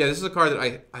 Yeah, this is a card that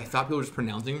I thought people were just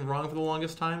pronouncing wrong for the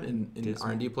longest time in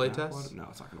R&D playtests. No,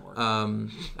 it's not going to work.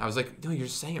 I was like, no, you're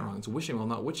saying it wrong. It's Wishing Well,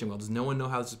 not Witching Well. Does no one know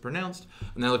how this is pronounced?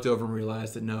 And then I looked over and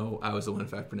realized that no, I was the one in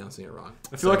fact pronouncing it wrong.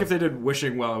 I feel like if they did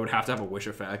Wishing Well, it would have to have a wish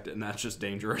effect, and that's just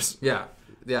dangerous. Yeah,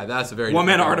 that's a very One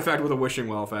mana artifact with a Wishing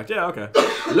Well effect. Yeah, okay.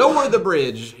 Lower the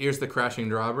bridge. Here's the Crashing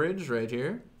Drawbridge right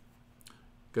here.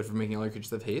 Good for making all your creatures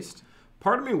have haste.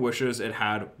 Part of me wishes it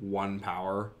had 1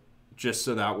 power, just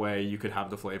so that way you could have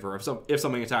the flavor of if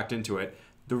something attacked into it.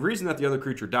 The reason that the other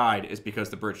creature died is because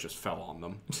the bridge just fell on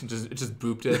them. It just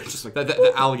booped it. Just like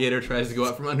the alligator tries to go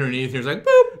up from underneath. He's like,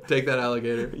 boop, take that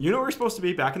alligator. You know where we're supposed to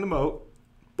be, back in the moat.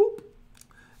 Boop.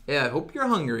 Yeah, I hope you're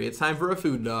hungry. It's time for a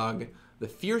food dog. The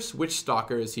Fierce Witch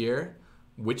Stalker is here.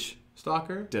 Witch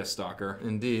Stalker? Disc Stalker.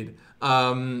 Indeed.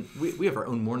 We have our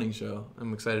own morning show.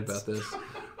 I'm excited about this.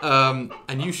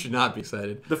 And you should not be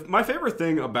excited. My favorite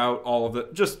thing about all of the,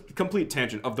 just complete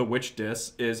tangent of the Witch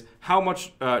Disc, is how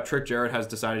much Trick Jared has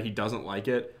decided he doesn't like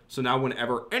it. So now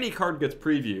whenever any card gets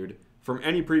previewed from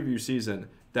any preview season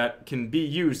that can be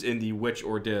used in the Witch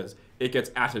or Diz, it gets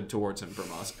added towards him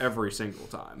from us every single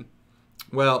time.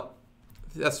 Well,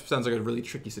 that sounds like a really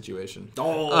tricky situation.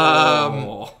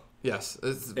 Oh. Yes.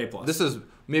 A+. This is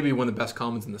maybe one of the best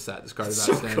commons in the set. This card is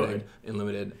So outstanding good. in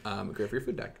limited. Great for your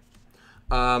food deck.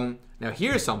 Now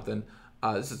here's something.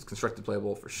 This is constructed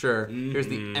playable for sure. Here's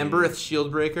the Embereth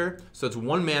Shieldbreaker. So it's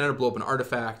 1 mana to blow up an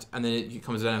artifact, and then it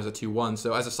comes down as a 2/1.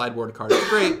 So as a sideboard card, it's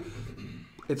great.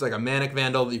 It's like a Manic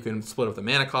Vandal that you can split up the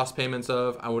mana cost payments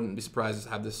of. I wouldn't be surprised to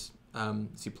have this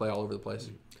see play all over the place.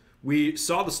 We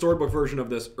saw the storybook version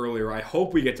of this earlier. I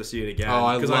hope we get to see it again. Oh,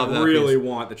 I because love I that really piece.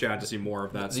 want the chat to see more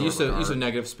of that. The use of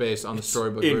negative space on the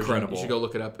storybook version. incredible. You should go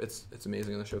look it up. It's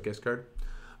amazing on the showcase card.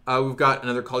 We've got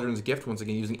another Cauldron's Gift, once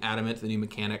again using Adamant, the new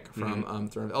mechanic from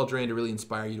Throne of Eldraine, to really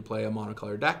inspire you to play a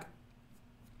monocolored deck.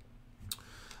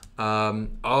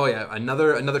 Oh yeah,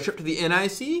 another trip to the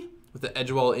NIC with the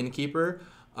Edgewall Innkeeper.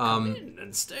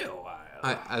 and stay a while.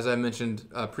 As I mentioned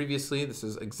previously, this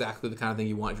is exactly the kind of thing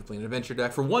you want if you're playing an adventure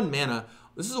deck. For 1 mana,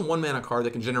 this is a 1 mana card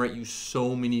that can generate you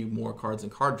so many more cards in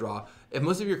card draw. If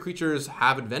most of your creatures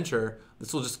have adventure,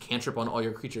 this will just cantrip on all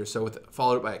your creatures. So with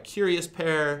followed up by a Curious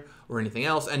Pair or anything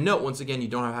else. And note, once again, you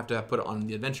don't have to put it on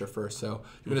the adventure first. So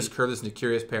you can just curve this into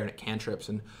Curious Pair and it cantrips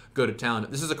and go to town.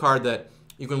 This is a card that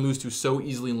you can lose to so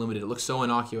easily and limited. It looks so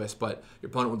innocuous, but your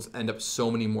opponent will end up so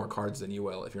many more cards than you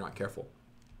will if you're not careful.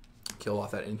 Kill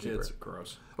off that Innkeeper. It's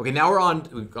gross. Okay, now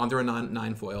we've gone through our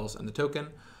 9 foils and the token.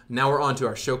 Now we're on to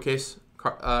our showcase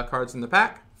cards in the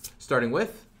pack, starting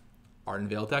with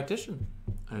Ardenvale Tactician,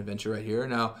 an adventure right here.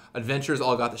 Now, adventures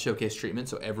all got the showcase treatment,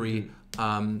 so every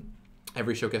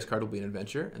showcase card will be an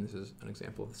adventure, and this is an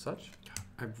example of such.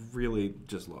 I really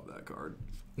just love that card.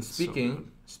 And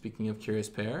speaking of Curious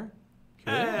Pair,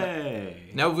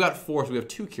 Hey! now we've got 4, so we have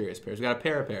 2 Curious Pairs. We got a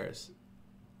pair of pairs.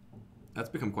 That's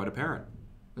become quite apparent.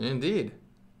 Indeed.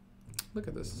 Look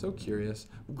at this, so curious.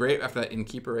 Great after that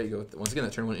Innkeeper, right? You go with, once again,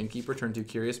 that turn 1 Innkeeper, turn 2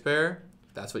 Curious Pair.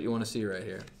 That's what you want to see right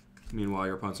here. Meanwhile,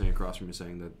 your opponent sitting across from you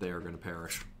saying that they are going to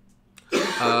perish.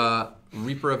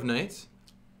 Reaper of Nights.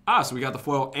 So we got the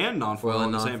foil and non-foil Foil in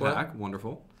and the same non-foil. pack.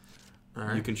 Wonderful. All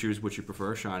right. You can choose which you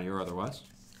prefer, shiny or otherwise.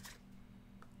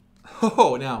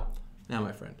 Oh, now,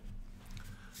 my friend.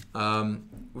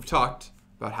 We've talked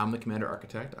about Hamlet Commander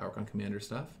Architect, Archon Commander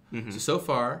stuff. So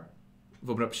far,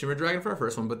 we've opened up Shimmer Dragon for our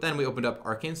first one, but then we opened up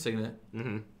Arcane Signet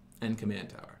and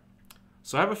Command Tower.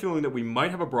 So I have a feeling that we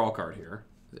might have a Brawl card here.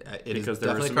 It is because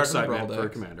there is definitely some a card from the excitement Brawl for a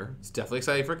decks. commander. It's definitely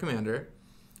exciting for a Commander.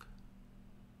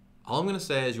 All I'm going to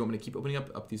say is you want me to keep opening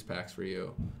up these packs for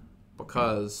you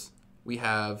because we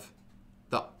have,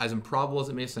 as improbable as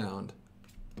it may sound,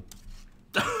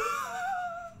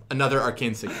 another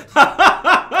Arcane Signet.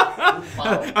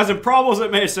 As improbable as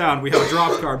it may sound, we have a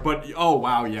drop card, but oh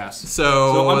wow, yes.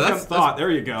 So Unkept Thought,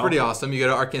 there you go. Pretty awesome. You get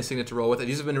an Arcane Signet to roll with.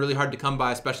 These have been really hard to come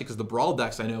by, especially because the Brawl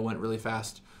decks I know went really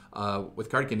fast with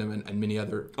Card Kingdom and many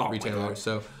other retailers.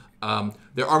 So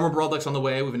there are more Brawl decks on the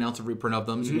way. We've announced a reprint of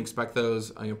them, so you can expect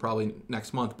those probably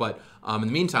next month. But in the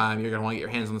meantime, you're going to want to get your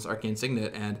hands on this Arcane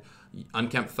Signet, and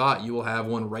Unkempt Thought, you will have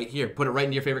one right here. Put it right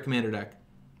into your favorite Commander deck.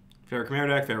 Favorite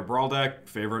Commander deck, favorite Brawl deck,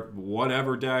 favorite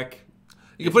whatever deck.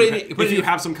 You can put it in, if you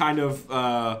have some kind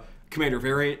of Commander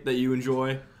variant that you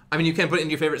enjoy. I mean, you can put it in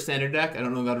your favorite standard deck. I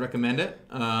don't know if I'd recommend it.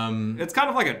 It's kind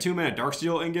of like a 2-mana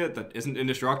Darksteel ingot that isn't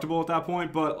indestructible at that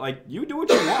point, but like you do what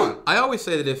you want. I always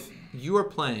say that if you are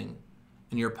playing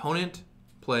and your opponent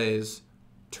plays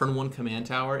turn 1 Command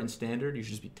Tower in standard, you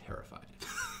should just be terrified.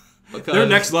 Because they're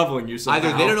next leveling you somehow.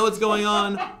 Either they don't know what's going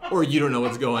on, or you don't know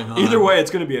what's going on. Either way,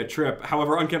 it's going to be a trip.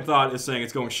 However, Unkempt Thought is saying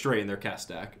it's going straight in their cast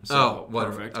stack. So,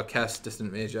 perfect. A cast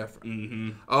Distant Mage effort.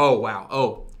 Oh, wow.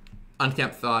 Oh,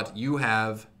 Unkempt Thought, you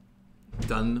have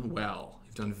done well.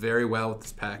 You've done very well with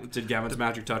this pack. Did Gavin's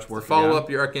Magic Touch work? Follow up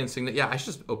your Arcane Signet. Yeah, I should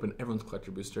just open everyone's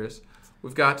collector boosters.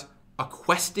 We've got a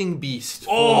Questing Beast.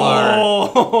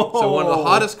 Oh! So one of the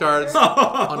hottest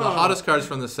cards,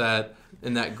 from the set.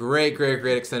 In that great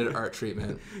extended art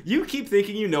treatment. You keep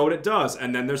thinking you know what it does,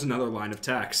 and then there's another line of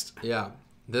text. Yeah.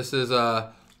 This is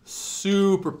a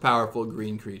super powerful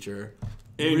green creature.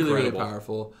 Incredible. Really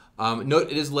powerful. Note,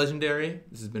 it is legendary.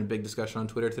 This has been a big discussion on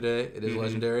Twitter today. It is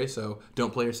legendary, so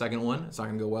don't play your second one. It's not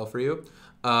going to go well for you.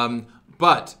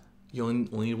 But you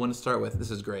only need one to start with.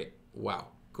 This is great. Wow.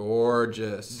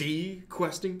 Gorgeous. The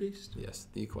Questing Beast? Yes,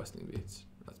 the Questing Beast.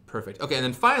 That's perfect. Okay, and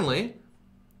then finally,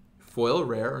 foil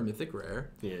rare or mythic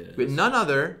rare. Yes. But none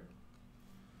other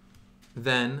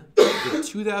than the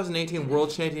 2018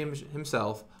 World Champion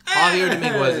himself, Javier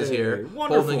Dominguez, is here,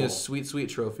 wonderful. holding his sweet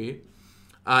trophy.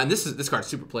 And this card's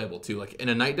super playable too. Like in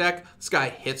a night deck, this guy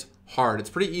hits hard. It's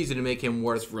pretty easy to make him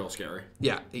worth. It's real scary.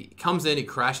 Yeah, he comes in, he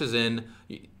crashes in.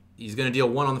 He's going to deal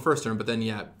 1 on the first turn, but then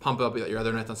pump up your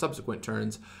other knights on subsequent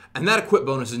turns. And that equip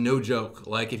bonus is no joke.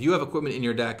 Like if you have equipment in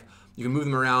your deck, you can move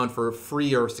them around for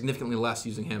free or significantly less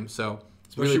using him. So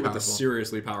Especially with the powerful.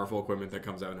 seriously powerful equipment that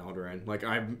comes out in Eldraine. Like,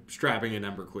 I'm strapping an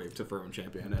Embercleave to Throne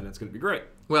Champion, and it's going to be great.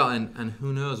 Well, and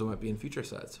who knows what might be in future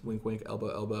sets. Wink, wink, elbow,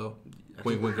 elbow.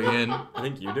 Wink, wink again. I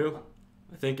think you do.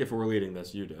 I think if we're leading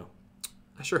this, you do.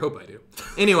 I sure hope I do.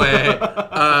 Anyway,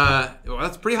 well,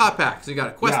 that's a pretty hot pack. So you got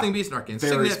a Questing Beast, an Arcane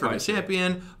Very Signet for the spicy.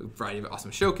 champion, a variety of awesome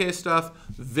showcase stuff.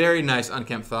 Very nice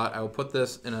Unkempt Thought. I will put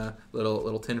this in a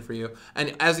little tin for you.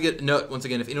 And as a note, once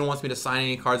again, if anyone wants me to sign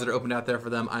any cards that are opened out there for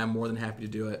them, I am more than happy to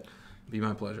do it. Be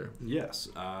my pleasure. Yes.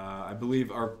 I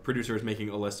believe our producer is making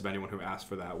a list of anyone who asked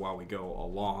for that while we go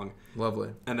along.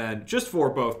 Lovely. And then just for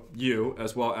both you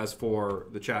as well as for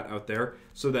the chat out there,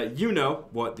 so that you know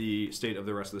what the state of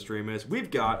the rest of the stream is,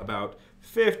 we've got about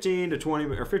 15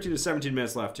 to 17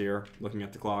 minutes left here, looking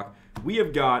at the clock. We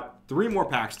have got 3 more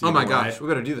packs to Oh give my away gosh, we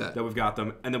got to do that. that we've got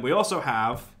them. And then we also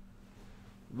have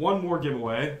one more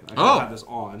giveaway. I Oh. have this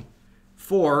on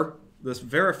for this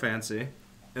very fancy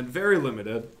and very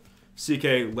limited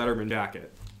CK Letterman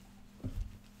jacket.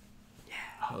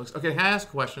 Okay, can I ask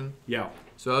a question? Yeah.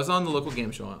 So I was on the local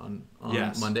game show on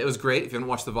Yes. Monday. It was great. If you haven't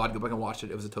watched the VOD, go back and watch it.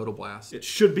 It was a total blast. It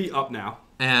should be up now.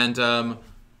 And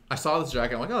I saw this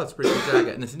jacket. I'm like, oh, that's a pretty cool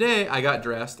jacket. And then today I got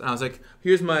dressed, and I was like,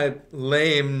 here's my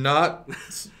lame, not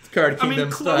Card I Kingdom mean,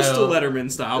 close style. to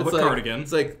Letterman style, but like, cardigan.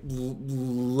 It's like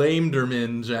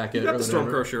Lamederman jacket. You got or the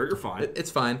whatever. Stormcrow shirt. You're fine. It's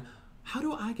fine. How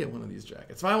do I get one of these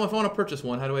jackets? If I want to purchase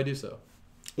one, how do I do so?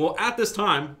 Well, at this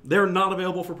time, they're not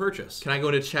available for purchase. Can I go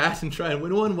into chat and try and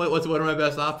win one? What are my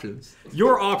best options?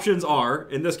 Your options are,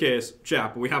 in this case,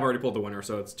 Chap, we have already pulled the winner,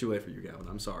 so it's too late for you, Gavin.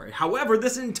 I'm sorry. However,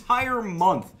 this entire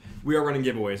month, we are running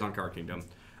giveaways on Card Kingdom.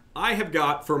 I have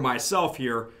got, for myself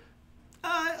here,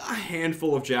 a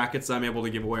handful of jackets I'm able to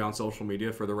give away on social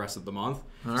media for the rest of the month.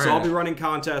 All So I'll right. be running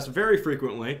contests very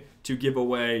frequently to give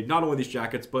away not only these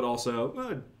jackets, but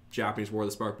also Japanese War of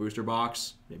the Spark booster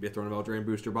box, maybe a Throne of Eldraine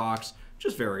booster box,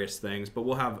 just various things. But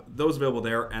we'll have those available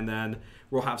there, and then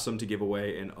we'll have some to give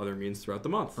away in other means throughout the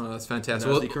month. Oh, that's fantastic. That's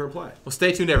Well, the current play. well,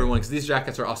 stay tuned, everyone, because these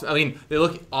jackets are awesome. I mean, they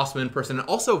look awesome in person. And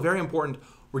also, very important,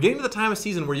 we're getting to the time of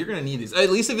season where you're going to need these.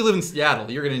 At least if you live in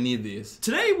Seattle, you're going to need these.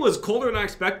 Today was colder than I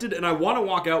expected, and I want to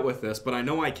walk out with this, but I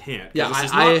know I can't. Yeah, this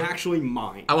is I- not actually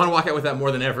mine. I want to walk out with that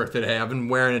more than ever today. I've been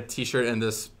wearing a t-shirt and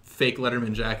this fake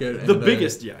Letterman jacket. And The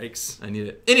biggest yikes. I need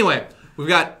it. Anyway, we've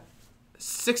got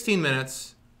 16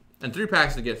 minutes and 3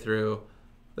 packs to get through.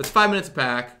 That's 5 minutes a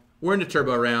pack. We're into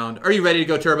Turbo round. Are you ready to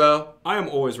go Turbo? I am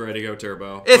always ready to go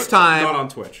Turbo. It's but time. Not on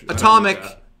Twitch. I don't Atomic do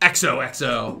that.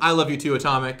 XOXO. I love you too,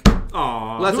 Atomic.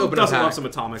 Aw, Let's who open a doesn't pack. love some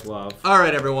Atomic love? All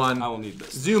right, everyone. I will need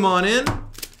this. Zoom on in.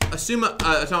 Assume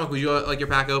Atomic, would you like your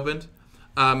pack opened?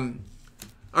 All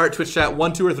right, Twitch chat.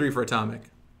 1, 2, or 3 for Atomic.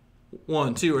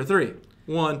 1, 2, or 3.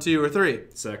 1, 2, or 3.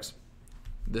 6.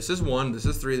 This is 1. This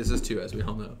is 3. This is 2, as we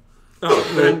all know.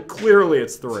 Oh, then clearly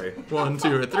it's 3. 1,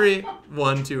 2, or 3.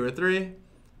 1, 2, or 3.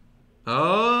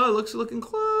 Oh, looking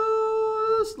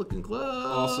close. Looking close.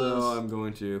 Also, I'm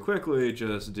going to quickly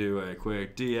just do a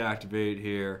quick deactivate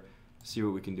here. See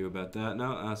what we can do about that.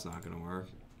 No, that's not going to work.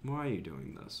 Why are you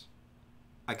doing this?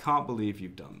 I can't believe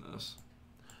you've done this.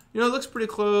 You know, it looks pretty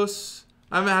close.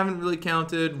 I haven't really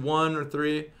counted 1 or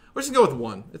 3. We're just going to go with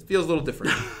 1. It feels a little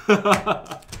different.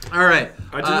 All right.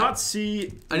 I do not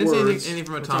see I didn't see words anything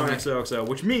from Atomic Atomic. XOXO,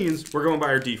 which means we're going by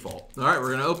our default. All right, we're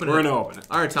going to open it. We're going to open it.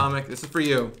 All right, Atomic, this is for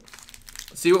you.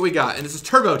 Let's see what we got. And this is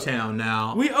Turbo Town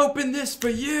now. We opened this for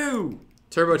you!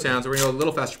 Turbo Town, so we're going to go a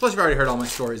little faster. Plus, you've already heard all my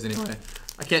stories anyway.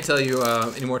 I can't tell you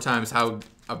any more times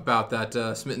about that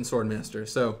Smitten Swordmaster.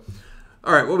 So,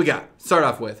 all right, what we got? Start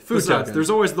off with food Besides, token. there's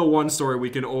always the one story we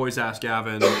can always ask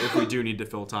Gavin if we do need to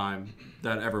fill time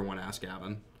that everyone asks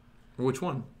Gavin. Which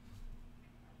one?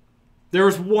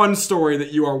 There's one story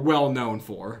that you are well known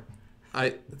for.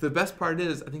 The best part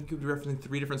is, I think you'd be referencing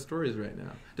 3 different stories right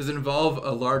now. Does it involve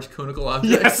a large conical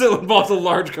object? Yes, it involves a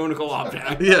large conical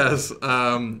object. Yes.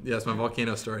 Yes, my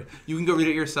volcano story. You can go read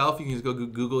it yourself. You can just go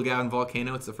Google Gavin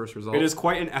Volcano. It's the first result. It is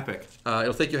quite an epic.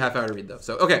 It'll take you a half hour to read, though.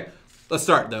 So, okay. Let's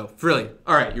start, though. Really.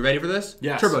 All right, you ready for this?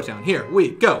 Yes. Turbo Town. Here we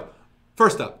go.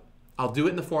 First up, I'll do it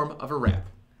in the form of a rap.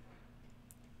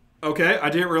 Okay, I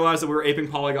didn't realize that we were aping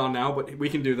Polygon now, but we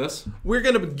can do this. We're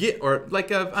going to begin, or like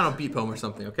a, I don't know, beat poem or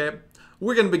something, okay?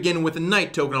 We're going to begin with a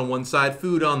night token on one side,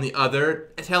 food on the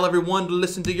other. Tell everyone to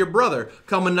listen to your brother.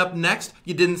 Coming up next,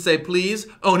 you didn't say please.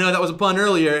 Oh no, that was a pun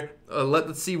earlier.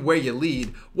 Let's see where you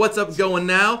lead. What's up going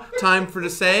now? Time for to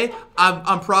say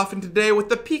I'm profiting today with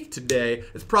the peak today.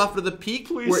 It's profit of the peak.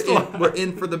 We're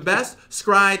in for the best.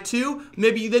 Scry 2.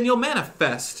 Maybe then you'll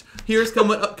manifest. Here's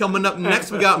coming up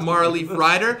next. We got Marley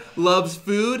Rider. Loves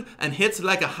food and hits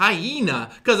like a hyena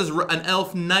because it's an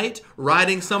elf knight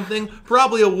riding something.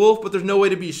 Probably a wolf, but there's no way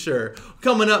to be sure.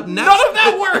 Coming up next. None of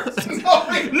that works. None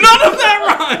of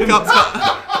that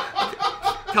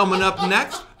rhymes. Coming up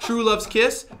next. True Love's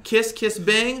Kiss, Kiss, Kiss,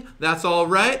 Bang, that's all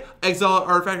right. Exile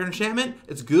Artifact or Enchantment,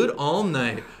 it's good all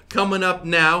night. Coming up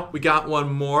now, we got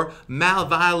one more.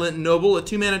 Malviolent Noble, a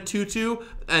 2-mana 2/2,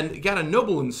 and got a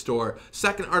Noble in store.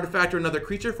 Second artifact or another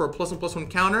creature for a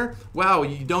 +1/+1 counter. Wow,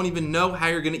 you don't even know how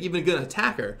you're gonna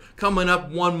attack her. Coming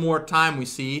up one more time, we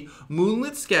see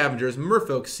Moonlit Scavengers,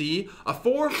 Merfolk Sea, a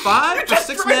 4/5 for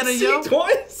 6 mana, yo.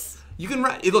 Twice? You can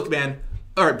write. Look, man.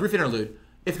 All right, brief interlude.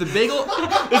 If the bagel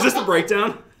is this the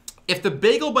breakdown? If the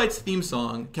Bagel Bites theme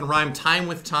song can rhyme time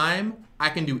with time, I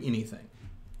can do anything.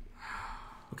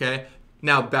 Okay?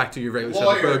 Now back to your regular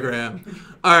show program.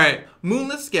 All right.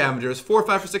 Moonlit Scavengers,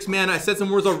 4/5 for 6 mana. I said some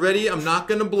words already. I'm not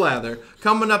going to blather.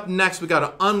 Coming up next, we got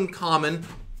an uncommon.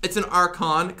 It's an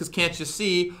Archon, because can't you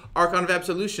see? Archon of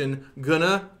Absolution,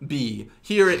 gonna be.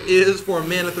 Here it is for a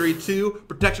mana 3/2.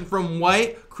 Protection from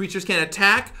white. Creatures can't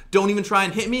attack. Don't even try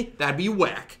and hit me. That'd be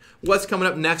whack. What's coming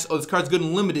up next? Oh, this card's good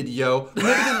and limited, yo.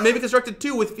 Maybe Constructed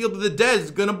 2 with Field of the Dead is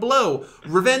gonna blow.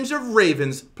 Revenge of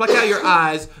Ravens. Pluck out your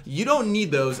eyes. You don't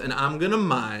need those, and I'm gonna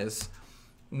mise.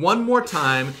 One more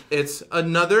time, it's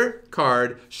another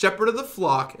card. Shepherd of the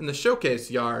Flock in the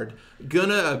Showcase Yard.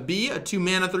 Gonna be a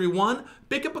 2-mana 3/1.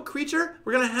 Pick up a creature.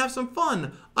 We're gonna have some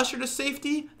fun. Usher to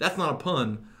safety. That's not a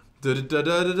pun. Do.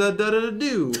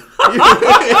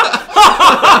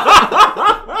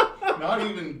 Not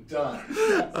even done.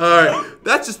 Alright,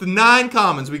 that's just the 9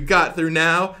 commons we got through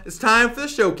now. It's time for the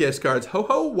showcase cards. Ho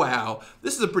ho wow.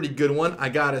 This is a pretty good one, I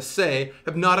gotta say.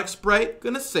 Hypnotic Sprite,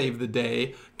 gonna save the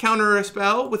day. Counter a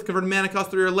spell with converted mana cost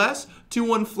 3 or less.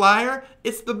 2/1 flyer,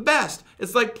 it's the best.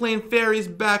 It's like playing fairies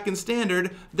back in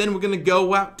standard. Then we're gonna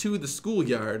go out to the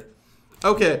schoolyard.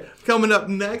 Okay, coming up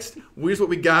next, here's what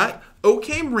we got.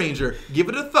 Okame Ranger, give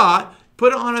it a thought.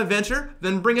 Put it on an adventure,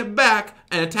 then bring it back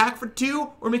and attack for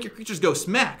 2 or make your creatures go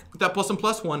smack. With that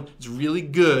 +1/+1, it's really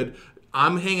good.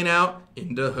 I'm hanging out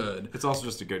in the hood. It's also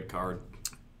just a good card.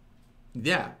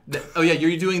 Yeah. Oh yeah,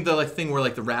 you're doing the thing where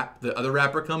the other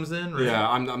rapper comes in, right? Yeah,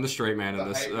 I'm the straight man in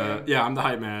this. Yeah, I'm the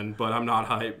hype man, but I'm not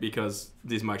hype because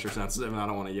these mics are sensitive and I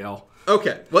don't want to yell.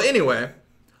 Okay. Well, anyway,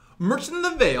 Merchant in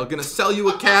the Veil, gonna sell you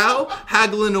a cow,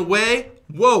 haggling away.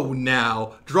 Whoa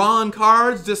now. Drawing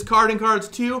cards, discarding cards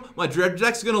too. My Dread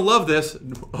Deck's gonna love this.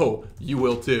 Oh, you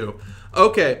will too.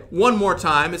 Okay, one more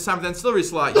time. It's time for the ancillary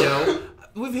slot, yo.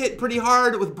 We've hit pretty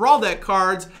hard with Brawl Deck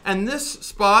cards, and this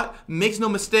spot, makes no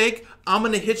mistake, I'm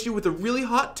gonna hit you with a really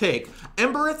hot take.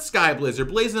 Embereth Sky Blazer,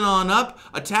 blazing on up.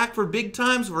 Attack for big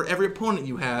times for every opponent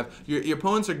you have. Your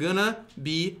opponents are gonna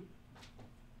be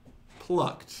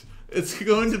plucked. It's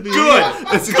going to be good.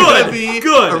 It's going to be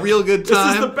a real good time.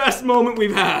 This is the best moment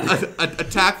we've had.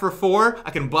 Attack for 4.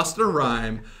 I can bust a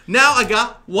rhyme. Now I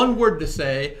got one word to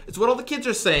say. It's what all the kids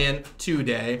are saying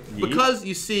today. Yeet. Because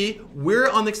you see, we're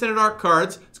on the extended art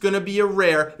cards. It's going to be a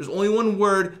rare. There's only one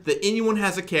word that anyone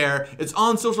has a care. It's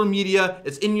on social media.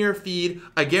 It's in your feed.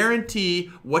 I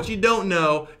guarantee what you don't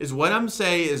know is what I'm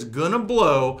saying is gonna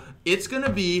blow. It's going to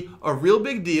be a real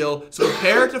big deal. So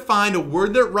prepare to find a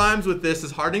word that rhymes with this. Is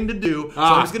harding to do. So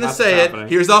I'm just going to say it.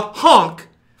 Here's a honk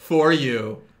for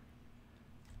you.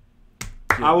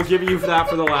 I will give you that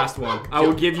for the last one. I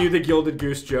will give you the Gilded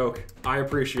Goose joke. I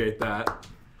appreciate that.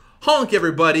 Honk,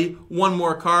 everybody. One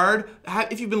more card.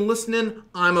 If you've been listening,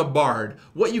 I'm a bard.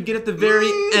 What you get at the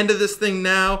very end of this thing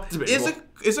now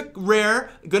is a rare,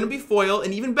 going to be foil,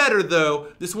 and even better, though,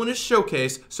 this one is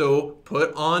showcase, so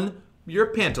put on your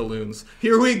pantaloons.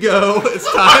 Here we go. It's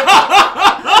time.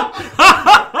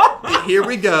 Here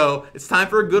we go. It's time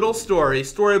for a good old story.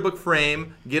 Storybook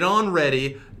frame. Get on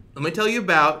ready. Let me tell you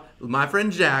about my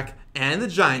friend Jack and the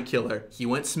Giant Killer. He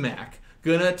went smack.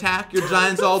 Gonna attack your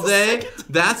giants all day.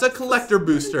 That's a collector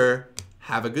booster.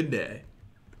 Have a good day.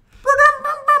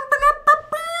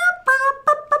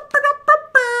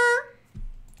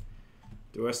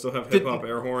 Do I still have hip hop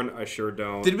air horn? I sure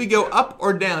don't. Did we go up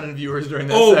or down in viewers during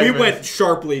that segment? We went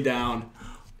sharply down.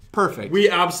 Perfect. We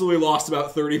absolutely lost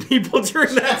about 30 people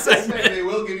during that segment. They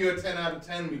will give you a 10 out of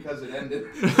 10 because it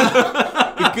ended.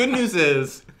 The good news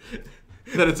is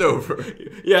that it's over.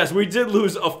 Yes, we did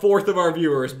lose a fourth of our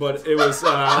viewers, but it was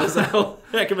a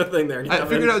heck of a thing there. I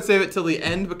figured I would save it till the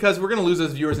end because we're going to lose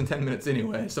those viewers in 10 minutes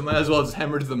anyway. So might as well just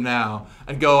hemorrhage them now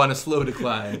and go on a slow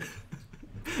decline.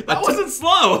 That wasn't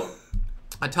slow.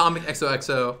 Atomic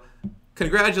XOXO.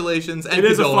 Congratulations and It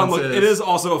is a fun look. condolences. It is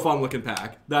also a fun looking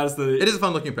pack. That is the. It is a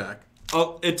fun looking pack.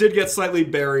 Oh, it did get slightly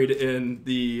buried in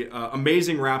the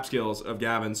amazing rap skills of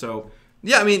Gavin. So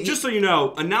Yeah, I mean, just so you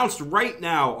know, announced right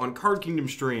now on Card Kingdom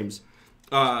streams,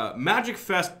 Magic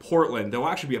Fest Portland. There will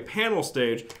actually be a panel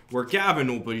stage where Gavin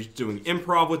will be doing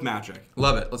improv with Magic.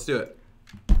 love it. Let's do it.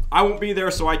 I won't be there,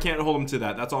 so I can't hold him to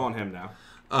that. That's all on him now.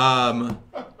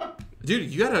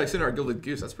 Dude, you gotta extend our Gilded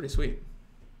Goose. That's pretty sweet.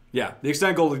 Yeah, the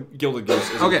extended Gilded Goose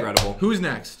is incredible. Who's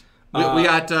next? We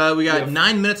got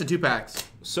 9 minutes and 2 packs.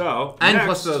 So And next,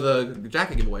 plus the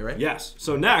jacket giveaway, right? yes.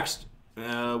 So next,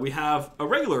 we have a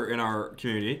regular in our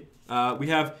community. We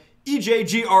have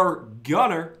EJGR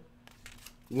Gunner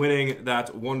winning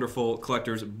that wonderful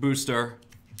collector's booster.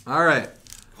 All right.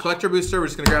 Collector booster. We're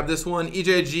just going to grab this one.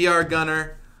 EJGR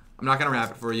Gunner. I'm not going to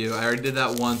wrap it for you. I already did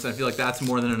that once. I feel like that's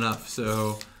more than enough.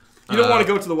 So You don't want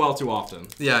to go to the well too often.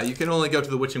 Yeah, you can only go to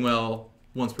the Witching Well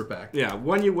once per pack. Yeah,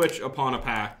 when you witch upon a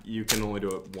pack, you can only do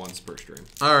it once per stream.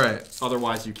 All right.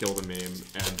 Otherwise, you kill the meme,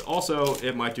 and also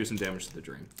it might do some damage to the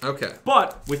dream. Okay.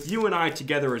 But with you and I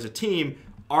together as a team,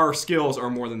 our skills are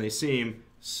more than they seem.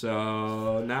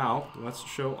 So now let's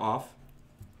show off.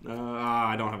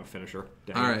 I don't have a finisher.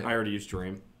 Dang All it. right. I already used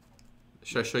dream.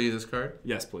 Should I show you this card?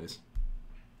 Yes, please.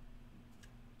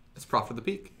 It's Prophet of the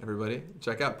Peak, everybody.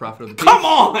 Check out Prophet of the Peak. Come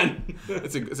on!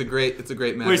 It's a great magic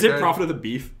Wait, is it card. Prophet of the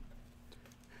Beef?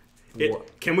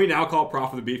 What? Can we now call it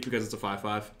Prophet of the Beef because it's a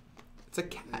 5/5? It's a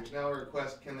cat. There's now a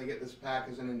request, can they get this pack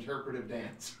as an interpretive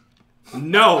dance?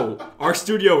 No! Our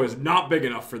studio is not big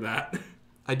enough for that.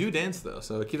 I do dance though,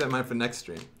 so keep that in mind for next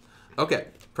stream. Okay,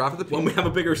 Prophet of the Peak. When we have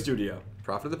a bigger studio.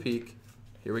 Prophet of the Peak.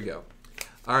 Here we go.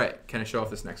 All right, can I show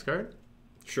off this next card?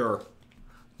 Sure.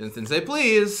 Didn't say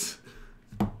please.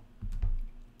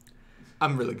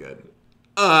 I'm really good.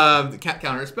 The cat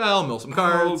counter spell, mill some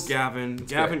cards. Oh, Gavin.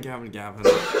 great. Gavin.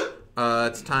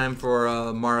 It's time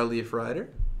for Mara Leaf Rider.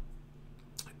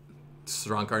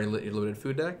 Strong card in your limited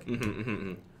food deck.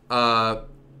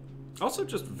 Also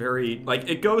just very, like,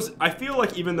 it goes, I feel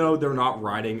like even though they're not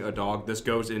riding a dog, this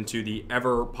goes into the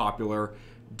ever popular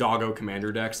doggo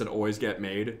commander decks that always get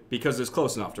made because it's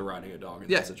close enough to riding a dog in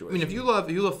Yeah, that situation. I mean, if you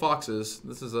love foxes,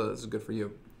 this is good for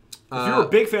you. If you're a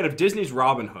big fan of Disney's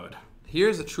Robin Hood.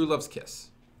 Here's a True Love's Kiss.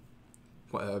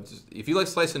 If you like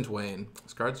Slice and Twain,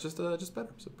 this card's just better.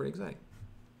 So pretty exciting.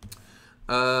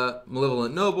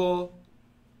 Malevolent Noble.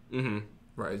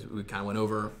 Right, we kind of went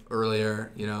over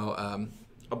earlier.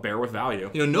 A bear with value.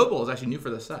 Noble is actually new for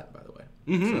this set, by the way.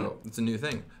 So it's a new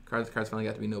thing. Cards finally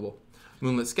got to be Noble.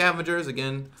 Moonlit Scavengers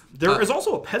again. There is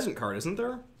also a peasant card, isn't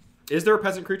there? Is there a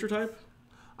peasant creature type?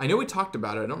 I know we talked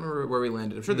about it. I don't remember where we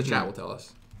landed. I'm sure the chat will tell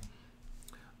us.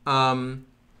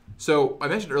 So I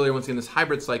mentioned earlier, once again, this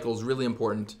hybrid cycle is really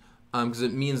important because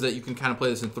it means that you can kind of play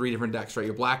this in 3 different decks, right?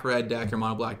 Your black-red deck, your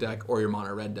mono-black deck, or your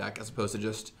mono-red deck, as opposed to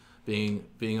just being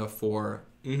a for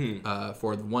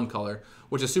the one color,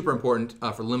 which is super important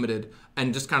for limited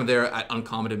and just kind of there at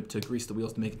uncommon to grease the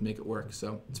wheels to make it work.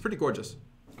 So it's pretty gorgeous.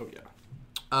 Oh,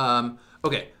 yeah.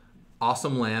 Okay.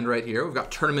 Awesome land right here. We've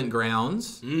got Tournament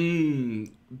Grounds.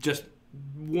 Just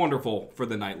wonderful for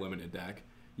the night limited deck.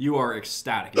 You are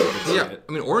ecstatic if you can see it.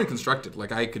 I mean, or in constructed.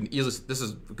 Like, I can easily... This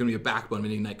is going to be a backbone of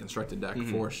any night constructed deck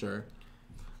for sure.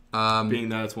 Being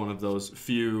that it's one of those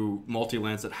few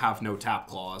multi-lands that have no tap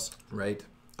clause. Right.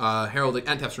 Heraldic...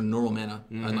 And taps for normal mana,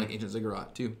 unlike Ancient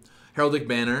Ziggurat, too. Heraldic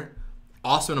Banner.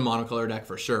 Also in a monocolor deck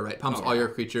for sure, right? Pumps all your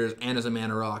creatures and as a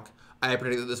mana rock. I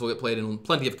predict that this will get played in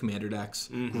plenty of commander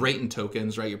decks. Great in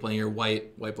tokens, right? You're playing your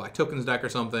white-black tokens deck or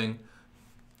something.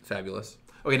 Fabulous.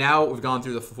 Okay, now we've gone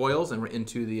through the foils and we're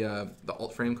into the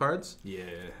alt frame cards. Yeah.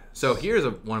 So here's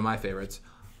one of my favorites.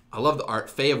 I love the art.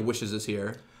 Fae of Wishes is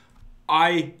here.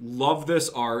 I love this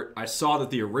art. I saw that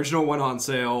the original went on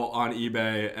sale on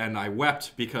eBay, and I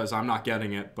wept because I'm not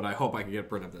getting it, but I hope I can get a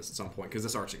print of this at some point because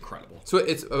this art's incredible. So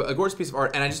it's a gorgeous piece of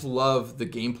art, and I just love the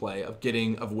gameplay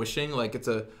of wishing. Like, it's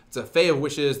a Fae of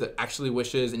Wishes that actually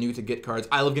wishes, and you get to get cards.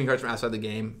 I love getting cards from outside the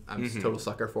game. I'm just a total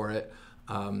sucker for it.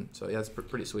 So yeah, it's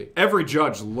pretty sweet. Every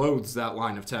judge loads that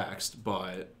line of text,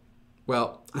 but...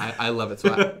 Well, I love it,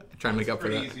 so I try and make up for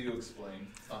that. Pretty easy to explain.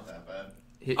 It's not that bad.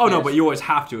 Oh, no, but you always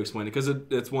have to explain it because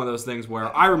it's one of those things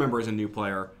where I remember as a new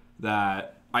player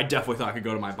that I definitely thought I could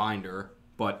go to my binder,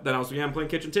 but then I was playing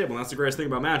Kitchen Table, and that's the greatest thing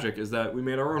about Magic is that we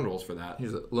made our own rules for that.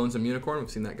 Here's a Lonesome Unicorn. We've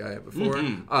seen that guy before.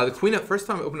 The first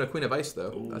time I opened a Queen of Ice,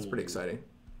 though. Ooh. That's pretty exciting.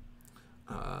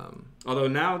 Although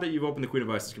now that you've opened the Queen of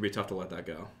Ice, it's going to be tough to let that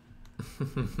go.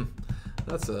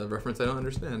 That's a reference I don't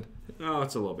understand. Oh,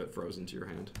 it's a little bit frozen to your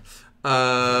hand.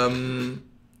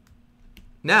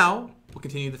 Now, we'll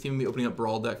continue the theme of me opening up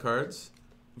Brawl deck cards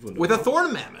with a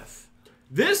Thorn Mammoth.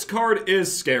 This card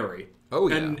is scary. Oh,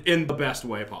 yeah. And in the best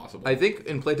way possible. I think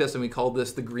in playtesting we called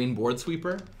this the green board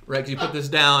sweeper, right? Because you put this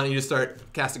down and you just start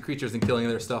casting creatures and killing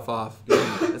their stuff off.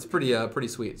 It's pretty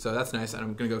sweet. So that's nice. And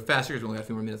I'm going to go faster because we only got a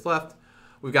few more minutes left.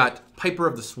 We've got Piper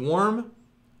of the Swarm.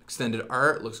 Extended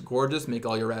art. Looks gorgeous. Make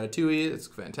all your Ratatouille. It's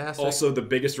fantastic. Also the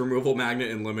biggest removal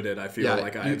magnet in Limited, I feel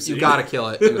like I have seen. You got to kill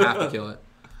it. You have to kill it.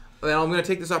 And I'm going to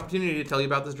take this opportunity to tell you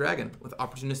about this dragon with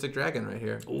Opportunistic Dragon right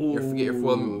here. Get your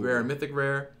foil rare and mythic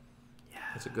rare.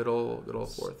 It's a good old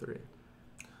 4/3.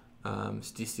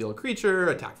 Steal a creature,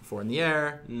 attack for 4 in the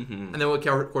air, and then we'll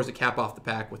of course cap off the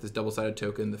pack with this double-sided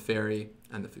token, the fairy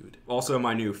and the food. Also,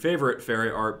 my new favorite fairy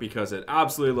art because it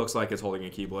absolutely looks like it's holding a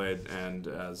Keyblade, and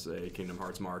as a Kingdom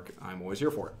Hearts mark, I'm always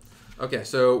here for it. Okay,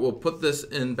 so we'll put this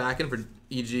back in for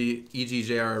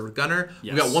EGJR Gunner.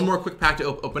 Yes. We got one more quick pack to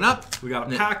open up. We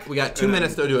got a pack. We got 2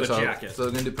 minutes to do it, so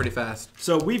we're gonna do it pretty fast.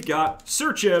 So we've got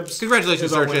Sir Chibs.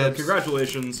 Congratulations, Sir Chibs.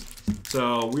 Congratulations.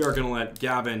 So we are gonna let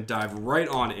Gavin dive right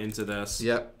on into this.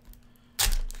 Yep.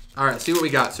 All right, see what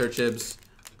we got, Sir Chibs.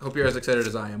 Hope you're as excited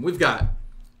as I am. We've got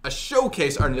a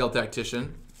Showcase Art and Veil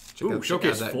Tactician. Ooh,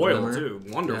 Showcase foil glimmer. Too.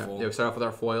 Wonderful. Yeah, we start off with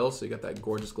our foils, so you got that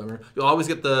gorgeous glimmer. You'll always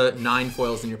get the 9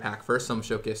 foils in your pack first. Some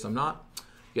Showcase, some not.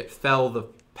 You get Fell the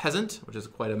Peasant, which is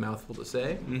quite a mouthful to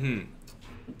say.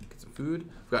 Get some food.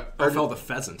 We've got Fell the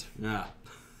Pheasant. Yeah.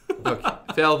 Okay.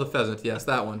 Fell the Pheasant. Yes,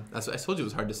 that one. I told you it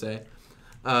was hard to say.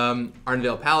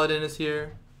 Ardenvale Paladin is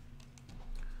here.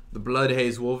 The Blood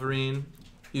Haze Wolverine.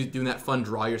 He's doing that fun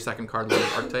draw your second card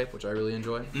archetype, which I really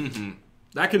enjoy.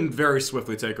 That can very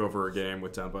swiftly take over a game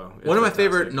with tempo. One of my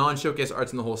favorite non-showcase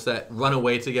arts in the whole set, Run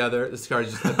Away Together. This card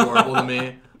is just adorable to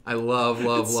me. I love.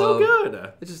 It's so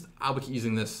good. I'll be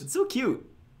using this. It's so cute.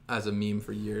 As a meme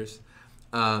for years.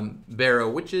 Barrow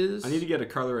Witches. I need to get a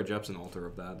Carly Jepsen altar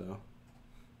of that, though.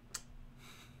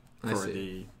 For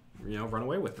the, Run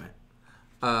Away With Me.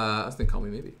 I was thinking Call Me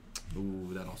Maybe.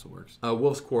 Ooh, that also works.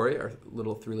 Wolf's Quarry, our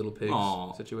Three Little Pigs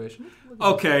situation.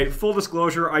 Okay, full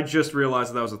disclosure, I just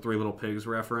realized that was a Three Little Pigs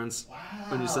reference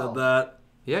when you said that.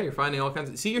 Yeah, you're finding all kinds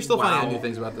of... See, you're still finding out new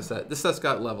things about this set. This set's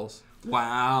got levels.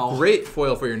 Wow. Great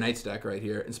foil for your Knights deck right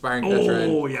here. Inspiring Veteran,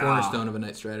 cornerstone of a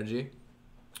Knight strategy.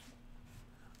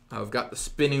 We've got the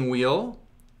Spinning Wheel.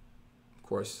 Of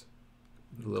course,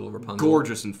 a little Rapunzel.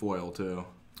 Gorgeous in foil, too.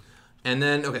 And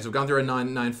then, okay, so we've gone through our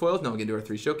nine foils. Now we get to our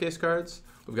 3 showcase cards.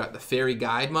 We've got the Fairy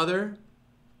Guide Mother.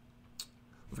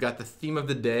 We've got the Theme of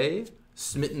the Day,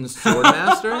 Smitten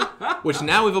Swordmaster, which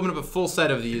now we've opened up a full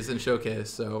set of these in showcase,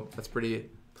 so that's pretty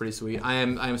sweet. I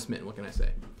am smitten. What can I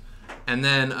say? And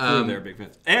then they're big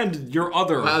fans. And your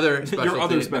other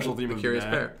special theme of the Curious day.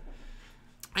 Pair.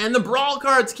 And the Brawl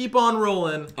cards keep on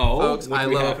rolling, folks. I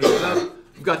love opening this up.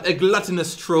 We've got a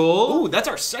Gluttonous Troll. Ooh, that's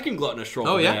our second Gluttonous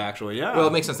Troll today, actually. Yeah. Well,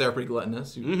 it makes sense. They are pretty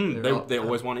gluttonous. They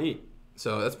always want to eat.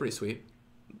 So that's pretty sweet.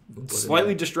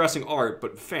 Slightly distressing art,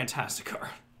 but fantastic art.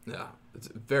 Yeah, it's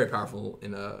very powerful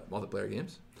in multiplayer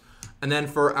games. And then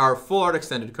for our full art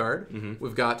extended card,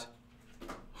 we've got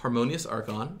Harmonious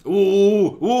Archon.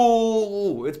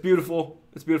 Ooh, it's beautiful.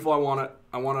 It's beautiful. I want it.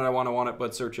 I want it,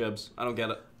 but Sir Chibs, I don't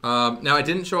get it. Now, I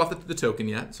didn't show off the token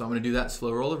yet, so I'm going to do that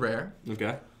slow roll of rare.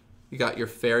 Okay. You got your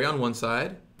fairy on one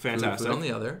side. Fantastic. Food on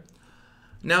the other.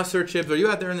 Now, Sir Chibs, are you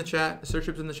out there in the chat? Is Sir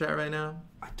Chibs in the chat right now?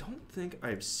 I don't think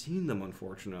I've seen them,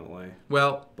 unfortunately.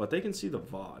 Well, but they can see the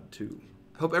VOD, too.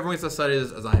 I hope everyone's as excited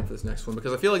as I am for this next one,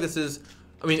 because I feel like this is...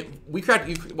 I mean, you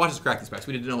watched us crack these packs.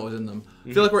 We didn't know what was in them.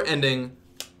 I feel like we're ending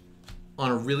on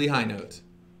a really high note.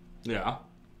 Yeah.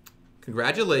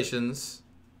 Congratulations.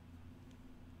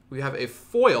 We have a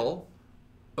foil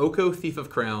Oko Thief of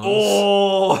Crowns.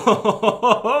 Oh!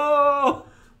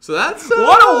 So that's...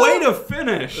 what a way to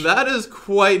finish! That is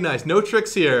quite nice. No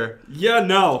tricks here. Yeah,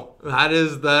 no. That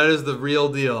is the real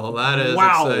deal. That is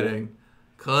exciting.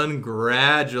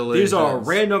 Congratulations. These are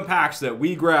random packs that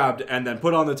we grabbed and then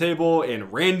put on the table in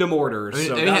random orders.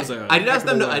 I did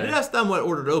ask them what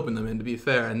order to open them in, to be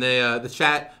fair, and they the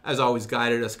chat, as always,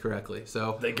 guided us correctly.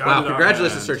 So wow,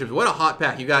 congratulations, Sir Chibs. What a hot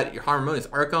pack. You got your Harmonious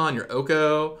Archon, your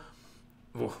Oko.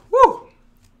 Woo!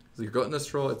 So your Gluttonous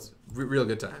Troll, it's real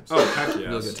good times. Oh, heck yes.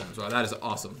 Real good times. Wow, that is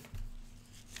awesome.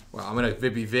 Wow, I'm going to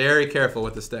be very careful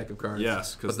with the stack of cards.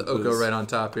 Yes, because put the Oko right on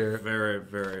top here. Very,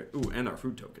 very... Ooh, and our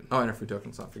food token. Oh, and our food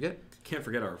token, let's not forget. Can't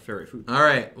forget our fairy food. All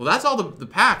right, well, that's all the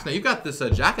packs. Now, you've got this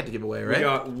jacket to give away, right? We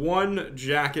got one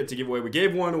jacket to give away. We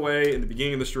gave one away in the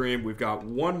beginning of the stream. We've got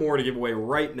one more to give away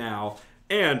right now.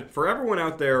 And for everyone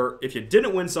out there, if you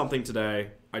didn't win something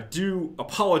today, I do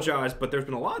apologize, but there's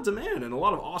been a lot of demand, and a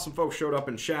lot of awesome folks showed up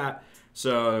in chat.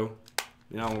 So...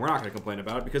 You know, we're not going to complain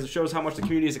about it because it shows how much the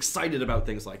community is excited about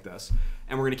things like this.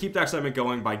 And we're going to keep that excitement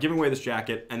going by giving away this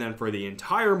jacket. And then for the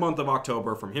entire month of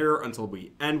October, from here until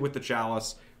we end with the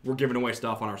chalice, we're giving away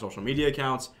stuff on our social media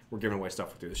accounts. We're giving away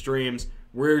stuff through the streams.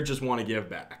 We just want to give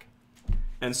back.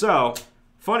 And so,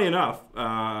 funny enough,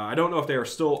 I don't know if they are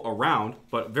still around,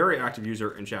 but very active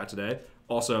user in chat today,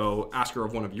 also asker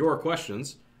of one of your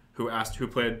questions, who asked who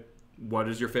played what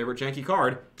is your favorite janky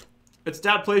card. It's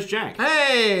Dad Plays Jank.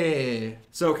 Hey!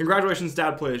 So congratulations,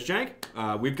 Dad Plays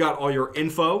Jank. We've got all your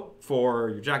info for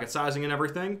your jacket sizing and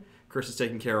everything. Chris is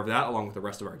taking care of that along with the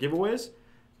rest of our giveaways.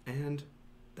 And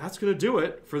that's going to do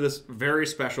it for this very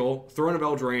special Throne of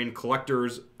Eldraine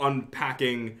collectors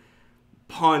unpacking,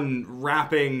 pun,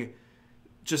 wrapping,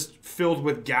 just filled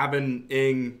with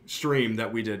Gavin-ing stream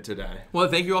that we did today. Well,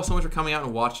 thank you all so much for coming out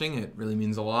and watching. It really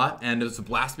means a lot. And it's a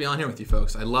blast to be on here with you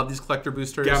folks. I love these collector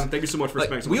boosters. Gavin, thank you so much for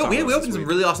spending some time we with us opened this some week.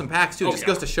 really awesome packs, too. It just yeah.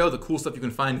 goes to show the cool stuff you can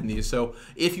find in these. So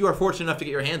if you are fortunate enough to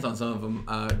get your hands on some of them,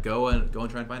 go and try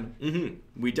and find them.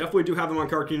 Mm-hmm. We definitely do have them on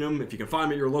Card Kingdom. If you can find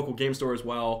them at your local game store as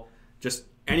well, just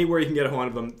anywhere you can get a hold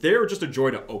of them. They're just a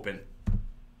joy to open.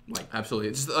 Absolutely.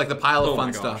 It's just like the pile of Oh my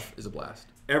fun gosh. stuff is a blast.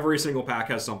 Every single pack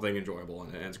has something enjoyable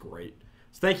in it, and it's great.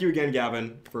 So thank you again,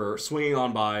 Gavin, for swinging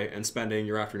on by and spending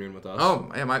your afternoon with us.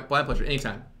 Oh, yeah, my pleasure.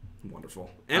 Anytime. Wonderful.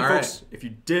 And All folks, if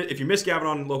you missed Gavin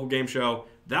on Local Game Show,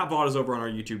 that VOD is over on our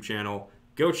YouTube channel.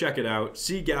 Go check it out.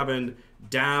 See Gavin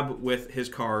dab with his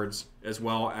cards, as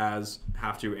well as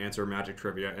have to answer Magic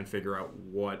trivia and figure out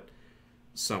what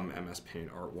some MS Paint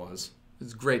art was.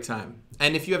 It's a great time.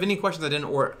 And if you have any questions I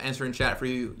didn't answer in chat for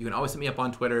you, you can always hit me up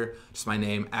on Twitter. Just my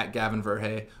name, @Gavin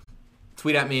Verhey.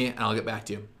 Tweet at me, and I'll get back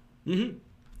to you. Mm-hmm.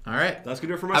 All right. That's going to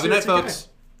do it for my Have a good night, series. folks.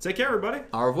 Take care, everybody.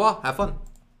 Au revoir. Have fun.